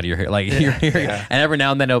so glad you're here. Like you're here. And every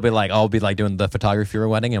now and then it'll be like, I'll be like doing the photography for a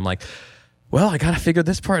wedding. And I'm like, well, I gotta figure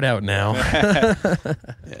this part out now. Yeah,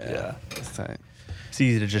 that's tight. It's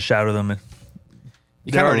easy to just shadow them.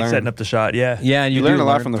 You They're kind of already learn. setting up the shot. Yeah. Yeah, and You learn do a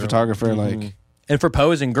lot from the photographer. Mm-hmm. Like, and for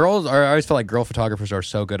posing, girls are. I always feel like girl photographers are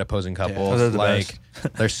so good at posing couples. Oh, they're the like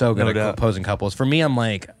they're so good No at doubt. posing couples. For me, I'm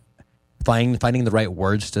like finding the right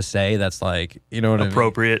words to say. That's like what I mean?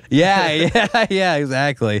 Appropriate. Yeah,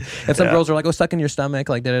 exactly. And some girls are like, "Oh, suck in your stomach,"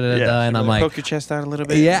 like da da da da, and I'm like, poke your chest out a little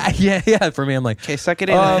bit. yeah. For me, I'm like, Okay, suck it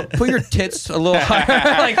in. put your tits a little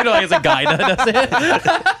higher, like as a guy does it.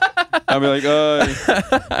 I'll be like,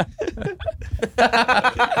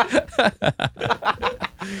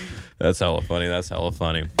 That's hella funny.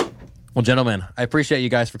 Well, gentlemen, I appreciate you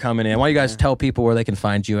guys for coming in. Why don't you guys tell people where they can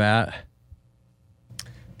find you at?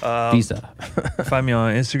 Visa. Find me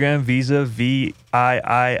on Instagram, Visa,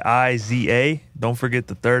 VIIIZA. Don't forget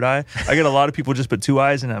the third eye. I get a lot of people just put two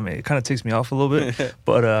eyes, and I mean, it kind of takes me off a little bit.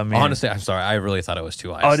 But man. Honestly, I'm sorry. I really thought it was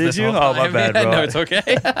two eyes. Oh, did this you? whole Oh, my time. bad, Yeah, bro. no, it's okay.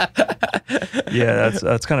 Yeah,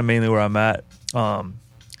 that's kind of mainly where I'm at. And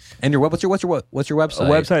what's your website?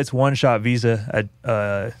 Website's One Shot Visa at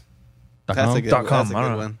 .com? that's a good, .com. that's a I good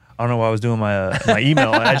don't know. one. I don't know why I was doing my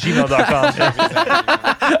email at gmail.com.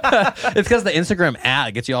 It's because the Instagram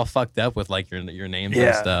ad gets you all fucked up with like your names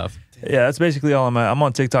and stuff. Yeah, that's basically all I'm at. I'm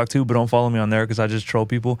on TikTok too, but don't follow me on there because I just troll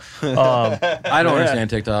people. I don't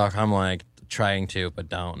understand TikTok. I'm like trying to, but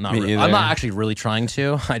don't. Not Me really. either. I'm not actually really trying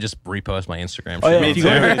to. I just repost my Instagram. Oh, yeah, shit.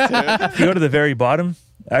 if you go to the very bottom,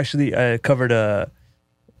 actually, I covered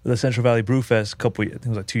the Central Valley Brewfest I think it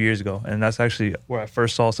was like 2 years ago, and that's actually where I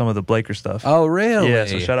first saw some of the Blaker stuff. Oh, really? Yeah,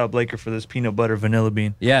 so shout out Blaker for this peanut butter vanilla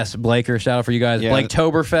bean. Yes, Blaker. Shout out for you guys. Yeah.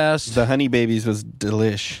 Blaketoberfest. The Honey Babies was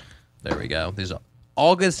delish. There we go. These are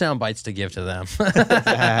all good sound bites to give to them.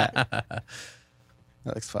 That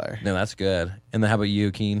looks fire. No, that's good. And then how about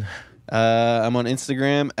you, Keen? I'm on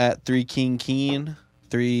Instagram at 3KingKeen,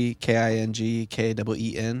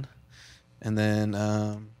 3KINGKEEN, and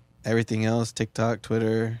then everything else, TikTok,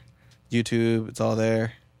 Twitter, YouTube, it's all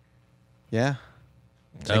there. Yeah.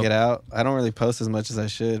 Check Dope. it out. I don't really post as much as I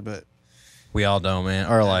should, but We all don't,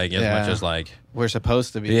 man. Or like as much as like. we're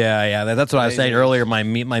supposed to be. Yeah. That's what I was saying Lazy. earlier. My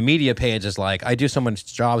media page is like I do so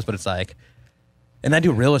much jobs, but it's like, and I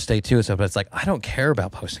do real estate too. So, but it's like I don't care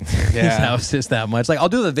about posting these houses that much. Like I'll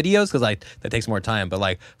do the videos because that takes more time. But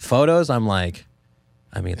like photos, I'm like,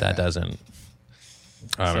 I mean that doesn't.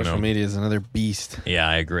 I don't Social know. media is another beast. Yeah,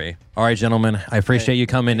 I agree. All right, gentlemen. I appreciate you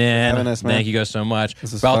coming in. having us, man. Thank you guys so much.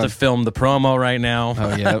 This is About fun. to film the promo right now.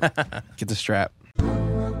 Oh, yeah. Get the strap.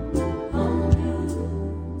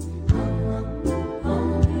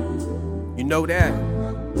 You know that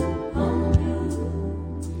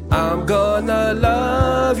I'm gonna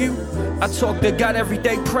love you. I talk to God every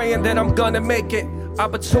day praying that I'm gonna make it.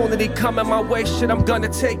 Opportunity coming my way, shit, I'm gonna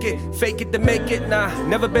take it. Fake it to make it, nah,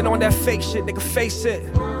 never been on that fake shit, nigga, face it.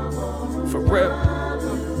 For real.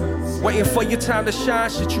 Waiting for your time to shine,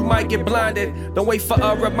 shit, you might get blinded. Don't wait for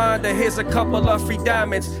a reminder, here's a couple of free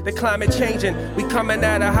diamonds. The climate changing, we coming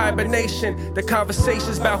out of hibernation. The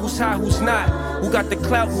conversations about who's high, who's not. Who got the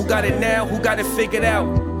clout, who got it now, who got it figured out.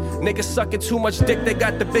 Niggas sucking too much dick, they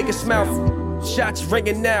got the biggest mouth. Shots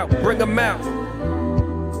ringing out, bring them out.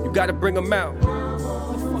 You gotta bring them out.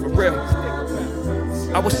 For real.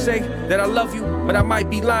 I would say that I love you, but I might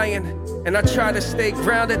be lying. And I try to stay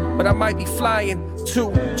grounded, but I might be flying.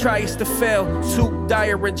 2 tries to fail, 2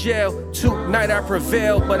 dire in jail. 2 night I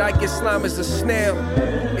prevail, but I get slime as a snail.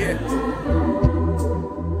 Yeah.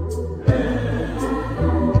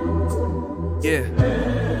 Yeah.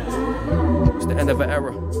 It's the end of an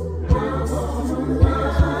era.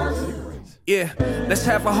 Yeah, let's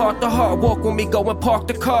have a heart-to-heart. Walk with me, go and park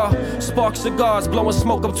the car. Spark cigars, blowing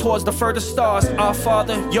smoke up towards the furthest stars. Our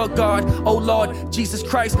Father, your God, oh Lord, Jesus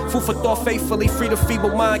Christ. Food for thought faithfully, free the feeble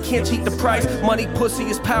mind. Can't cheat the price. Money, pussy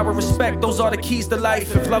is power, respect. Those are the keys to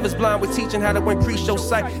life. If love is blind, we're teaching how to increase your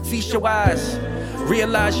sight. Feast your eyes.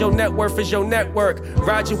 Realize your net worth is your network.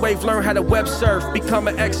 Ride your wave, learn how to web surf. Become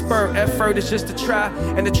an expert. Effort is just to try,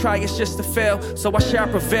 and to try is just to fail. So I shall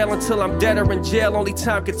prevail until I'm dead or in jail. Only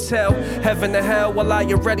time could tell. Heaven to hell, well I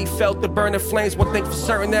already felt the burning flames. One thing for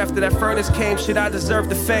certain, after that furnace came, shit, I deserve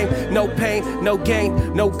the fame. No pain, no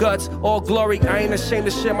gain, no guts, all glory. I ain't ashamed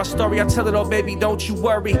to share my story. I tell it all, baby, don't you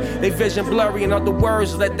worry. They vision blurry, in other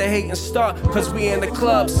words, let the hating start. Cause we in the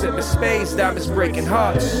club, sipping spades, diamonds breaking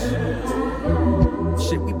hearts.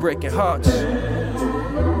 Shit, we breaking hearts.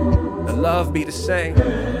 The love be the same.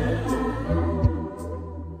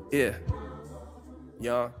 Yeah.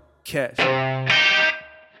 Young Cash.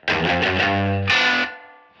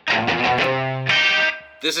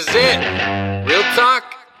 This is it. Real talk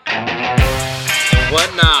and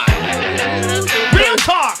whatnot.